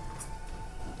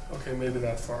 Okay, maybe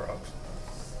that far up.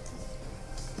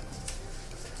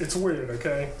 It's weird,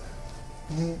 okay?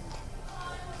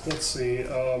 Let's see,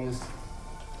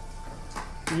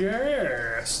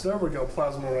 yes, there we go,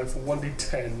 plasma rifle,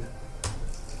 1d10.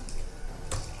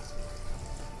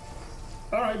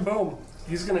 Alright, boom.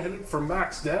 He's gonna hit it for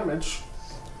max damage.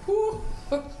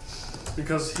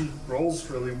 Because he rolls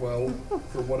really well,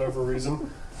 for whatever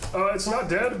reason. It's not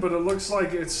dead, but it looks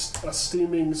like it's a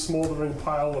steaming, smoldering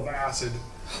pile of acid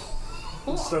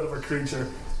instead of a creature.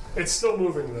 It's still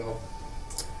moving, though.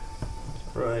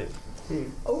 Right.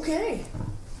 Okay.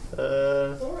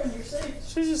 Thorin, you're safe.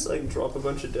 Should just like drop a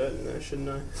bunch of dirt in there, shouldn't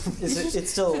I? It's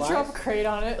still Drop alive? a crate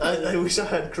on it. I wish I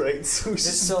had crates. We Is it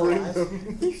should still bring alive?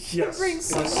 them. Yes, Bring it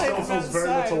some still type feels very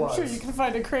much outside. I'm alive. sure you can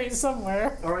find a crate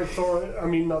somewhere. Alright, Thorin, I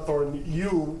mean, not Thorin,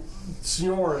 you,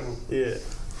 Snorin, Yeah.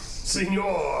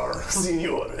 Senor!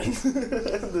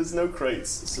 There's no crates.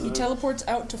 So. He teleports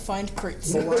out to find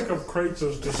crates. The lack of crates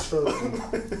is disturbing.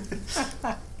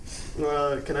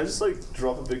 Can I just like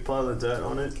drop a big pile of dirt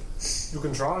on it? You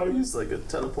can try. Use like a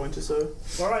telepoint or so.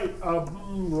 Alright,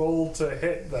 roll to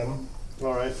hit then.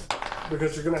 Alright.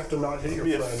 Because you're gonna have to not hit your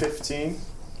Be a friend. 15.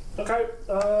 Okay,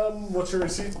 what's your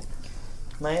AC?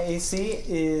 My AC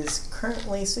is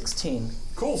currently 16.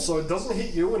 Cool, so it doesn't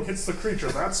hit you and hits the creature.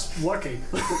 That's lucky.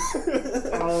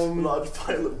 Large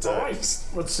pile of dirt. Alright,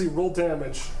 let's see, roll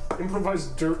damage.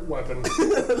 Improvised dirt weapon.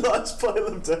 Large pile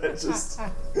of dirt, just.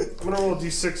 I'm gonna roll a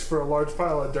d6 for a large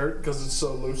pile of dirt because it's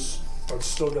so loose. But it's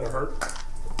still gonna hurt.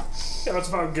 Yeah, that's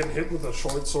about getting hit with a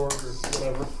short sword or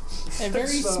whatever. A very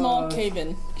small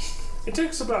cave-in. It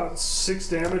takes about 6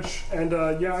 damage, and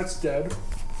yeah, it's dead.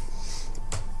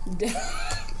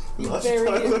 You Large buried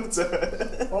pile him. of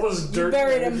dirt. All this dirt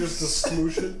buried him. manages to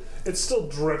smoosh it. It's still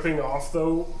dripping off,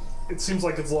 though. It seems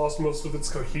like it's lost most of its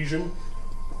cohesion.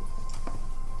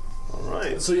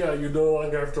 Alright. So yeah, you no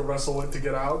longer have to wrestle it to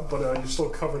get out, but you're still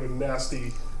covered in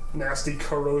nasty,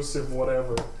 corrosive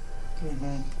whatever.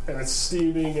 And it's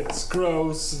steaming, and it's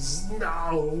gross, it's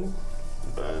no.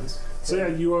 Bad. So yeah,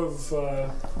 you have,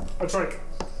 that's like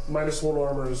 -1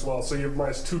 armor as well, so you have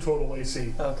 -2 total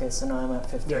AC. Okay, so now I'm at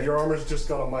 15. Yeah, your armor's just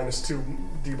got a -2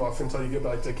 debuff until you get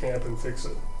back to camp and fix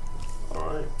it.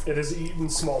 Alright. It has eaten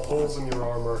small holes in your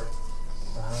armor,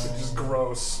 which is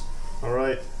gross.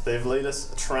 Alright. They've laid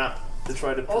us a trap to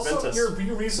try to prevent Also, us. your Be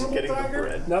Reasonable getting the dagger,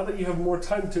 bread. now that you have more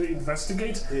time to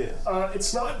investigate, Yeah.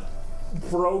 it's not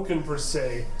broken per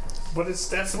se, but it's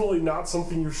definitely not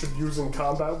something you should use in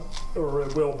combat or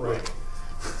it will break.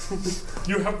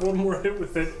 You have one more hit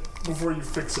with it before you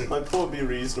fix it. My poor Be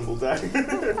Reasonable dagger.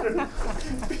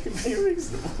 be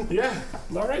reasonable. Yeah,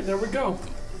 alright, there we go.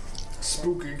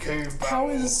 Spooky cave battle.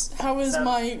 How is that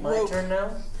my my rope? turn now?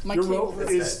 My Your cable rope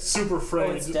rope. is super Oh,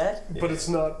 frayed, it's dead? but it's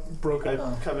not broken.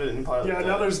 I covered it in pile of Yeah, dirt.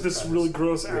 now there's this really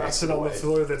gross reacted acid on the away.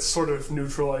 floor that's sort of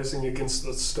neutralizing against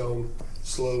the stone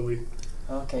slowly.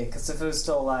 Okay, because if it was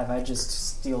still alive, I'd just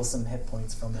steal some hit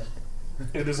points from it.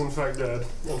 It is in fact dead,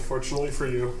 unfortunately for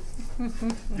you.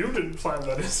 You didn't plan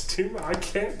that as a team. I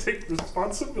can't take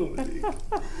responsibility.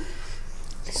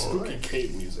 Spooky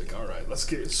cave music. Alright, let's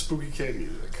get spooky cave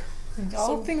music.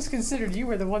 All things considered, you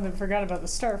were the one that forgot about the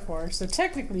Star Forge, so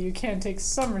technically you can take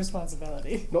some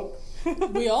responsibility. Nope.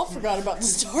 We all forgot about the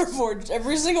Star Forge.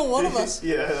 Every single one of us.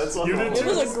 Yeah, that's on You all did of It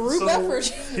was us. a group So, effort.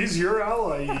 He's your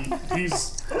ally.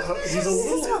 He's a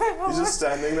little... He's just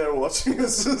standing there watching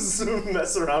us just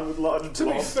mess around with large To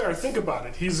be blobs. fair, think about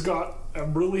it. He's got a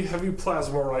really heavy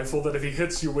plasma rifle that if he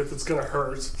hits you with, it's gonna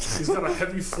hurt. He's got a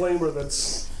heavy flamer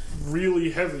that's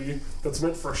really heavy, that's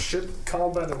meant for ship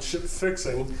combat and ship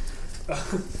fixing.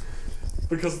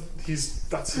 Because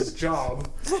that's his job.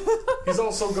 He's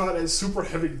also got a super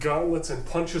heavy gauntlets and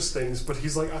punches things, but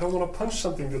he's like, I don't want to punch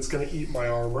something that's gonna eat my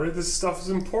armor. This stuff is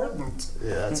important.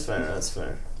 Yeah, that's fair, that's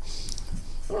fair.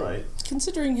 Alright.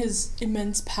 Considering his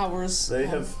immense powers, They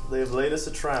have laid us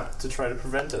a trap to try to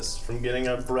prevent us from getting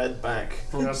our bread back.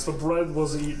 Yes, the bread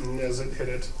was eaten as it hit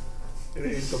it. It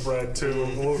ate the bread too,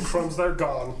 and the little crumbs, they're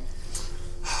gone.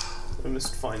 We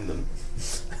must find them.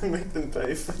 Make them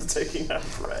pay for taking our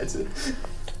bread.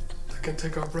 They can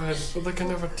take our bread, but they can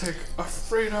never take our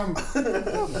freedom.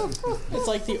 it's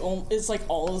like it's like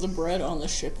all of the bread on the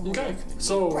ship. Okay,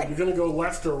 so you're gonna go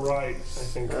left or right, I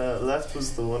think. Left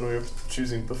was the one we were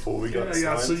choosing before we got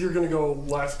Yeah, so signed. you're gonna go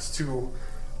left to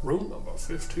room number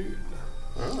 15.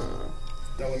 Ah.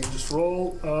 Now let me just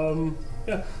roll.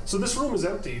 Yeah, so this room is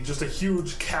empty, just a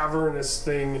huge cavernous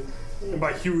thing. And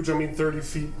by huge, I mean 30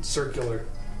 feet circular.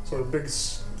 So a big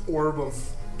orb of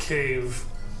cave.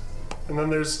 And then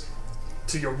there's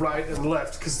to your right and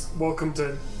left, because welcome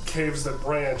to caves that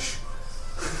branch.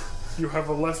 You have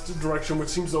a left direction which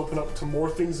seems to open up to more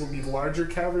things and be larger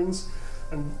caverns,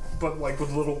 but like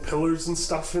with little pillars and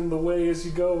stuff in the way as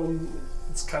you go, and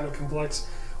it's kind of complex.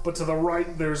 But to the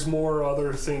right, there's more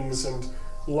other things and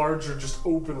larger, just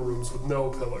open rooms with no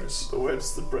pillars. But where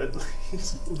does the bread lead?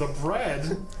 The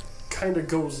bread kind of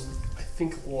goes, I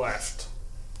think, left.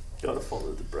 Gotta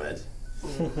follow the bread.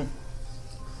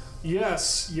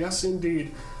 Yes,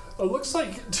 indeed. It looks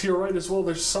like to your right as well,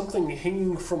 there's something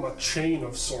hanging from a chain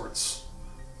of sorts.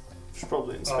 Should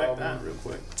probably inspect that real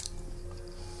quick.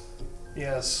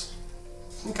 Yes.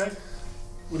 Okay.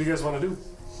 What do you guys want to do?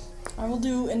 I will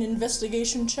do an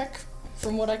investigation check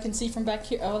from what I can see from back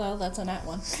here. Oh, no, that's a nat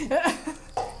one.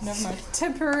 Never mind.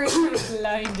 Temporarily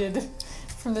blinded.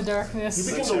 from the darkness. You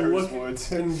begin The to look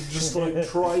terrorist and just like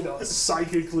try to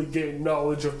psychically gain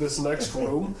knowledge of this next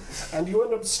room, and you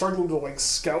end up starting to like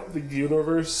scout the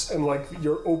universe and like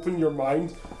you're open your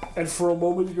mind, and for a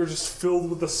moment you're just filled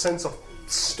with a sense of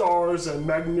stars and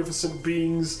magnificent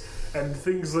beings and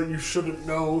things that you shouldn't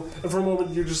know, and for a moment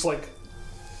you're just like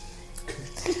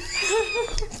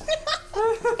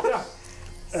yeah.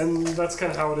 And that's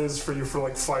kind of how it is for you for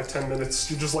like 5-10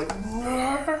 minutes. You're just like But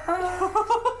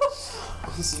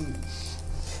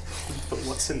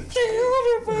what's in the The chain?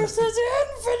 universe is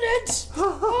infinite!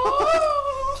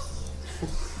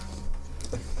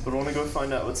 But I want to go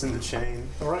find out what's in the chain.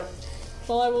 alright.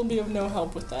 Well, I will be of no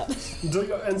help with that. Do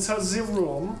you enter the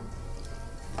room?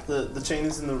 The chain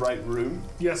is in the right room.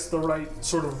 Yes, the right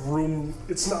sort of room.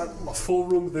 It's not a full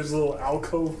room, but there's a little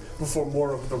alcove before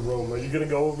more of the room. Are you gonna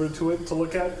go over to it to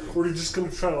look at, or are you just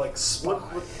gonna try to like spy?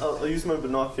 I'll use my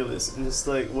binoculars and just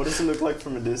like, what does it look like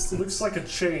from a It distance? looks like a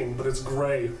chain, but it's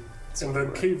gray, and the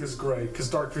cave is gray because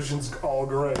dark vision's all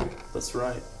gray. That's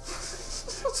right.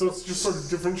 So it's just sort of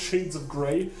different shades of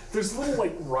gray. There's little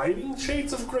like writing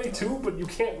shades of gray too, but you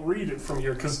can't read it from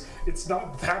here because it's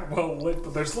not that well lit.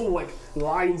 But there's little like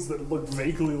lines that look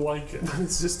vaguely like it.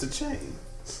 It's just a chain.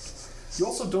 You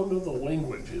also don't know the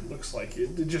language. It looks like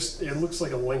it looks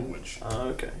like a language.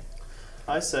 Okay.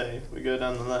 I say we go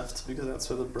down the left because that's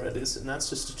where the bread is, and that's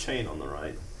just a chain on the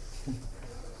right.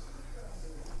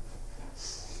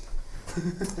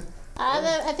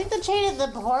 I think the chain is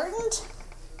important.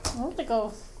 I want to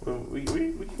go. Well, we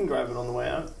can grab it on the way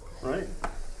out, right?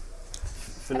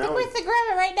 For I now, think we have to grab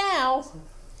it right now.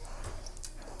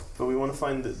 but we want to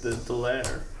find the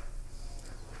lair.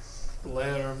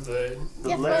 Lair of the. The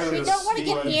Yes, lair but we is don't want to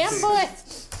get Steven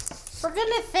ambushed. For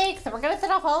goodness sakes, we're gonna set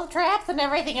off all the traps and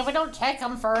everything if we don't check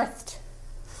them first.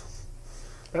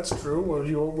 That's true. What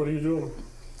are you doing?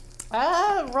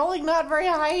 Rolling not very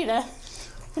high to.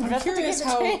 I'm curious to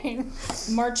get how the chain.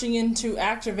 marching in to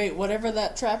activate whatever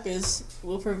that trap is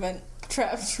will prevent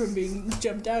traps from being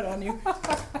jumped out on you.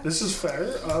 This is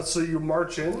fair. So you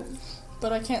march in.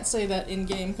 But I can't say that in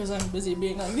game because I'm busy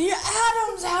being like, the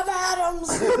atoms have atoms!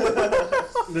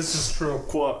 This is true.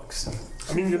 Quarks.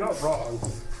 I mean, you're not wrong.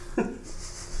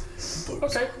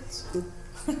 Okay.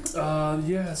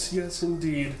 Yes,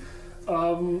 indeed.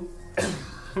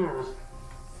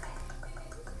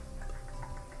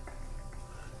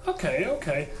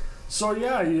 Okay. So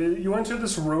yeah, you enter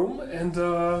this room, and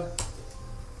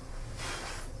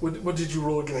what did you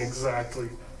roll again exactly?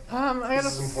 I got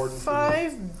This is a important for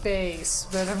 5 base,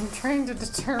 but I'm trying to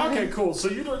determine. Okay, cool. So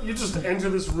you just enter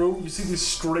this room. You see these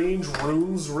strange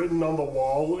runes written on the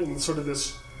wall in sort of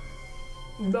this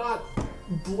not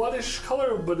bloodish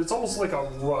color, but it's almost like a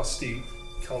rusty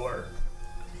color.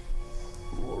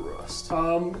 More rust.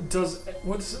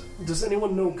 Does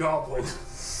anyone know Goblin?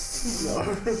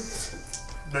 No.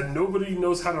 Then nobody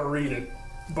knows how to read it,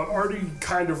 but Artie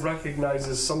kind of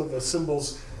recognizes some of the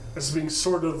symbols as being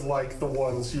sort of like the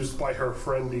ones used by her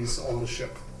friendies on the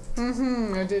ship.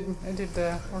 I did work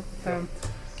with them.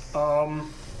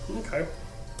 Okay.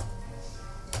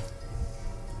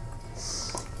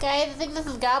 Guys, I think this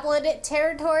is goblin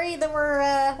territory that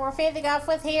we're facing off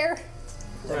with here.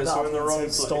 Right, so we're in the wrong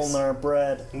place. Stolen our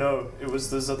bread. No, it was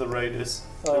those other raiders.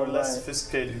 They Oh, were less right.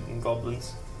 sophisticated than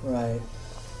goblins. Right.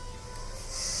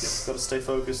 Got to stay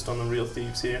focused on the real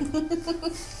thieves here.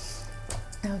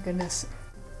 Oh goodness.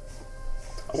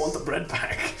 I want the bread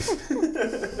back.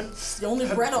 It's the only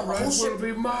bread on the whole Will ship.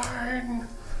 be mine.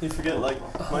 You forget, like,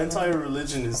 my entire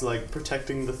religion is like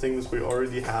protecting the things we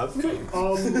already have.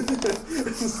 All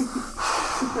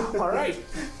right.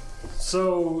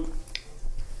 So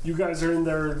you guys are in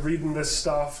there reading this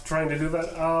stuff, trying to do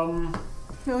that.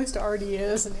 At least Artie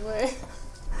is anyway.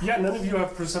 Yeah, none of you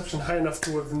have perception high enough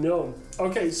to have known.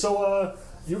 Okay, so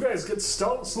you guys get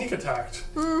sneak attacked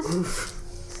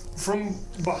from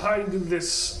behind.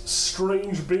 This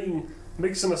strange being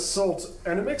makes an assault,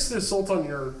 and it makes the assault on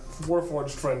your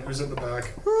Warforged friend who's in the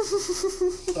back.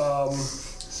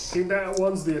 He nat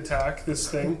one's the attack. This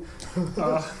thing.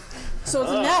 So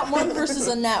it's a nat 1 versus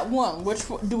a nat 1. Which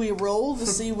do we roll to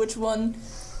see which one?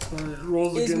 It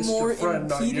rolls Is against more your friend,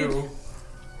 not impeded? you.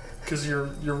 Because your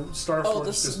Starforged Oh,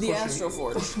 is the pushing. Astral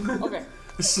Forge. Okay.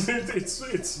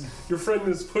 It's your friend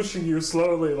is pushing you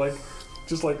slowly, like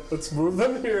just like let's move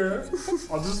them here.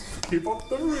 I'll just keep up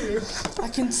the rear. I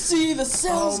can see the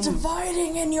cells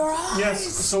dividing in your eyes. Yes.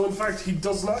 So in fact, he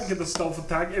does not get a stealth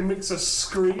attack. It makes a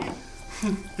scream.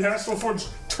 The Astral Forge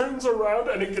turns around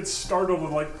and it gets startled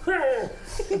and like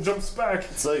and jumps back.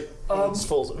 It's like, it just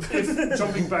falls over. If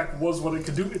jumping back was what it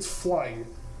could do, it's flying.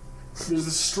 There's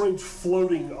this strange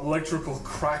floating electrical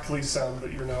crackly sound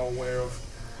that you're now aware of.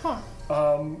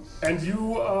 And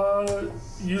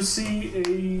you see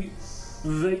a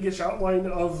vaguish outline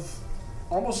of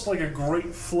almost like a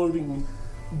great floating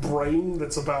brain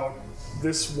that's about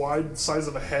this wide, size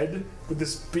of a head, with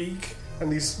this beak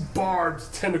and these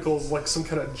barbed tentacles like some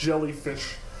kind of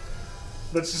jellyfish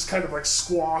that's just kind of like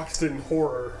squawked in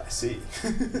horror. I see.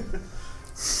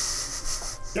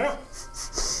 Yeah.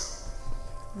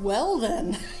 Well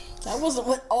then, that wasn't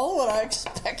what I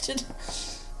expected.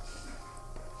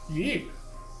 Yeah.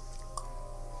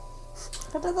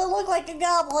 That doesn't look like a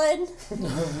goblin.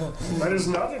 That is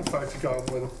not, in fact, a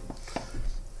goblin.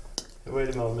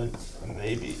 Wait a moment.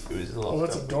 Maybe it was locked Oh,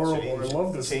 that's up with adorable. chains- I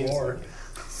love this chains lore.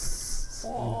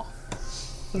 Aw.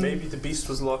 Maybe the beast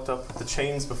was locked up with the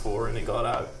chains before and it got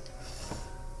out.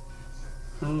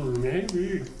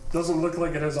 Maybe. Doesn't look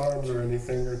like it has arms or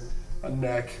anything, or a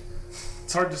neck.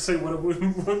 It's hard to say what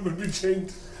would be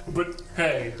chained, but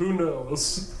hey, who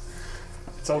knows?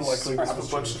 It's unlikely this Strap was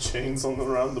a bunch of chains on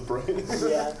around the brain.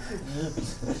 Yeah.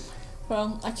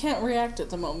 Well, I can't react at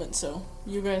the moment, so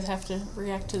you guys have to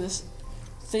react to this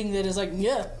thing that is like,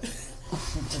 yeah.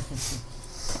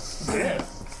 Yeah.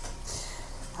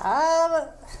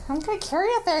 I'm kind of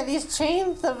curious. Are these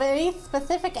chains of any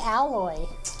specific alloy?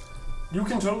 You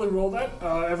can totally roll that.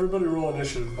 Everybody roll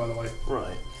initiative, by the way.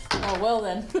 Right. Oh, well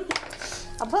then.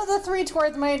 I'll put the 3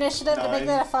 towards my initiative to make 9.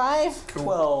 that a 5.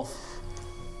 12.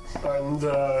 And,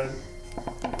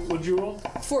 what'd you roll?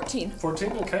 14.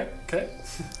 14? Okay.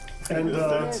 And,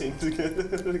 13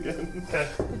 again.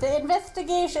 The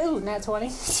investigation. Ooh, nat 20.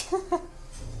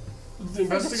 the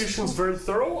investigation's very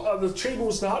thorough. The chain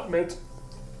was not meant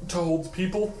to hold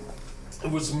people. It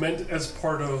was meant as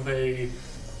part of a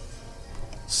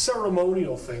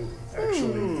ceremonial thing,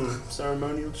 actually.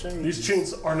 Ceremonial chains. These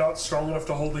chains are not strong enough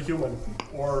to hold a human,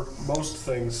 or most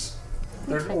things.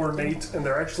 They're ornate, and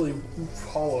they're actually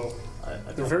hollow.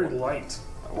 They're very light.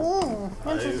 Ooh,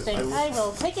 interesting. I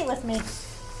will take it with me.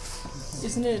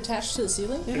 Isn't it attached to the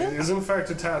ceiling? It is, in fact,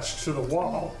 attached to the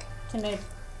wall. Can I?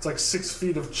 It's like 6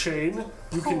 feet of chain.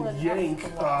 You Pull it can off yank, the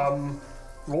wall.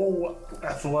 roll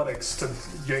athletics to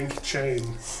yank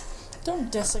chain.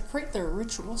 Don't desecrate their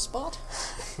ritual spot.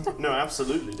 No,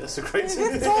 absolutely desecrated.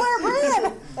 It's solar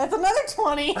bread. That's another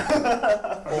 20.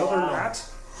 Another gnat.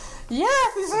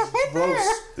 Yes, he's right there.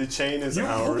 Gross. The chain is You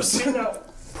pulled the ours. chain out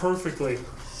perfectly.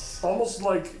 Almost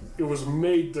like it was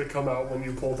made to come out when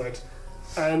you pulled it.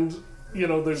 And, you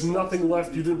know, there's nothing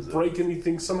left. You didn't break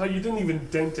anything. Somehow you didn't even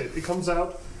dent it. It comes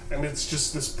out, and it's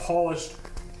just this polished,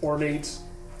 ornate,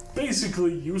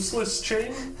 basically useless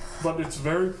chain, but it's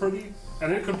very pretty.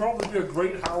 And it could probably be a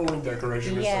great Halloween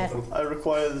decoration or Yeah. something. I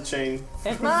require the chain.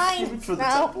 It's mine. For the No,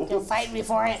 temple. you'll fight me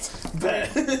for it.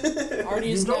 Bet. Already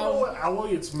You is don't know now. what alloy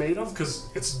it's made of because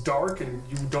it's dark and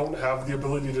you don't have the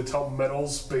ability to tell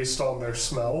metals based on their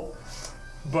smell.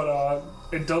 But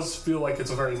it does feel like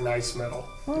it's a very nice metal.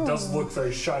 It does look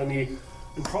very shiny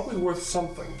and probably worth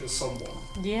something to someone.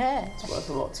 Yeah. Worth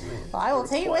a lot to me. Well, I will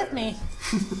take it with me.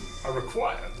 I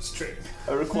require this chain.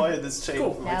 I require this chain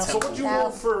Cool. for my Now- So temple. what'd you roll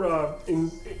for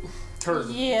in turn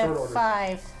Yeah, order?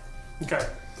 5. Okay.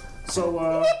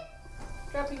 So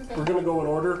we're gonna go in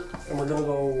order and we're gonna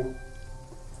go.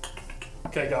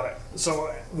 Okay, got it.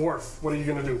 So Worf, what are you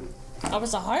gonna do? I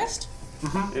was the highest?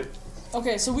 Yep.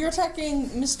 Okay, so we're attacking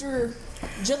Mr.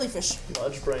 Jellyfish.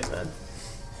 Large brain, man.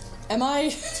 Am I...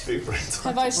 It's big brain time.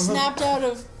 Have I snapped out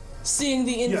of seeing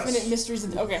the infinite Yes. mysteries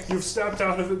of... Okay. You've snapped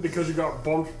out of it because you got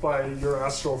bumped by your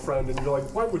astral friend, and you're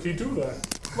like, why would he do that?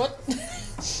 What?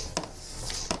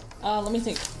 Let me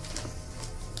think.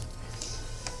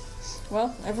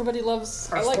 Well, everybody loves...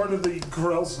 I As like... part of the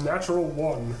Grell's natural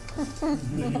one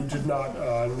that you did not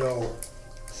know.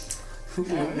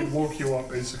 It woke you up,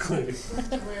 basically.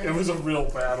 It was a real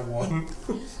bad one.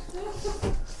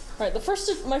 Alright,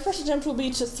 my first attempt will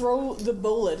be to throw the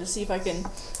bola to see if I can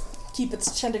keep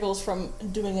its tentacles from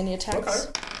doing any attacks.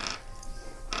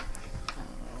 Okay.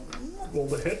 Roll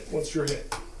the hit. What's your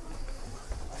hit?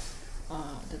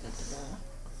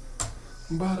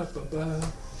 Ba-da-ba-ba.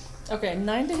 Okay,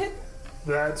 9 to hit?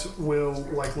 That will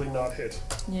likely not hit.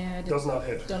 Yeah, I did. Does not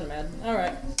hit. Doesn't matter.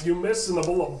 Alright. You miss, and the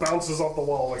bullet bounces off the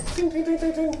wall like ding, ding, ding,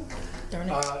 ding, ding. Darn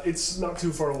it. It's not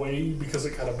too far away because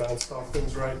it kind of bounced off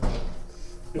things, right?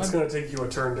 It's going to take you a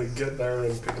turn to get there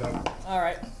and pick it up.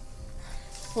 Alright.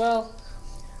 Well,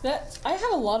 I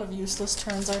have a lot of useless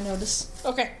turns, I notice.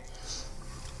 Okay.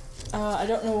 I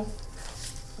don't know.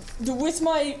 With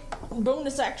my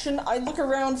bonus action, I look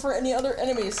around for any other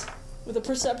enemies with a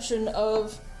perception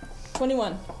of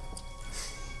 21.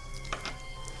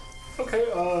 Okay,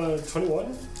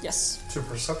 21 Yes. to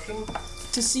perception.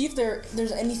 to see if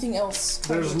there's anything else.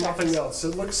 There's nothing else.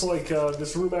 It looks like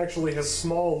this room actually has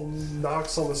small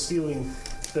knocks on the ceiling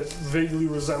that vaguely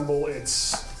resemble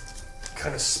its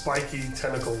kind of spiky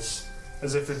tentacles,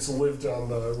 as if it's lived on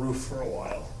the roof for a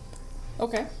while.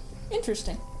 Okay,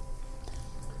 interesting.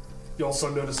 You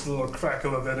also notice the little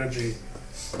crackle of energy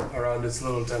around its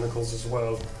little tentacles as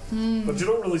well. But you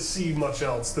don't really see much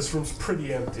else. This room's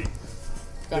pretty empty.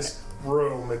 This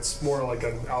room, it's more like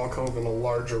an alcove in a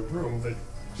larger room that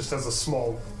just has a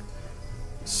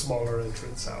smaller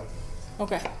entrance out.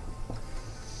 Okay.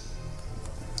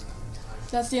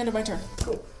 That's the end of my turn.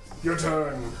 Cool. Your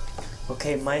turn.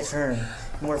 Okay, my turn.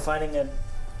 We're fighting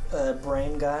a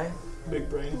brain guy. Big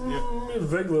brain.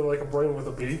 Vaguely like a brain with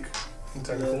a beak and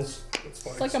tentacles. It's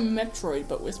like a Metroid,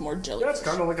 but with more jelly. Yeah, it's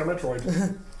kind of like a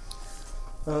Metroid.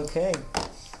 Okay.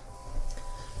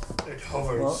 It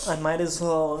hovers. Well, I might as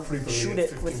well creepily shoot at it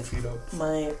 15 with feet up.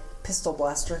 my pistol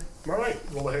blaster. Alright,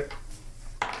 roll a hit.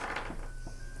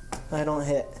 I don't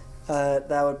hit.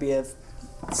 That would be a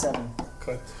 7.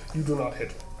 Okay, you do not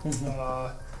hit.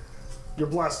 Your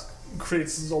blast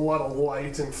creates a lot of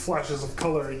light and flashes of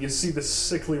color. You see the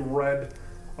sickly red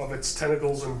of its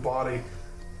tentacles and body.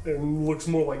 It looks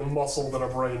more like muscle than a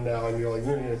brain now, and you're like,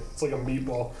 it's like a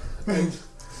meatball. And,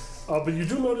 but you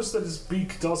do notice that his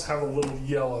beak does have a little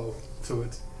yellow to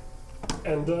it.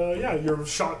 And yeah, your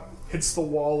shot hits the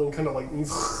wall and kind of like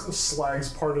slags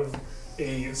part of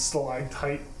a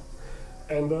stalactite.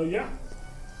 And yeah,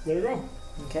 there you go.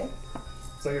 Okay.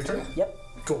 Is that your turn? Yep.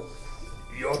 Cool.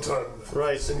 Your turn.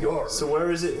 Right. Senor. So where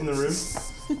is it in the room?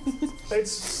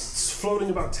 It's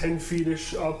floating about 10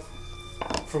 feet-ish up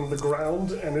from the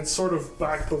ground, and it's sort of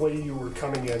back the way you were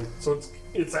coming in. So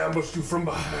it's ambushed you from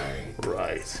behind.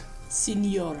 Right.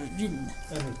 Senor Jin.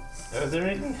 And are there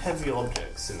any heavy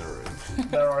objects in the room?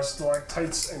 There are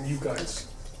stalactites and you guys.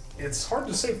 It's hard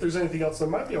to say if there's anything else. There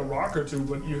might be a rock or two,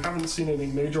 but you haven't seen any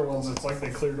major ones. It's like they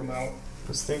cleared them out. I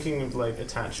was thinking of like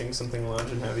attaching something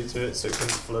large and heavy to it so it can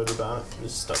float about and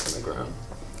just stuck in the ground.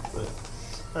 But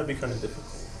that'd be kind of difficult.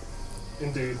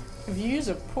 Indeed. If you use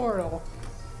a portal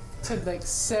to like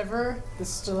sever the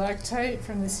stalactite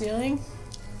from the ceiling,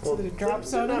 so that it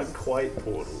drops they're on not it. quite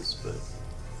portals, but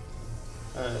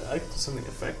I could do something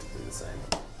effectively the same.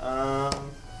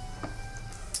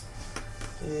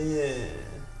 Yeah.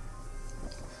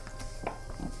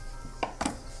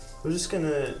 We're just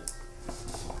gonna.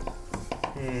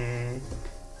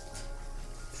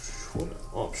 What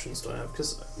options do I have?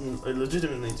 Because I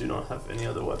legitimately do not have any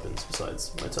other weapons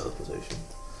besides my teleportation.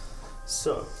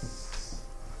 So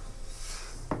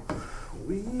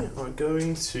we are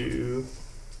going to.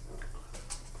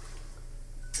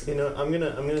 You know, I'm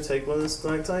gonna take one of the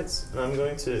stalactites and I'm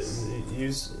going to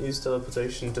use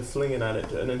teleportation to fling it at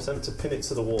it and attempt to pin it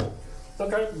to the wall.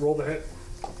 Okay, roll the hit.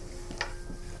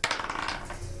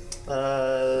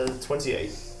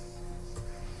 28.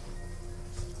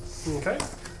 Okay.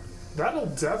 That'll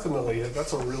definitely hit.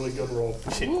 That's a really good roll.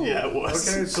 Yeah, it was.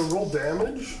 Okay, so roll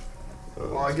damage.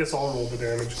 Well, I guess I'll roll the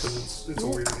damage because it's a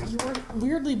weird. You're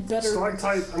weirdly better.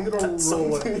 Stalactite. I'm gonna That's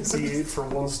roll a something. d8 for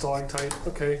one stalactite.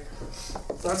 Okay,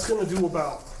 that's gonna do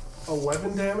about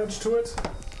 11 damage to it.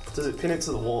 Does it pin it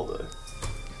to the wall though?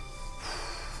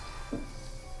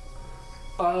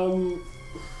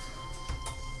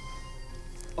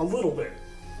 A little bit.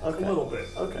 Okay. A little bit.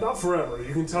 Okay. Not forever.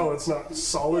 You can tell it's not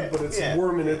solid, but it's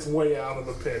worming its way out of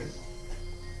the pin.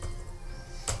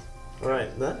 Right,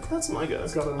 that's my go.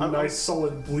 It's got a nice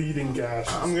solid bleeding gash.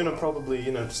 I'm gonna probably,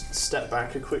 just step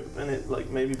back a quick minute, like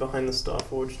maybe behind the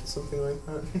Starforged or something like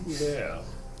that. Yeah.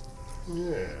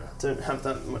 Yeah. Don't have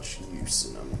that much use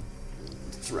and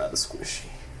it's rather squishy.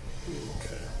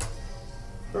 Okay.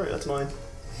 Alright, that's mine.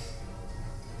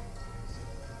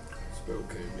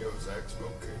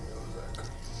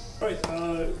 Alright,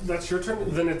 that's your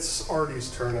turn. Then it's Artie's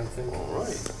turn, I think.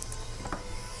 Alright.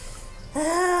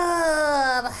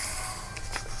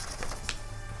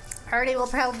 Artie will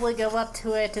probably go up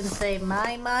to it and say,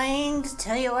 "My mind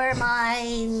to your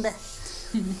mind."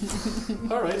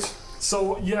 Alright.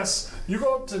 So, yes, you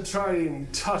go up to try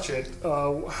and touch it.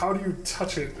 How do you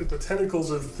touch it? The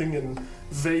tentacles are the thing in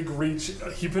vague reach.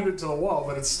 He pinned it to the wall,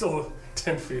 but it's still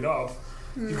 10 feet up.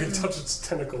 You can touch its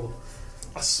tentacle.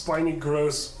 A spiny,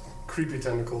 gross, creepy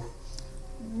tentacle.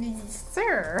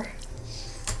 Sir.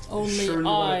 Only Sure you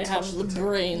wanna I touch have the the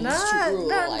brains Not to rule.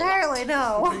 entirely,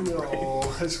 no.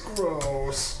 No, it's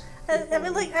gross. I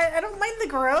mean, like, I don't mind the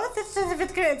growth. It's just if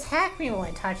it's gonna attack me when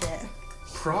I touch it.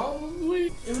 Probably.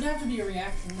 It would have to be a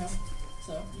reaction, though.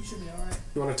 So you should be alright.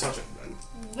 You want to touch it, then?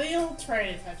 We'll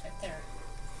try to touch it there.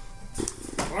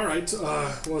 Alright,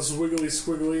 was wiggly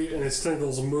squiggly, and its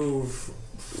tentacles move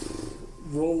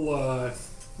roll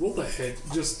the hit.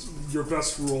 Just your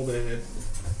best roll to hit.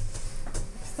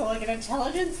 So like an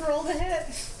intelligence roll to hit.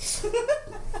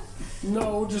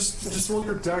 No, just roll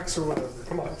your dex or whatever.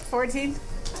 Come on. 14.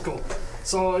 Cool.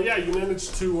 So yeah, you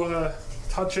managed to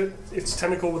touch its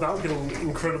tentacle without getting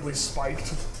incredibly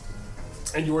spiked,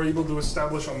 and you are able to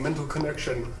establish a mental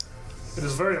connection. It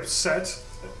is very upset.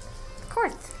 Of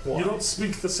course. You don't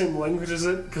speak the same language as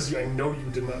it, because I know you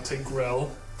did not take Grell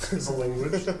as a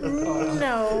language.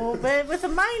 No, but with a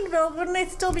mind build, wouldn't I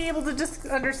still be able to just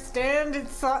understand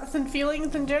its thoughts and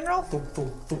feelings in general?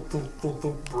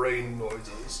 Brain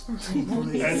noises.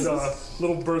 And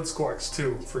little bird squawks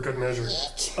too, for good measure.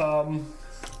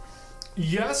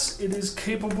 Yes, it is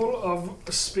capable of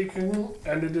speaking,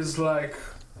 and it is like...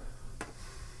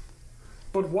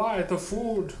 But why? The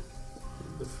food.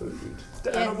 The food.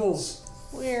 The edibles.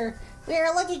 We're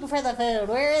looking for the food.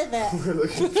 Where is it? We're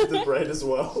looking for the bread as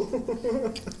well.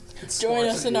 Join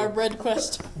us in our bread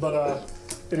quest. But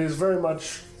it is very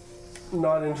much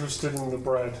not interested in the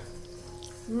bread.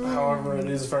 However, it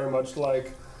is very much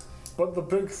like, but the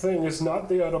big thing is not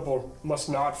the edible. Must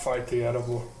not fight the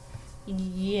edible.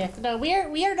 Yes. No, we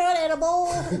are not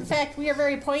edible. In fact, we are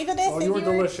very poisonous. Oh, you are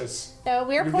delicious. No,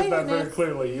 we're You get that very poisonous.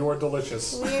 clearly. You are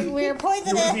delicious. We're You are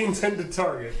poisonous. the intended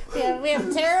target. We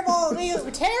have terrible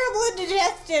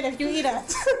indigestion if you eat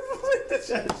us.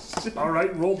 All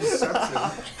right, roll deception.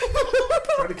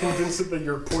 Try to convince it that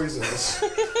you're poisonous.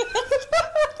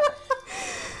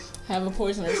 Have a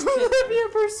poisoner's kit. Be a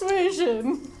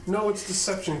persuasion. No, it's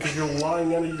deception because you're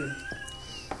lying at it.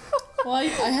 Well, I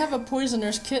have a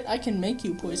poisoner's kit. I can make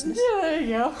you poisonous. Yeah, there you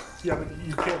go. Yeah, but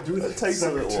you can't do that. It takes a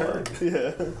It's little every while. turn.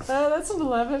 Yeah. That's an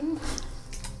 11.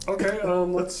 Okay,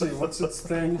 let's see. What's its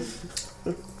thing?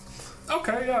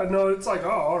 Okay, yeah, no, it's like, oh,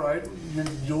 all right.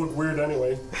 You look weird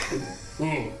anyway.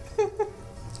 Kind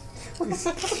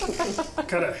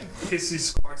of hissy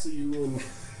squawks at you and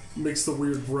makes the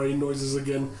weird brain noises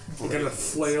again. And kind of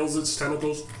flails its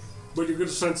tentacles. But you get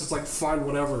a sense it's like, fine,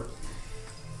 whatever.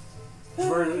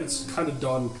 It's kind of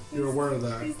done. You're aware of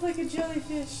that. He's like a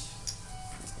jellyfish.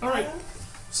 All right.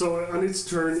 So on its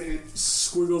turn, it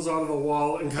squiggles out of the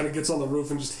wall and kind of gets on the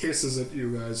roof and just hisses at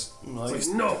you guys. It's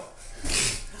like, no!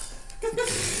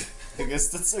 I guess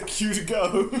that's a cue to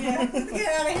go. Yeah, let's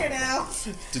get out of here now.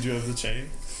 Did you have the chain?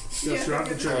 Yes, you have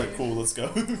to check. Alright, cool, let's go.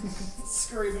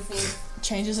 Scurry before.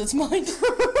 Changes its mind.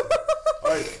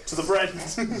 Alright, to the bread.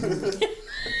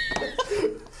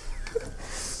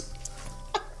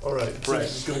 Alright, bread.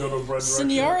 Just gonna go to a bread direction.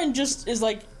 Sinyarin just is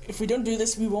like, if we don't do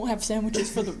this, we won't have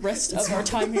sandwiches for the rest of our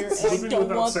time here. And I Living don't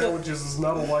without want the. sandwiches is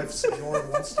not a life Senor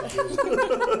wants to do.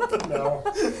 No.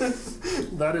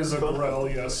 That is a Grell,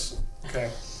 yes. Okay.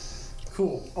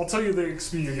 Cool. I'll tell you the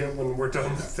XP you get when we're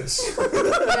done with this.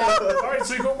 Alright,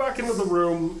 so you go back into the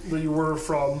room that you were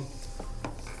from.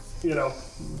 You know,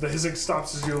 the hissing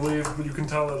stops as you leave, but you can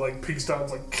tell it like peaks down,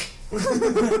 it's like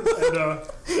and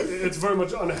it's very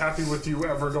much unhappy with you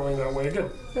ever going that way again.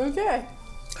 Okay.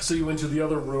 So you enter the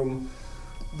other room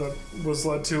that was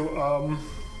led to,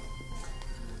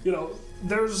 you know,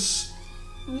 there's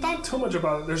not too much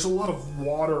about it. There's a lot of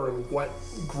water and wet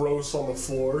gross on the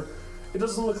floor. It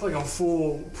doesn't look like a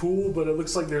full pool, but it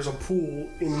looks like there's a pool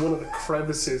in one of the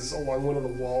crevices along one of the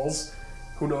walls.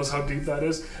 Who knows how deep that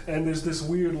is? And there's this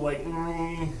weird, like,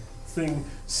 thing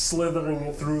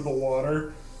slithering through the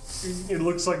water. It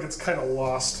looks like it's kind of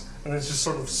lost, and it's just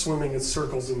sort of swimming in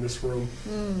circles in this room.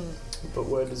 But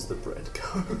where does the bread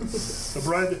go? The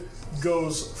bread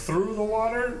goes through the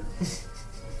water.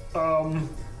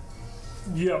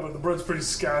 Yeah, but the bread's pretty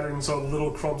scattered, and so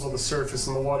little crumbs on the surface,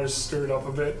 and the water's stirred up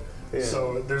a bit. Yeah.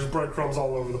 So there's breadcrumbs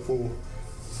all over the pool.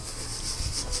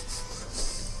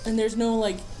 And there's no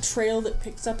like trail that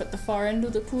picks up at the far end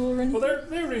of the pool or anything. Well,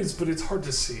 there is, but it's hard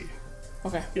to see.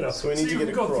 Okay. You know, So we need to you get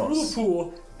can go through across. the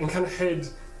pool and kind of head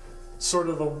sort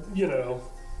of the, you know,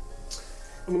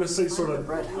 I'm going to say sort of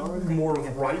more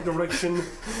right direction,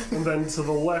 and then to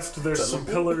the left there's some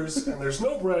pillars, and there's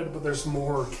no bread, but there's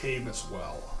more cave as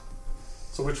well.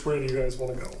 So which way do you guys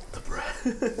want to go?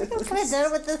 I'm kind of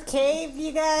done with this cave,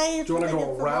 you guys. Do you want to Think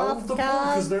go it's around the pool? lost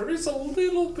Because cause? there is a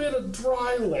little bit of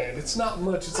dry land. It's not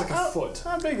much, it's like a foot.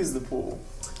 How big is the pool?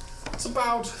 It's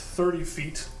about 30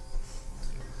 feet.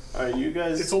 Alright, you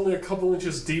guys. It's only a couple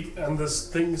inches deep, and this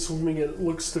thing swimming it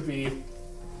looks to be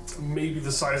maybe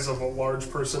the size of a large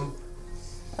person.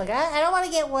 Okay, I don't want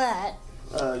to get wet.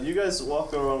 You guys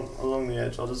walk along the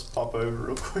edge. I'll just pop over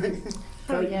real quick.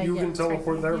 Okay, you can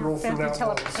teleport there, roll from fancy now.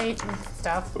 teleportation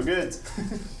stuff. We're good.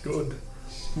 Good.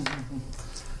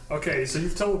 Okay, so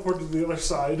you've teleported to the other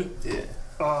side. Yeah.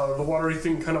 The watery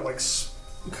thing kind of like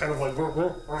kind of like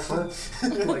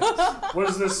what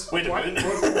is this? Wait a minute.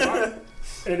 What?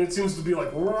 And it seems to be like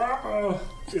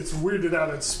it's weirded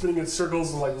out. It's spinning in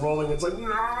circles and like rolling. It's like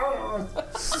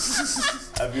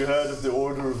Have you heard of the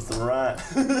Order of the Rat?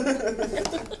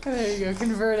 There you go,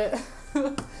 convert it.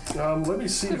 let me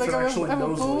see if Like it actually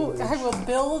knows the I language. will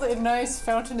build a nice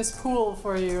fountainous pool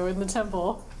for you in the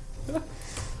temple.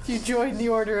 If you join the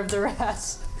Order of the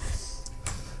Rat.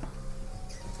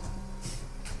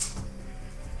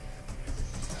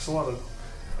 There's a lot of.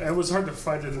 It was hard to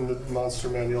find it in the monster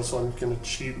manual, so I'm gonna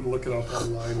cheat and look it up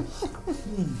online.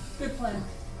 Good plan.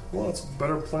 Well, it's a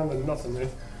better plan than nothing, eh?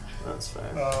 That's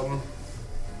fair.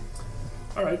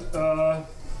 All right.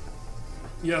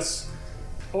 Yes.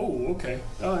 Oh, okay.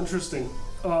 Oh, interesting.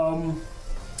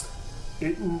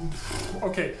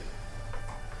 Okay.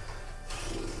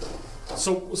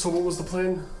 So what was the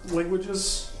plan?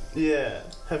 Languages? Yeah.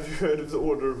 Have you heard of the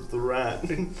Order of the Rat?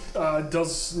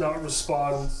 Does not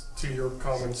respond to your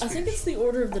common speech. I think it's the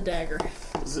Order of the Dagger.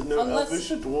 Is it no Unless-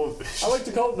 Elvish or Dwarvish? I like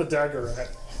to call it the Dagger Rat,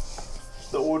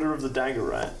 The Order of the Dagger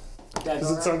Rat.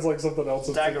 because it sounds like something else.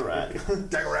 Dagger Rat.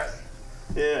 Dagger Rat.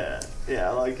 Yeah,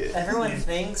 I like it. Everyone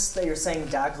thinks that you're saying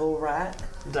dagger rat,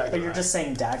 Dagger but you're Rat. just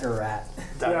saying dagger rat.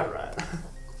 Dagger Yeah. Rat.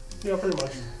 Yeah, pretty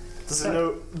much. Does it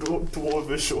know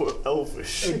Dwarvish or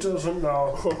Elvish? It doesn't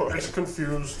know. It's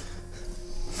confused.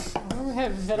 We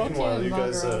have Vedalken Meanwhile, and you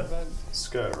guys, Mondra, but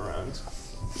Skirt around.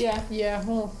 yeah,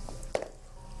 we'll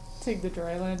take the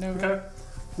dry land over. Okay.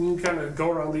 You kind of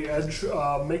go around the edge.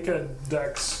 Make a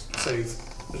dex save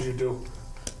as you do.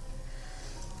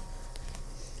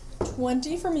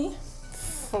 20 for me.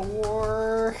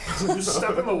 4. So you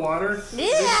step in the water.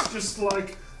 It's just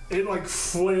like it like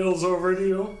flails over to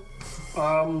you.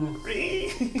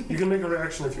 You can make a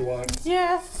reaction if you want.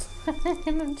 Yes! I'm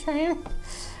gonna try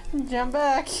and jump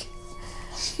back.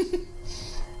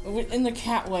 In the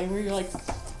cat way, where you're like,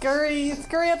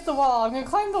 Scurry up the wall. I'm gonna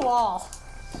climb the wall.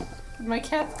 With my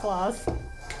cat's claws.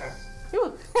 Okay.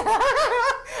 Ooh.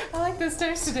 I like those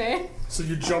dice today. So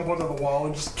you jump onto the wall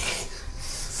and just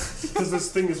because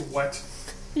this thing is wet.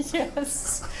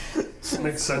 Yes.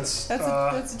 Makes sense.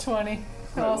 That's a 20. Right,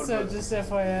 what Also, about just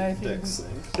FYI. If you Dex save.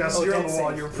 Yeah, so Oh, you're on dex the wall.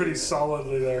 save. You're pretty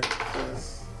solidly there.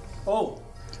 Oh,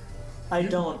 I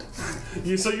don't.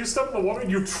 So you step in the water,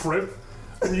 you trip,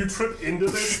 and you trip into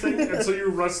this thing, and so you're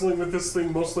wrestling with this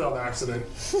thing mostly on accident.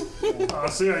 So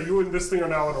yeah, you and this thing are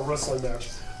now in a wrestling match.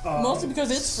 mostly because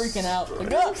it's freaking out.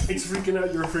 Like, "Ah!" It's freaking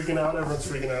out, you're freaking out, everyone's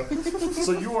freaking out.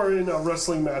 So you are in a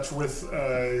wrestling match with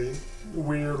a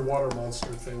weird water monster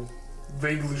thing.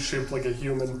 Vaguely shaped like a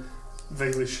human,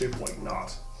 vaguely shaped like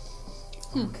not.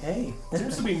 Okay.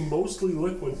 Seems to be mostly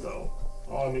liquid though,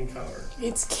 on encounter.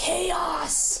 It's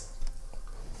chaos!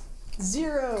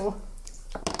 0.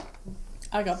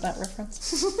 I got that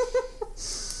reference.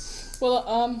 Well,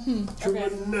 You're okay. a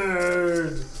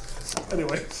nerd!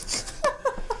 Anyway.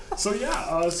 So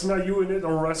yeah, so now you and it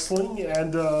are wrestling,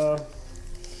 and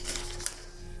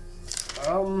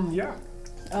yeah.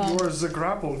 Yours are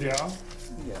grappled, yeah?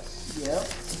 Yep.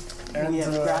 And We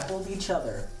have grappled each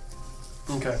other.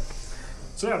 okay.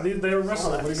 So yeah, they are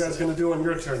wrestling. What are you guys gonna do on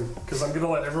your turn? Because I'm gonna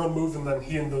let everyone move, and then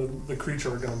he and the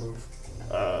creature are gonna move.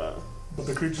 But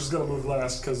the creature's gonna move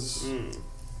last because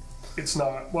it's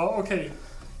not. Well, okay,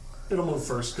 it'll move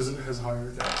first because it has higher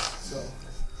dex. So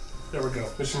there we go.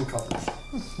 Mission accomplished.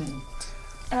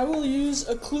 I will use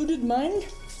Occluded Mind.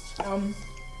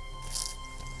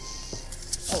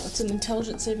 It's an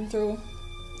intelligence saving throw.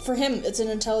 For him, it's an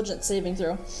intelligence saving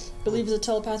throw. Believes a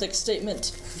telepathic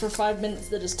statement for 5 minutes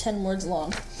that is 10 words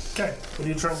long. Okay, what are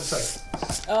you trying to say?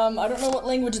 I don't know what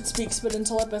language it speaks, but in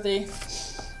telepathy,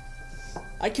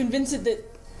 I convince it that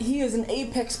he is an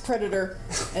apex predator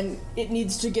and it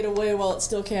needs to get away while it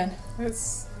still can.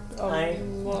 That's a I-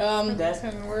 lot for that-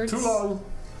 10 words. Too long.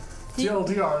 He-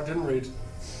 TLDR, didn't read.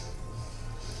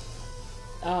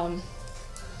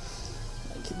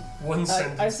 One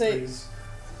sentence, I say- please.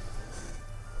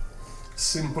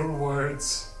 Simple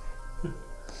words.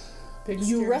 Big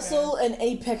You scary wrestle an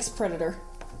apex predator.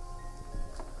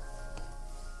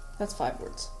 That's 5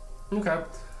 words. Okay.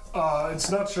 It's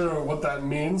not sure what that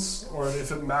means or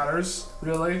if it matters,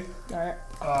 really. Alright.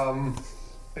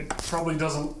 It probably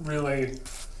doesn't really.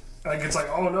 Like, it's like,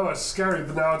 oh no, it's scary,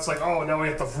 but now it's like, oh, now we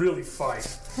have to really fight.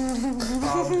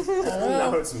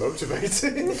 Now it's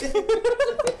motivating.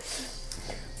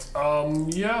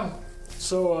 Yeah.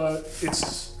 So,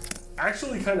 it's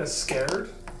actually kind of scared,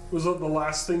 was the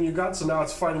last thing you got, so now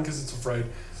it's fighting because it's afraid.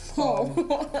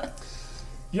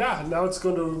 Yeah, now it's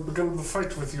going to begin the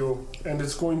fight with you, and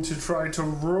it's going to try to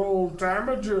roll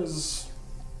damages.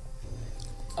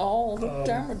 All the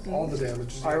damage. All the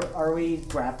damage. Are we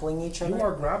grappling each other? You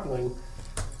are grappling.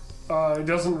 It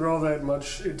doesn't roll that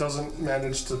much. It doesn't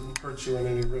manage to hurt you in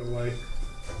any real way.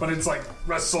 But it's like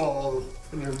wrestle,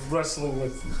 and you're wrestling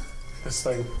with this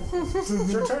thing.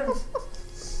 It's your turn.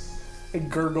 It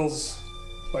gurgles,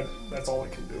 but that's all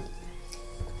it can do.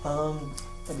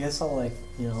 I guess I'll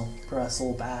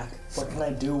wrestle back. What can I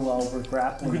do while we're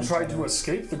grappling? You can try each to other?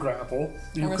 escape the grapple.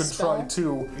 You Or a could try spell?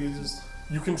 to.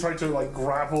 You can try to like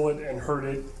grapple it and hurt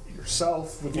it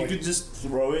yourself with You like. could just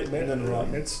throw it and then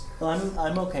run. It's Well,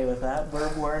 I'm okay with that.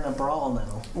 We're in a brawl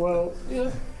now. well, yeah.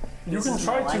 You This can is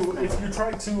try my life to. now. If you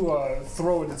try to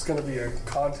throw it, it's going to be a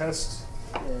contest.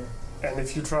 Yeah, And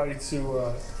if you try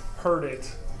to hurt it,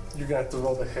 you're gonna have to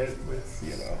roll the hit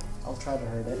with, I'll try to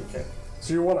hurt it. Okay.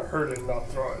 So you want to hurt it, not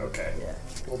throw it. Okay. Yeah.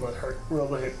 Roll that hurt. Roll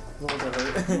the hit. Roll to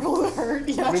hurt. Roll the hurt, I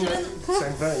yeah. mean,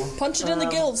 same thing. Punch it in the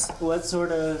gills. What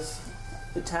sort of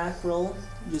attack roll?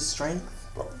 Use strength?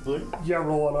 Probably. Yeah,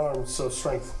 roll an arm, so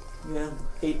strength. Yeah,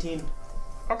 18.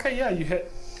 Okay, yeah, you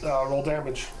hit. Roll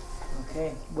damage. Okay,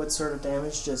 what sort of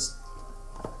damage? Just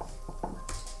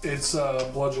It's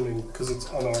bludgeoning because it's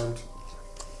unarmed.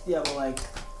 yeah, but like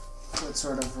what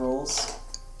sort of rolls?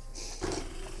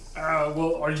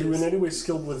 Well, are you in any way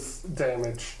skilled with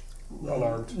damage?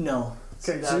 Unarmed. No.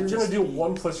 Okay, so that'd you're gonna just deal be-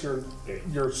 1 plus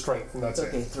your strength, and that's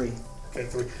Okay, it. 3. Okay,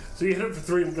 3. So you hit it for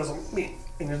 3, and it goes like, meh.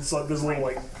 And it's like this little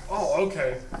like, oh,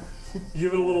 okay. You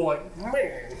give it a little like,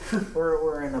 man.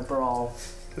 We're in a brawl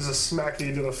There's a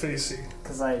smacky to the facey.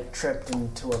 because I tripped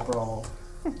into a brawl.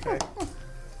 Okay.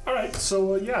 All right.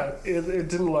 So yeah, it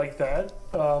didn't like that.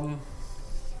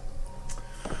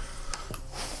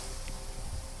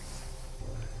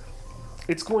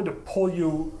 It's going to pull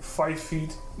you 5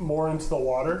 feet more into the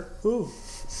water,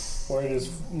 where it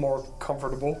is more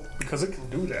comfortable because it can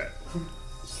do that.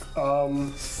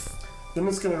 Then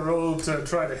it's going to roll to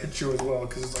try to hit you as well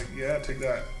because it's like, yeah, take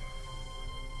that.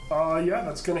 Yeah,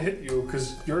 that's going to hit you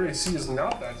because your AC is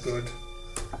not that good.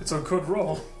 It's a good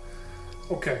roll.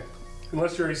 Okay.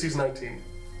 Unless your AC is 19.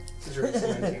 Is your AC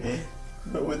 19?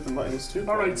 But with the -2.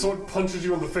 Alright, so it punches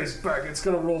you in the face back. It's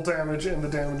gonna roll damage, and the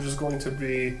damage is going to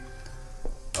be.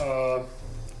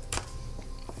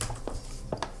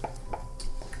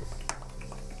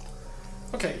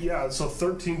 Okay, yeah, so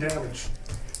 13 damage.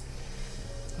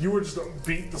 You were just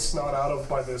beat the snot out of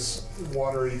by this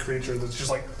watery creature that's just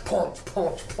like punch,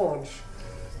 punch, punch.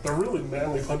 They're really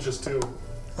manly punches, too.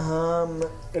 And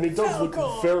it does look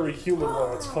very human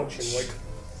while it's punching, like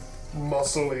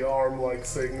muscly arm-like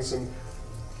things and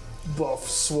buff,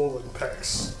 swollen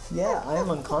pecs. Yeah, I am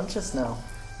unconscious now.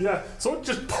 Yeah, so it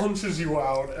just punches you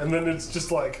out, and then it's just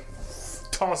like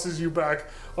tosses you back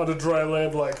onto dry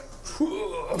land, like.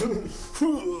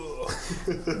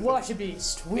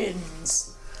 Washabeast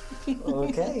wins.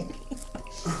 Okay.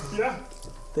 Yeah,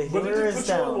 The but it healer did is put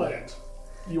you on down. land.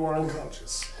 You are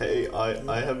unconscious. Hey,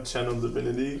 I have channeled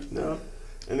divinity now,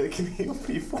 and it can heal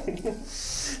people.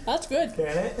 That's good. Can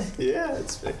it? Yeah,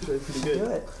 it's actually pretty Do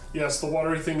good. it. Yes, the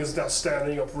watery thing is now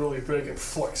standing up really big and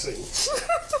flexing.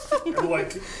 And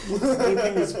like, looking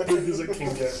as big as it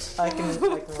can get. I can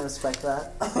respect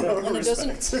that. Yeah, And it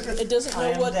doesn't I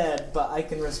know am what dead, but I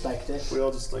can respect it. We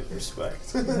all just like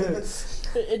respect.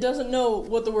 it doesn't know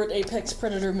what the word apex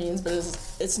predator means, but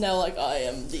it's now like I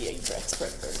am the apex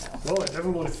predator now. Well, I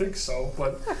definitely think so,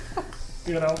 but,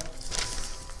 you know.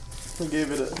 We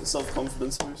gave it a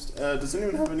self-confidence boost. Does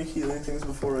anyone have any healing things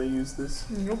before I use this?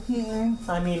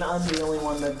 I mean, I'm the only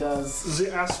one that does. The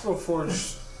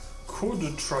Astroforge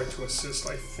could try to assist,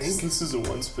 I think. This is a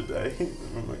once per day.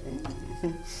 I'm like,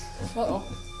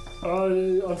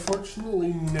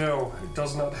 Unfortunately, no. It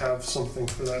does not have something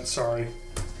for that, sorry.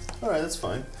 Alright, that's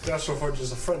fine. The Astroforge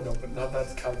is a friend of, but not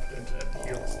that competent at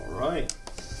healing. Alright.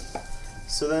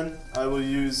 So then, I will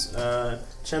use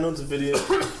Channel Divinity,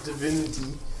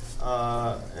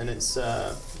 and it's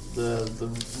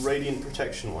the Radiant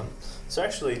Protection one. So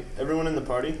actually, everyone in the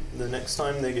party, the next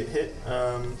time they get hit,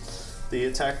 the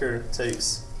attacker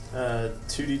takes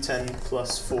 2d10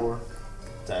 plus 4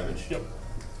 damage. Yep.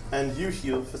 And you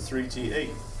heal for 3d8.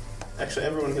 Actually,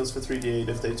 everyone heals for 3d8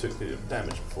 if they took the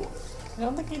damage before. I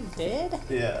don't think you did.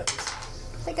 Yeah.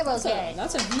 I think I'm okay.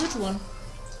 That's a huge one.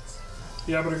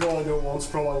 Yeah, but it can only do it once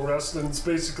per long rest, and it's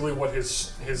basically what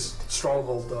his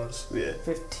stronghold does. Yeah.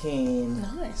 15.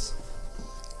 Nice.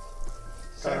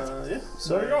 Yeah.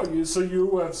 So there you go. So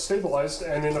you have stabilized,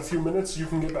 and in a few minutes you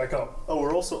can get back up. Oh,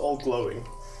 we're also all glowing.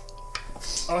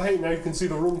 Oh, hey, now you can see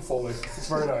the room fully. It's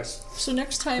very nice. So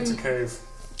next time It's a cave.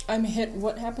 I'm hit,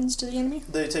 what happens to the enemy?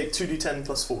 They take 2d10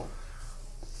 plus 4.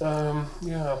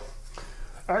 Yeah.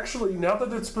 Actually, now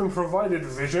that it's been provided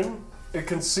vision, it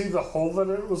can see the hole that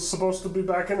it was supposed to be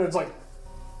back in. It's like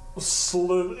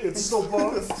slid. It's still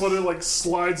above, but it like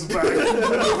slides back. And it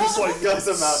just like Guys,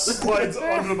 I'm out. slides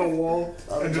under the wall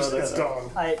and just it's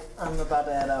gone. I'm about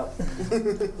to head out.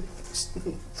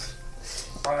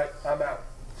 All right, I'm out.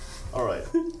 All right.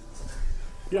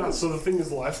 Yeah, so the thing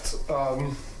is left.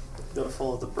 Gotta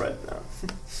follow the bread now.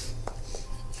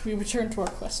 We return to our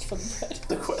quest for the bread.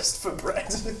 The quest for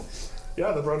bread.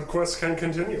 Yeah, the bread quest can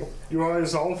continue. You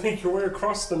guys all make your way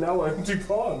across the now empty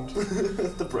pond.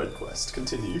 The bread quest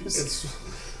continues. It's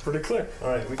pretty clear. All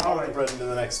right, we follow the bread into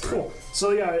the next room. Cool.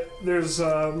 So yeah, there's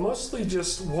mostly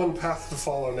just one path to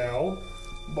follow now,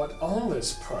 but on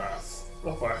this path,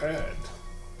 up ahead,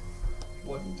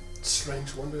 what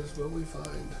strange wonders will we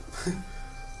find?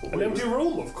 An empty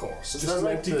room, of course. Is Just that an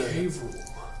like empty the- cave room.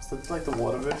 Is that like the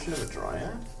water version of a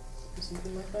dryad? Or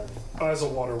something like that? As a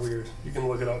water weird. You can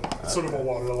look it up. It's sort of a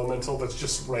water elemental that's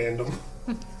just random.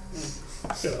 You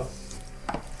know,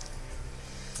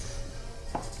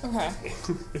 Okay.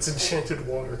 it's enchanted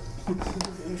water.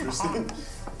 Interesting.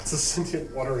 It's a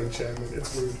sentient water enchantment.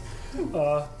 It's weird.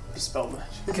 Spell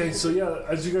magic. Okay, so yeah,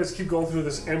 as you guys keep going through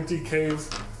this empty cave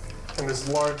and this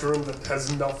large room that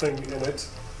has nothing in it,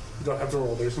 you don't have to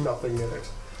roll, there's nothing in it.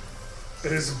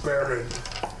 It is barren.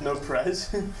 No bread?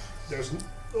 There's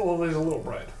there's a little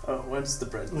bread. Oh, where does the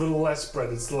bread A lead? little less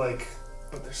bread, it's like,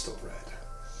 but there's still bread.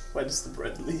 Where does the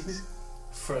bread lead?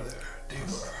 Further,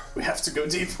 deeper. We have to go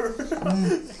deeper.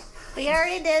 We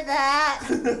already did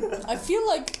that. I feel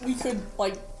like we could,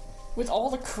 like, with all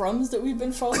the crumbs that we've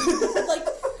been following, like,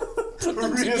 put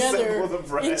them together Reassemble the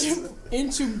bread.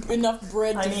 into enough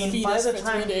bread I to mean, feed by us the for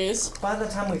time- 3 days. By the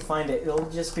time we find it, it'll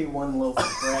just be one loaf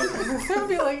of bread. It'll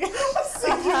be like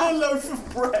Singular loaf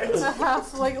of bread. a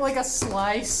half, like a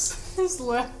slice is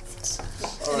left.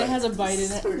 All And it has a bite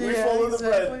in it. We Yeah, follow the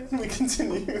bread. exactly. We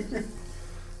continue.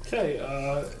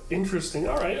 Okay, interesting.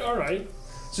 Alright.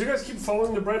 So you guys keep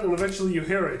following the bread and eventually you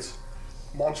hear it.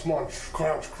 Munch, munch,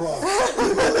 crunch, crunch.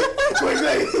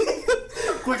 Quickly!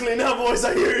 Quickly now, boys,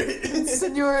 I hear it.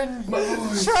 Signorin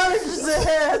charges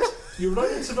ahead. You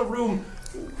run into the room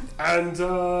and,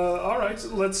 alright,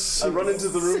 let's... I run into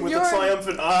the room with a Signor-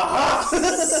 triumphant aha!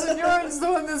 Signorin's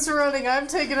the one that's running. I'm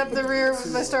taking up the rear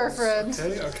with my star friend.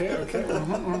 Okay.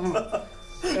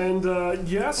 And,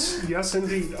 yes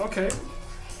indeed. Okay.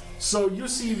 So you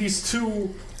see these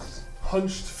two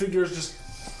hunched figures just,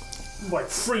 like,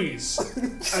 freeze.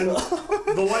 And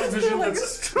the light vision Like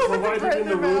that's throwing bread provided in in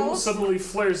the their room mouth. suddenly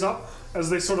flares up as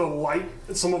they sort of light.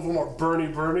 Some of them are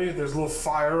burny. There's a little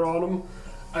fire on them.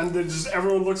 And then just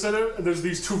everyone looks at it, and there's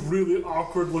these two really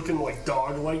awkward looking, like,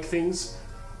 dog-like things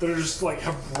that are just, like,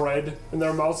 have bread in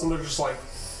their mouths, and they're just like...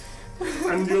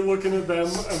 And you're looking at them,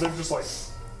 and they're just like...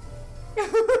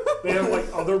 They have, like,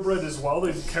 other bread as well.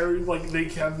 They carry, like, they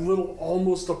have little,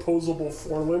 almost opposable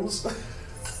forelimbs.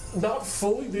 Not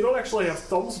fully, they don't actually have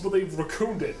thumbs, but they've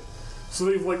raccooned it. So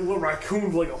they've, like,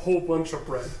 raccooned, like, a whole bunch of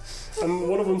bread. And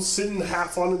one of them's sitting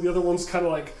half on it, the other one's kind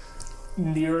of, like,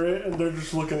 near it, and they're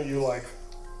just looking at you like...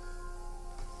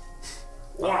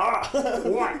 Ah!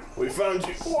 What? We found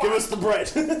you. Give us the bread.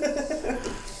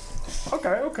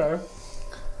 Okay.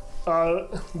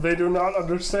 They do not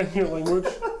understand your language.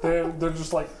 They're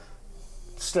just like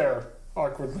stare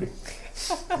awkwardly.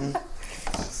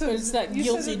 So it's that You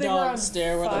guilty said that they were dog on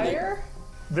stare. where they- fire?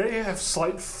 They have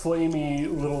slight flamey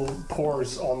little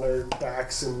pores on their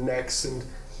backs and necks and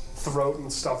throat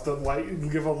and stuff that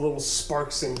give a little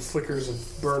sparks and flickers of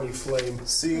burny flame.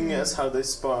 Seeing as how they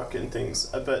spark and things,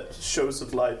 I bet shows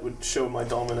of light would show my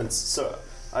dominance. So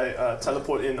I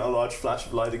teleport in a large flash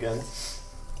of light again.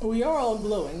 We are all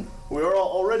glowing. We are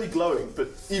already glowing, but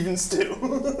even still,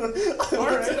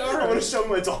 I want to show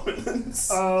my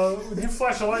dominance. When you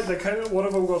flash a light, one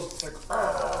of them goes like,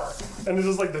 "Arr!" And it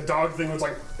is like the dog thing was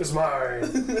like, "It's mine,"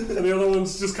 and the other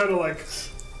one's just kind of like,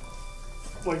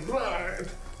 "Mine,"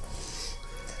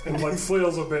 and like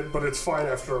flails a bit, but it's fine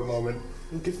after a moment.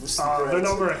 Give us the bread. They're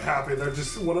not very happy. They're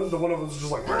just one of them's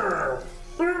just like, "Arr!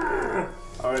 Arr!"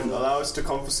 All right, allow us to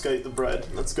confiscate the bread.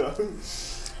 Let's go.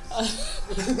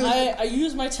 I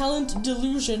use my talent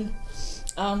delusion.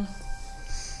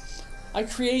 I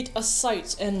create a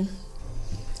sight, and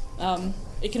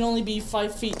it can only be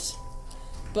 5 feet,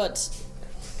 but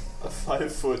A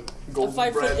 5 foot a golden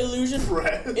 5 bread. foot illusion.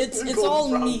 bread. It's Golden all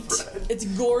brown meat. bread. It's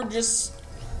gorgeous.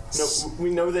 No, we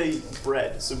know they eat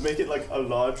bread, so make it like a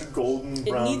large golden It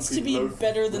brown. needs to big be loaf.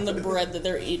 better than the bread that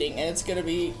they're eating, and it's gonna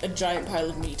be a giant pile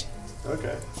of meat,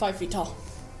 Okay. 5 feet tall.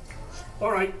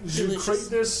 All right, you Delicious. create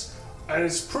this, and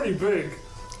it's pretty big,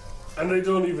 and they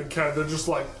don't even care. They're just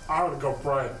like, "I want to go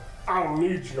bread." I don't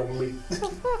need your meat.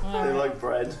 They like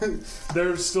bread.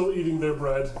 They're still eating their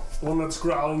bread. The one that's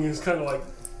growling is kind of like,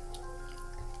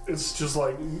 it's just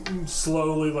like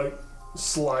slowly like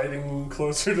sliding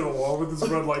closer to the wall with his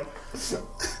bread. Like,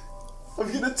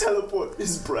 I'm gonna teleport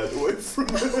his bread away from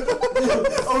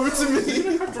over to me.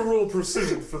 you have to roll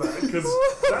precision for that because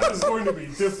that is going to be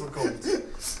difficult.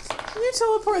 Can you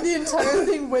teleport the entire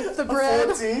thing with the bread?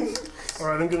 14. All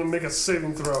right, I'm gonna make a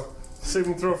saving throw.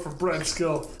 Saving throw for bread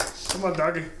skill. Come on,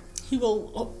 doggy. He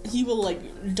will like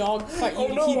dog fight you Oh,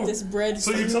 to no. keep this bread.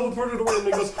 So you teleport it away, and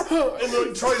he goes, and then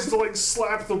he tries to like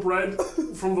slap the bread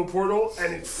from the portal,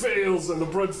 and it fails, and the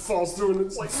bread falls through, and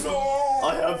it's like, no!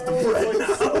 I have the bread It like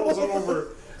now. falls over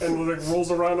and like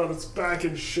rolls around on its back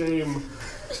in shame.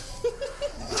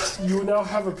 You now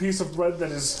have a piece of bread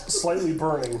that is slightly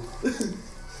burning.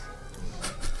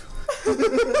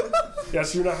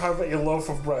 Yes, you now have a loaf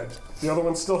of bread. The other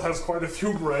one still has quite a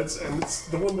few breads, and it's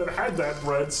the one that had that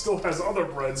bread still has other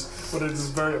breads, but it is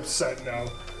very upset now.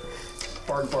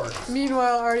 Bark, bark.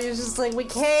 Meanwhile, Artie is just like, We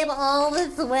came all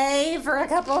this way for a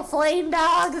couple of flame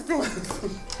dogs.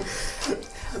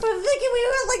 We're thinking we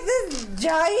were like this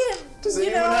giant, Does you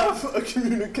anyone know. have a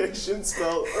communication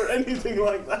spell or anything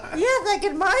like that? Yes, I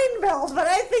can mind meld, but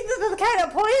I think this is kind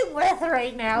of pointless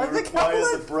right now. We It's a couple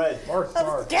require the of bread. Bark,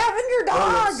 bark. scavenger Very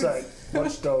dogs. upset.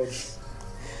 Much doge.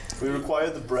 We require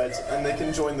the bread, and they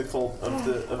can join the cult of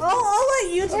the. I'll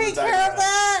let you take the care of diagram.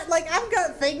 that. Like, I've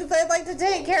got things I'd like to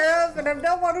take care of, and I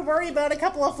don't want to worry about a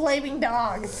couple of flaming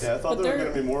dogs. Yeah, I thought But there were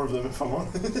they're- going to be more of them if I'm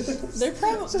honest. There Just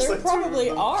like two of probably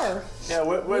them. are. Yeah,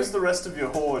 where's the rest of your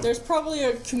horde? There's probably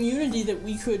a community that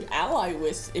we could ally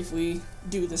with if we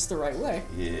do this the right way.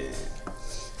 Yeah.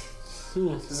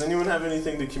 Does anyone have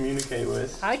anything to communicate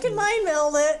with? I can mind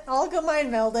meld it. I'll go mind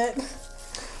meld it.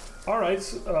 Alright,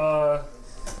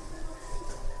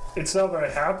 it's not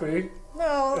very happy.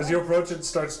 No. As you approach, it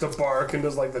starts to bark and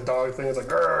does like the dog thing. It's like,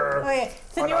 grrr. Okay,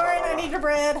 Senorin, I need your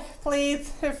bread,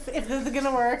 please, if this is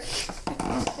gonna work.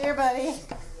 Here, buddy.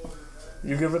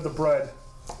 You give it the bread.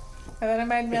 And then I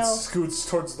mind It meld. scoots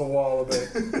towards the wall a bit.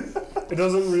 It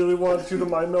doesn't really want you to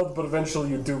mind meld, but eventually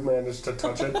you do manage to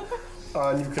touch it.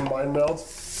 And you can mind meld.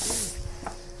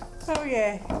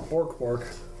 Okay, Bork, bork.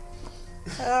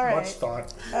 Much alright.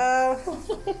 thought.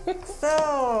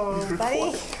 So,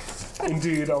 buddy.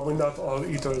 Indeed, are we not all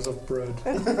eaters of bread?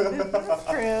 True,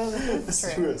 this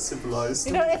is true. We're civilized.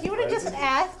 You know, if you would have just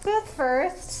asked us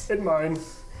first, In mine.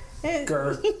 it,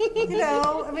 Grr. you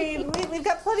know, I mean, we've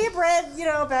got plenty of bread, you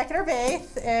know, back in our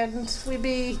base, and we'd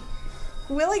be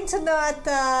willing to not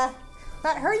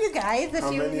hurt you guys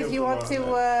How many if of you them want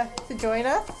are to join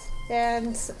us and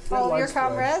It all of your likes bread.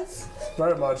 comrades.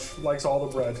 Very much. Likes all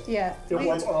the bread. Yeah, It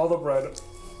wants all the bread.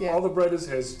 yeah. All the bread is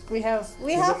his. We have give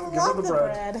it lots the of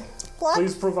bread. bread. Lots,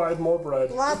 Please provide more bread.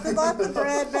 lots of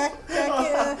bread back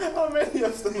How many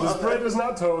of them This are there? bread is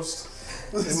not toast.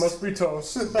 It must be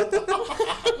toast. We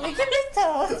can make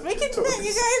toast. We can set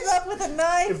you guys up with a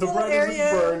nice If the little bread isn't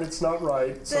area burned, it's not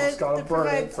right. So it's gotta that burn it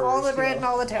provides first. all the bread you and know.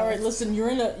 all the toast. All right, listen, you're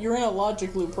in a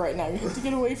logic loop right now. You have to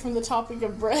get away from the topic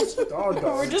of bread. Dog, We're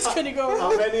dog. just gonna go.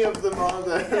 How many of them are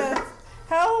there? Yes.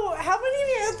 How many of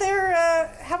you out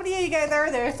there? How many of you guys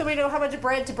are there? So we know how much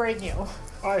bread to bring you.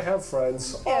 I have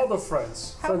friends. Yeah. All the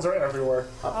friends. Friends are everywhere.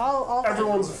 All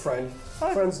Everyone's a friend.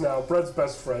 Friends now. Bread's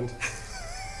best friend.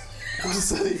 What does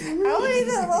that even How many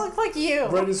that look like you?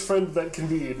 Bread is friend that can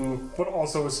be eaten, but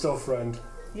also is still friend.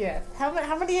 Yeah. How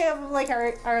many of them like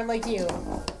are like you?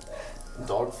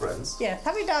 Dog friends. Yeah.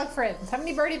 How many dog friends? How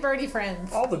many birdie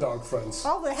friends? All the dog friends.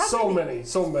 All the how So many?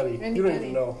 many. Many, You don't many.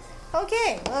 even know.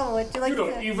 Okay. Well, would you like You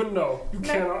don't to? even know. You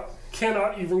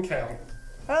cannot even count.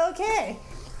 Okay.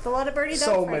 It's a lot of birdie dog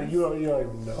So friends. many. You don't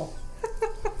even know.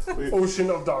 We- Ocean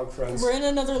of dog friends. We're in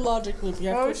another logic loop. You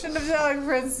have to, Ocean of dog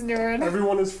friends, Nurin.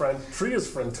 Everyone is friend. Tree is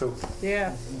friend too.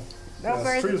 Yeah. No Yes,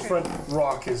 birds Tree are is friend.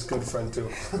 Rock is good friend too.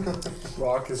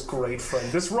 Rock is great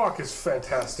friend. This rock is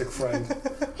fantastic friend.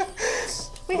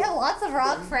 We have lots of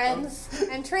rock friends,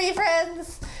 and tree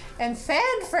friends, and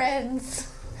sand friends,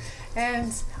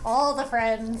 and all the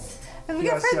friends. And we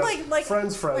got Yes, friends yes. like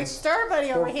Friends. Star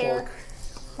Buddy over Bork, here. bork.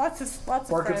 Lots of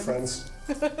Bark at friends.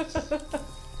 friends.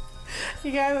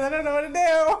 You guys, I don't know what to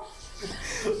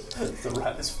do. The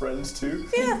rat is friends too.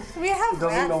 Yeah, we have He doesn't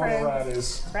rat know what a friends. rat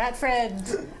is. Rat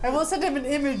friend. I will send him an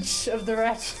image of the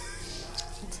rat.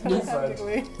 New friend.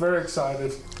 Telepathically. Very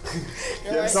excited.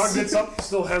 Yes. Dog gets up,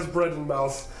 still has bread in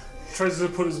mouth. Tries to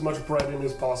put as much bread in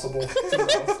as possible to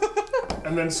mouth.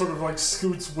 And then sort of like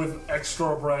scoots with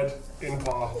extra bread in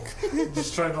paw.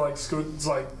 Just trying to like scoot. It's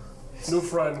like, New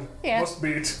friend. Yeah. Must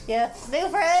meet. Yes, new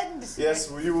friend. Yes,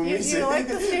 you will You, meet you like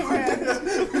this new friend?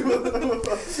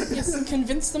 Yes,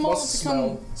 convince them all Must to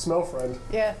come. smell friend.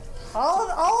 Yeah. All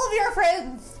of your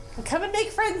friends. Come and make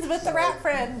friends with the rat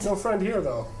friend. No friend here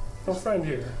though. No friend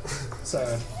here.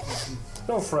 Sad.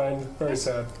 No friend. Very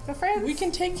sad. No friends? We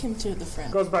can take him to the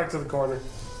friend. Goes back to the corner.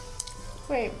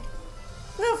 Wait.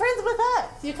 No friends with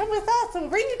us. You come with us, and we'll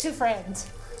bring you two friends.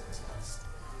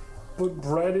 But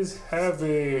bread is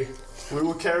heavy. We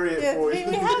will carry it Yeah, for we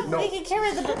you. No. we can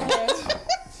carry the bread.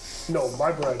 No,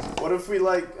 my bread. What if we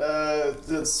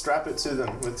just strap it to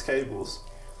them with cables?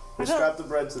 We strap the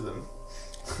bread to them.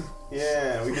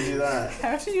 Yeah, we can do that.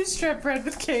 How do you strap bread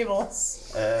with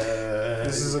cables?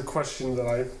 This is a question that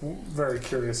I'm very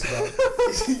curious about.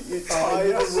 You tie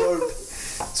the rope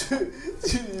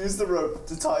to use the rope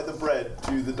to tie the bread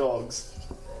to the dogs.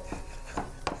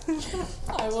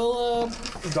 I will,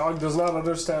 Dog does not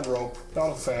understand rope.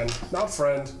 Not a fan. Not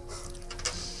friend.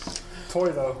 Toy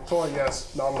though. Toy,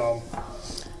 yes. Nom nom.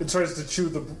 It tries to chew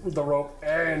the rope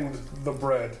and the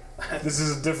bread. This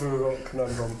is a difficult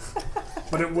conundrum.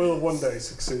 But it will one day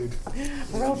succeed.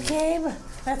 Rope game.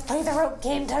 Let's play the rope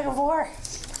game, tug of war.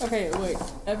 okay, wait.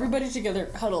 Everybody together,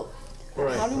 huddle.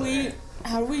 Right.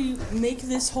 How do we make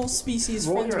this whole species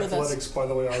Roll friends your with athletics, by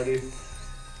the way, Artie. us?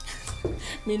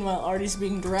 Meanwhile, Artie's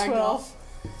being dragged 12. off.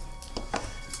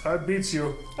 That beats you.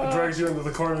 It drags you into the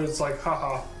corner and it's like,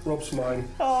 haha, rope's mine.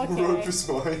 Oh, okay. Rope is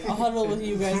mine. I'll huddle with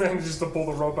you guys. Manages to pull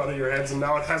the rope out of your hands and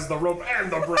now it has the rope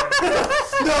and the bread.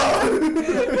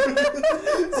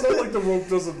 It's not like the rope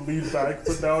doesn't lead back,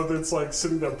 but now it's like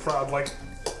sitting there proud, like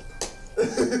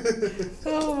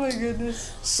Oh my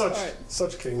goodness.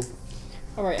 such king.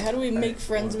 Alright, how do we make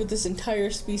friends with this entire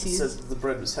It species? says that the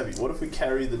bread was heavy. What if we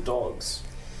carry the dogs?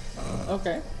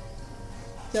 Okay.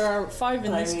 There are 5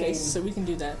 in I this mean- case, so we can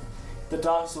do that. The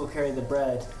dogs will carry the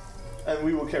bread. And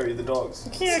we will carry the dogs.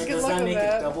 Yeah, So good does luck that with make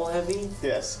that. it double heavy?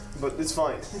 Yes, but it's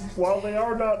fine. While they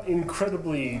are not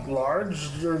incredibly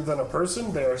larger than a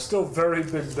person, they are still very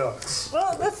big ducks.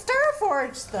 Well, the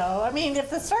Starforge, though. I mean,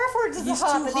 if the Starforge is He's a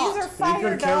hot, too then hot. these are You fire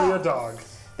could carry a dogs. dog.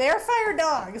 They're fire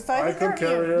dogs, so I I think could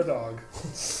they're carry a dog.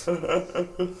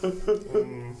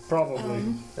 Probably.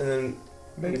 And then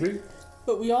Maybe.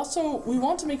 But we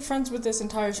want to make friends with this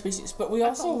entire species, but we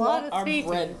That's also a lot want of our species.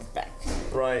 bread back.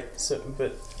 right, so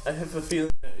but I have a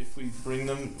feeling that if we bring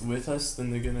them with us,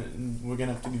 then we're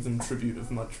gonna have to give them tribute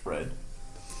of much bread.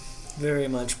 Very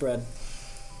much bread.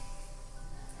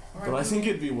 But I think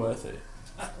it'd be worth it.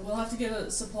 We'll have to get a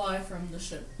supply from the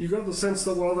ship. You got the sense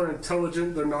that while they're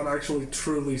intelligent, they're not actually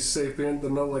truly sapient.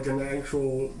 They're not like an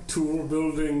actual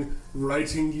tool-building,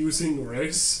 writing-using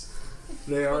race.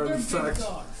 They are, But they're in big fact...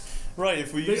 dogs. Right,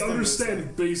 if we They use them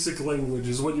understand basic language,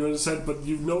 is what you understand, but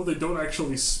you know they don't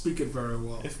actually speak it very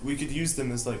well. if we could use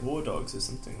them as like war dogs or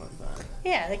something like that.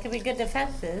 Yeah, they could be good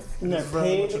defenses. And they're It's very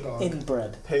paid much a dog. in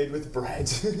bread. Paid with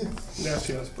bread. Yes,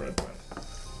 yes, bread.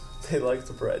 They like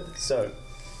the bread. So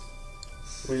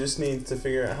we just need to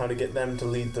figure out how to get them to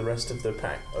lead the rest of their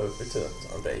pack over to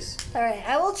our base. Alright,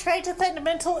 I will try to send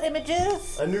mental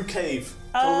images A new cave.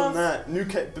 Tell them that.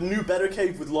 New better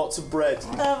cave with lots of bread.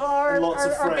 of our, Lots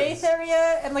of our friends. base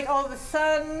area and like all the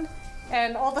sun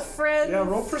and all the friends Yeah,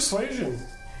 roll persuasion.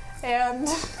 and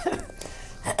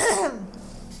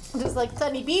just like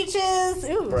sunny beaches.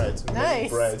 Ooh, Bread. nice.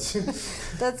 Bread.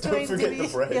 That's Don't going to forget be the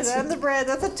bread. yeah, and the bread.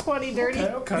 That's a 20 dirty.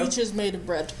 Okay. Beaches made of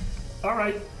bread. All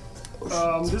right.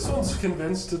 This one's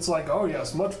convinced. It's like, oh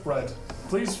yes, much bread.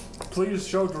 Please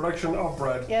show direction of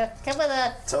bread. Yeah, come with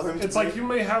us. Tell him. To It's like you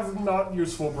may have not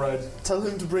useful bread. Tell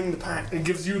him to bring the pack. It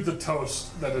gives you the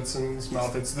toast that it's in his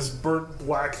mouth. It's this burnt,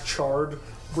 black, charred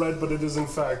bread, but it is in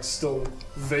fact still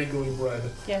vaguely bread.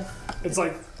 Yeah, It's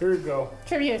like, here you go.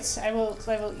 tribute. I will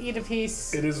eat a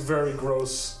piece. It is very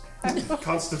gross.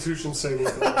 Constitution saving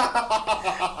throw.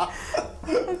 I'm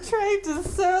trying to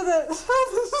show that this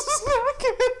is not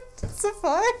good. It's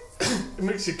fine. It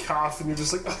makes you cough, and you're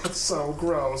just like, oh, it's so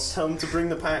gross. Tell him to bring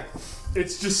the pack.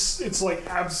 It's like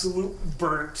absolute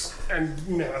burnt and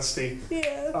nasty.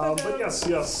 Yeah. But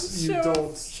yes, you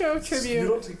don't. Show You tribute.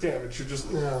 don't take damage. You just.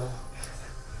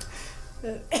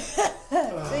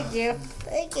 Thank you.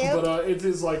 Thank you. But it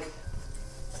is like.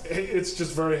 It's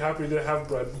just very happy to have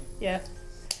bread. Yeah.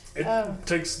 It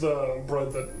takes the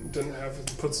bread that didn't have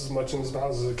it, puts as much in his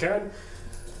mouth as it can,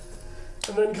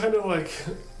 and then kind of like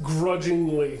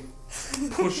grudgingly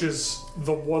pushes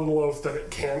the one loaf that it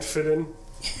can't fit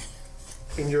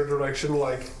in your direction,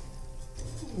 like,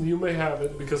 you may have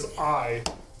it because I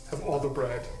have all the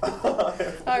bread.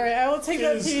 Alright, I will take It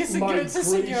that is piece and my give it to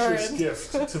gracious Signorin.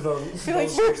 gift to the. Be like,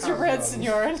 those who here's your have bread, none."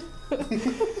 Signorin.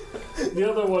 The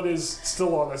other one is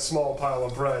still on a small pile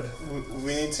of bread.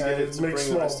 We need to get And it it to makes bring the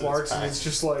small rest of barks, its and pack. it's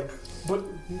just like,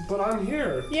 but I'm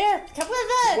here. Yeah, come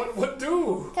with us. What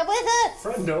do? Come with us.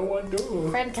 Friendo, what do?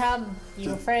 Friend, come.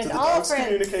 You a Do friend. the All dogs friends.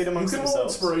 communicate You amongst can roll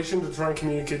themselves? inspiration to try and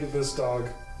communicate with this dog.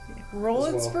 Roll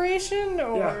As well. inspiration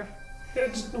or Yeah. Yeah,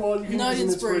 well, you can Not use an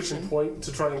inspiration inspiration. point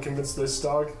to try and convince this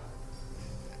dog.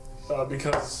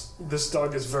 Because this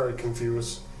dog is very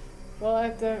confused. well,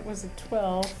 that was a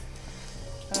 12.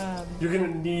 You're gonna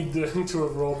need them to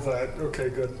have rolled that. Okay,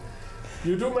 good.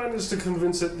 You do manage to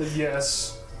convince it that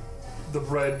yes, the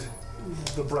bread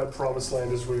promised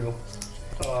land is real.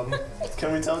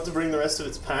 Can we tell it to bring the rest of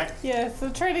its pack? Yeah, so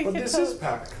try to But get this to is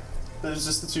pack. There's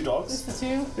just the two dogs? just the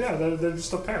two. Yeah, they're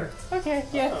just a pair. Okay,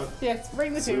 yeah, Oh. yeah,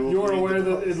 bring the We two. will You're breed aware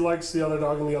the that it likes the other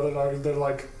dog, and the other dog, they're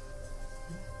like,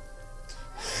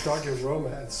 dog is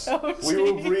romance. Oh, We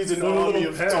will jeez. breed an They're a army little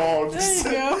of pair. dogs.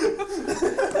 There you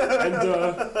go.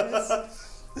 And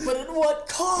But at what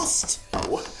cost?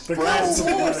 the Bread. cost of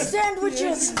More bread.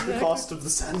 sandwiches! The cost of the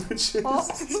sandwiches. Oh,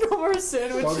 no more Dog is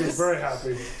sandwiches. very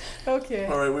happy. Okay.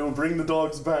 Alright, we will bring the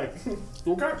dogs back.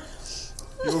 Okay.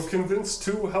 You have convinced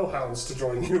two hellhounds to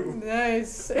join you.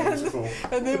 Nice. And, Beautiful.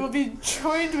 and they will be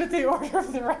joined with the Order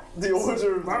of the Rat. The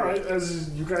order. Alright,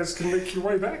 as you guys can make your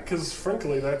way back, because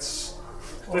frankly, that's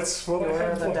what I Order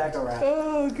had of the planned. dagger rat.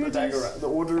 Oh, The goodness. dagger rat. The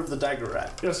order of the dagger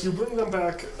rat. Yes, you bring them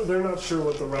back. They're not sure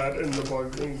what the rat and the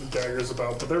bug and the dagger's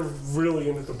about, but they're really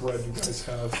into the bread you guys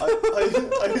have.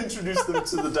 I introduce them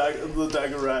to the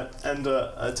dagger rat and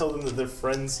I tell them that they're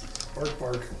friends. Bark,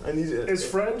 bark. I need His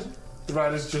friend? The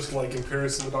rat is just like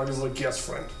imperious, and the dog is like, yes,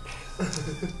 friend.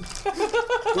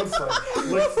 Good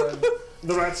friend. Like friend.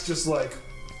 The rat's just like,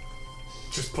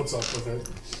 just puts up with it.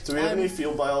 Do we have any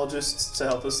field biologists to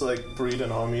help us like breed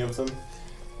an army of them?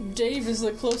 Dave is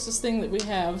the closest thing that we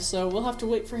have, so we'll have to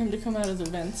wait for him to come out of the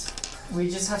vents. We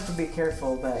just have to be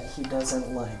careful that he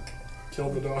doesn't Kill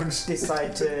the dogs.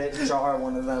 decide to jar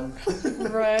one of them. Who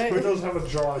Right. does have a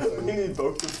jar We thing? need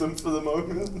both of them for the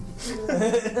moment.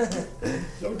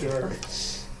 No dare.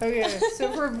 Okay,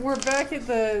 so we're back at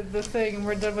the thing and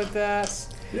we're done with that.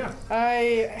 Yeah.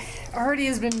 Artie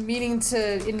has been meaning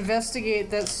to investigate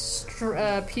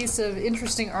that piece of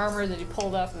interesting armor that he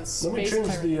pulled off of the Let me space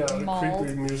change the pirate mauled.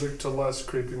 creepy music to less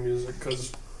creepy music,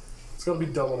 because it's gotta be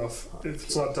dumb enough. If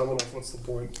it's not dumb enough, what's the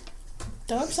point?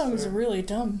 Dog songs are really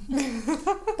dumb.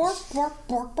 Bork, bork,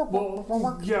 bork, bork, bork, bork,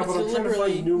 bork. Yeah, It's but I'm trying to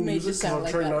deliberately find new made you music, because sound I'm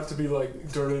like trying that. not to be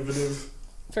like derivative.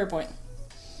 Fair point.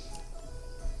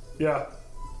 Yeah.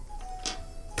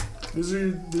 This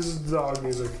is dog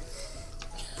music.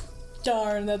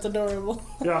 Darn, that's adorable.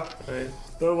 Yeah. Right.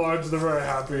 They're large, they're very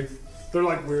happy. They're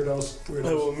like weirdos.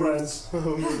 Oh, Friends.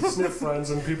 Sniff friends,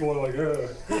 and people are like, ugh.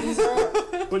 These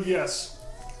are But yes.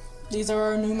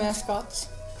 our new mascots.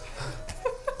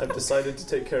 I've decided to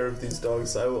take care of these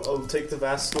dogs. I'll take the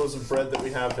vast stores of bread that we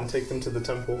have and take them to the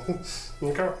temple.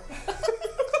 Okay.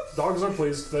 Dogs are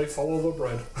pleased, they follow the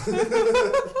bread.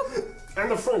 And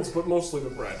the friends, but mostly the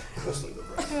bread. Mostly the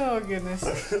bread. Oh goodness.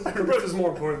 The bread is more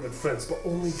important than friends, but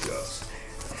only just.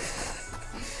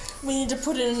 We need to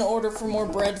put in an order for more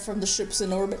bread from the ships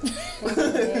in orbit.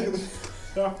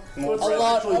 Yeah. More It's bread.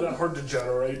 not actually A lot that hard to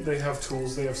generate. They have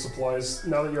tools, they have supplies.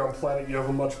 Now that you're on planet, you have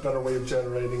a much better way of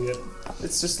generating it.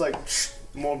 It's just like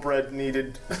more bread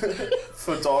needed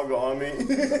for dog army.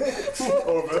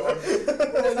 Over.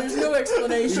 No, there's no You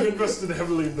explanation. invested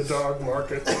heavily in the dog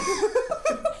market.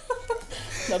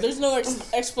 No, there's no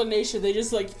explanation. They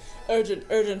just like, urgent,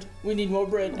 urgent, we need more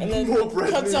bread. And then More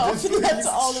bread cuts needed, off, and that's please.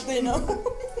 all that they know.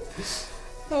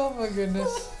 Oh my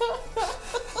goodness.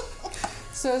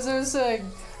 So as I was saying,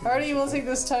 Artie will take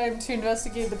this time to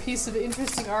investigate the piece of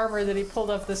interesting armor that he pulled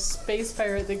off the space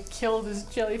pirate that killed his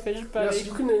jellyfish buddy. Yes,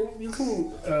 you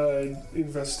can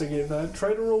investigate that.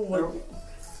 Try to roll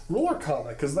Arcana,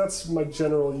 because that's my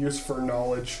general use for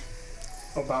knowledge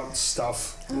about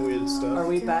stuff. Weird Are stuff.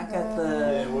 we back at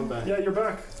Yeah, the... we're back. Yeah, you're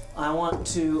back. I want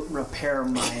to repair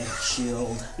my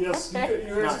shield. Yes, you guys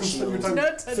Not can spend your shield. time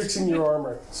Not touching fixing your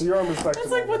armor. So your armor's back That's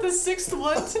to like normal. what, the sixth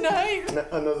one tonight?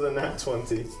 Another nat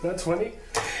 20. That 20?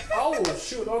 Oh,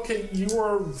 shoot. Okay, you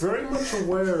are very much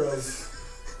aware of...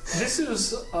 This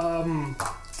is,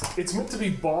 it's meant to be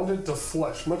bonded to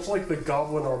flesh, much like the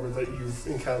goblin armor that you've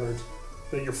encountered,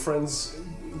 that your friends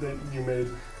that you made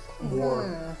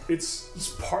wore. It's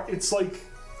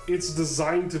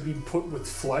designed to be put with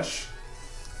flesh,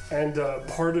 and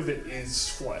part of it is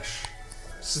flesh.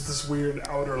 It's just this weird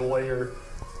outer layer.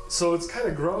 So it's kind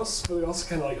of gross, but also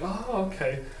kind of like, oh,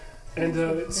 okay. And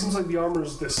it seems like the armor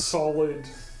is this solid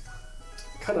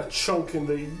kind of chunk, and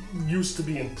they used to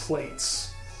be in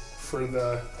plates for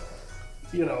the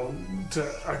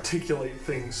to articulate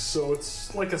things. So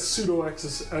it's like a pseudo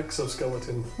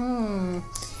exoskeleton.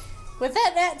 With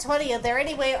that nat 20, is there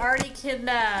any way Artie can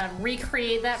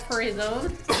recreate that for his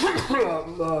own?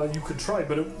 You could try,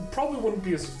 but it probably wouldn't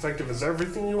be as effective as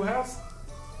everything you have.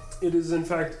 It is, in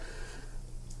fact,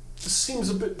 seems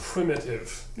a bit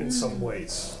primitive in some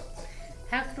ways.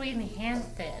 How could we enhance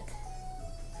it?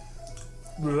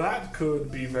 That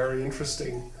could be very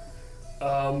interesting.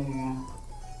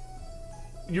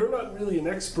 You're not really an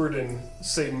expert in,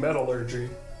 say, metallurgy.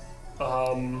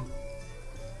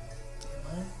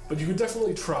 But you could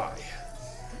definitely try.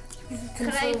 Could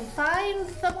I find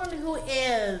someone who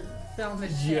is on the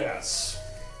ship? Yes.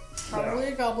 Probably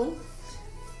a goblin.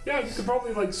 Yeah, you could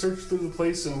probably search through the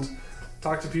place and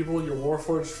talk to people, your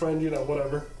Warforged friend,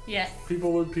 whatever. Yes.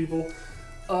 People are people.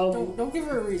 Don't give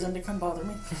her a reason to come bother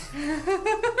me.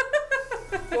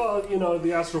 Well,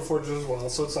 the Astral Forger as well,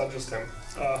 so it's not just him.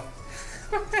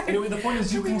 Anyway, the point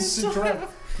is you can sit around.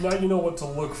 Now you know what to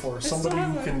look for. Somebody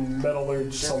who can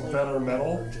metallurge some better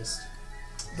metal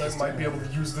that might be able to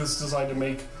use this design to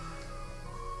make,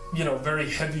 very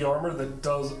heavy armor that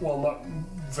does, well, not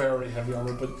very heavy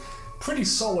armor, but pretty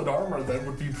solid armor that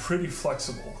would be pretty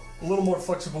flexible. A little more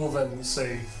flexible than,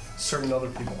 say, certain other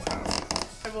people have.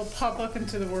 I will pop up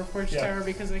into the Warforged Tower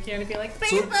because I can't be like, So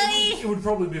Space Buddy! it would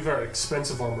probably be very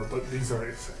expensive armor, but be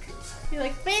very effective. Be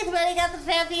like, Space Buddy got the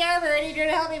fancy armor I need you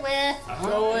to help me with.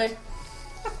 Go away.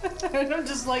 I'm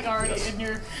just already in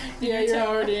your. You're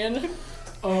already in.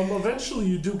 Eventually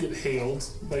you do get hailed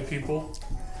by people,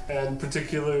 and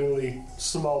particularly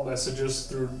small messages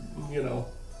through,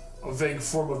 a vague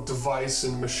form of device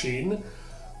and machine.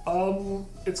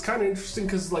 It's kind of interesting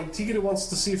because, Tikida wants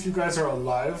to see if you guys are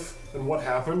alive and what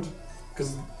happened,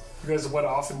 because you guys went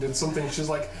off and did something. She's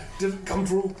like, did it come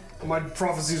true? My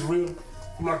prophecy's real?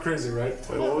 I'm not crazy, right?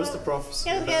 Wait, what was the prophecy?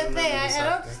 I was gonna say, I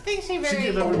don't think she She very...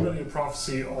 gave everybody a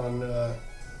prophecy on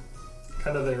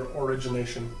kind of their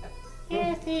origination.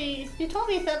 Yeah, see, you told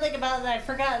me something about that. I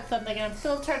forgot something, and I'm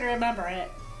still trying to remember it.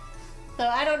 So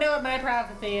I don't know what my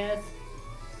prophecy is.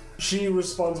 She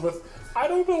responds with, I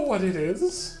don't know what it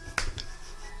is.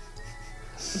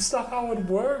 It's not how it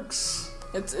works.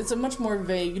 It's a much more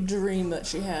vague dream that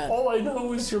she had. All I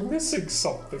know is you're missing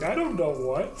something. I don't know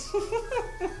what.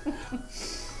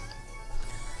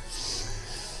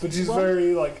 But she's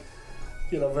very,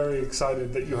 very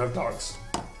excited that you have dogs.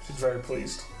 She's very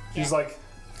pleased. She's like,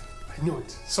 I knew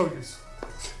it. So useful.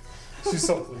 She's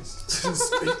so pleased.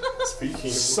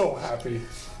 Speaking So happy.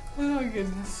 Oh,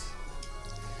 goodness.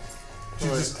 She's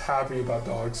just happy about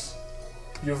dogs.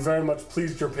 You have very much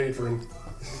pleased your patron.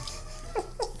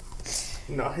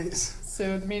 Nice. So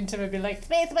in the meantime, I'd be like,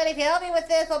 Space Buddy, if you help me with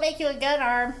this, I'll make you a gun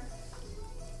arm.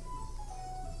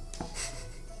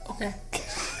 Okay.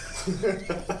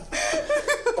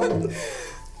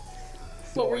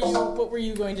 What were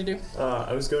you going to do?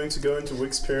 I was going to go into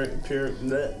Wick's pyramid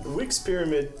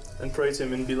and pray to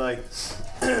him and be like,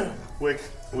 Wick,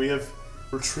 we have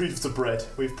retrieved the bread.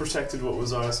 We've protected what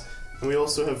was ours. And we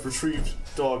also have retrieved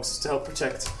dogs to help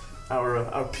protect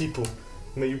our people.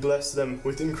 May you bless them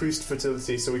with increased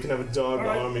fertility so we can have a dog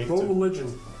army. Roll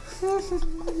religion.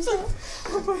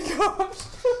 oh my gosh.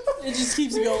 It just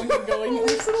keeps going and going.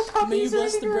 May you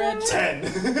bless the bread. 10!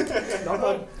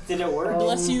 Did it work?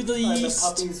 Bless you the the yeast,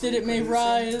 puppies that it may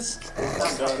rise.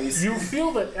 You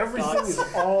feel that everything is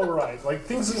alright.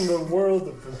 Things in the world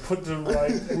have been put to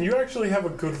right, and you actually have a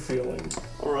good feeling.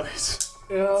 Alright.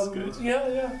 That's good.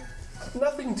 Yeah.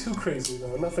 Nothing too crazy,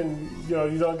 though. Nothing,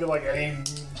 you don't get, any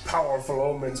powerful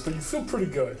omens, but you feel pretty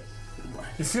good.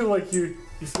 You feel like you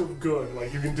feel good,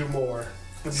 like you can do more.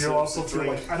 But you also feel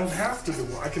like, I don't have to do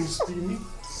more, I can just be me.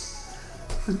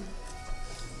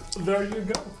 There you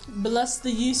go. Bless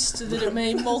the yeast that it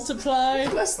may multiply.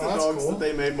 Bless the That's dogs cool. that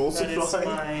they may That multiply. is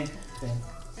my thing.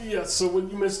 Yeah, so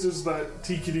what you missed is that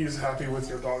TKD is happy with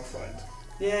your dog find.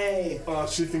 Yay!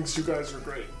 She thinks you guys are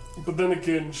great. But then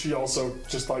again, she also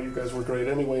just thought you guys were great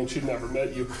anyway, and she'd never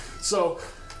met you. So,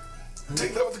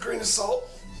 take that with a grain of salt.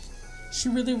 She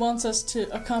really wants us to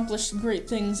accomplish great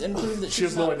things and prove that She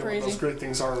has she's no not idea what crazy. those great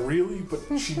things are really, but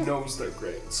she knows they're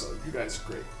great, so you guys are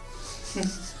great.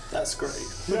 That's great.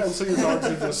 Yeah, and so your dogs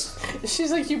are just She's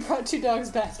like, you brought 2 dogs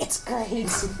back. It's great.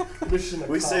 mission accomplished.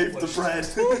 We saved the bread.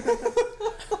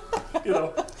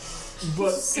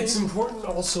 But it's important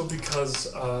also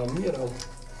because,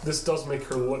 this does make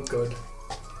her look good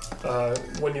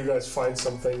when you guys find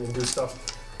something and do stuff.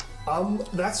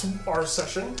 That's our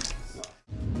session.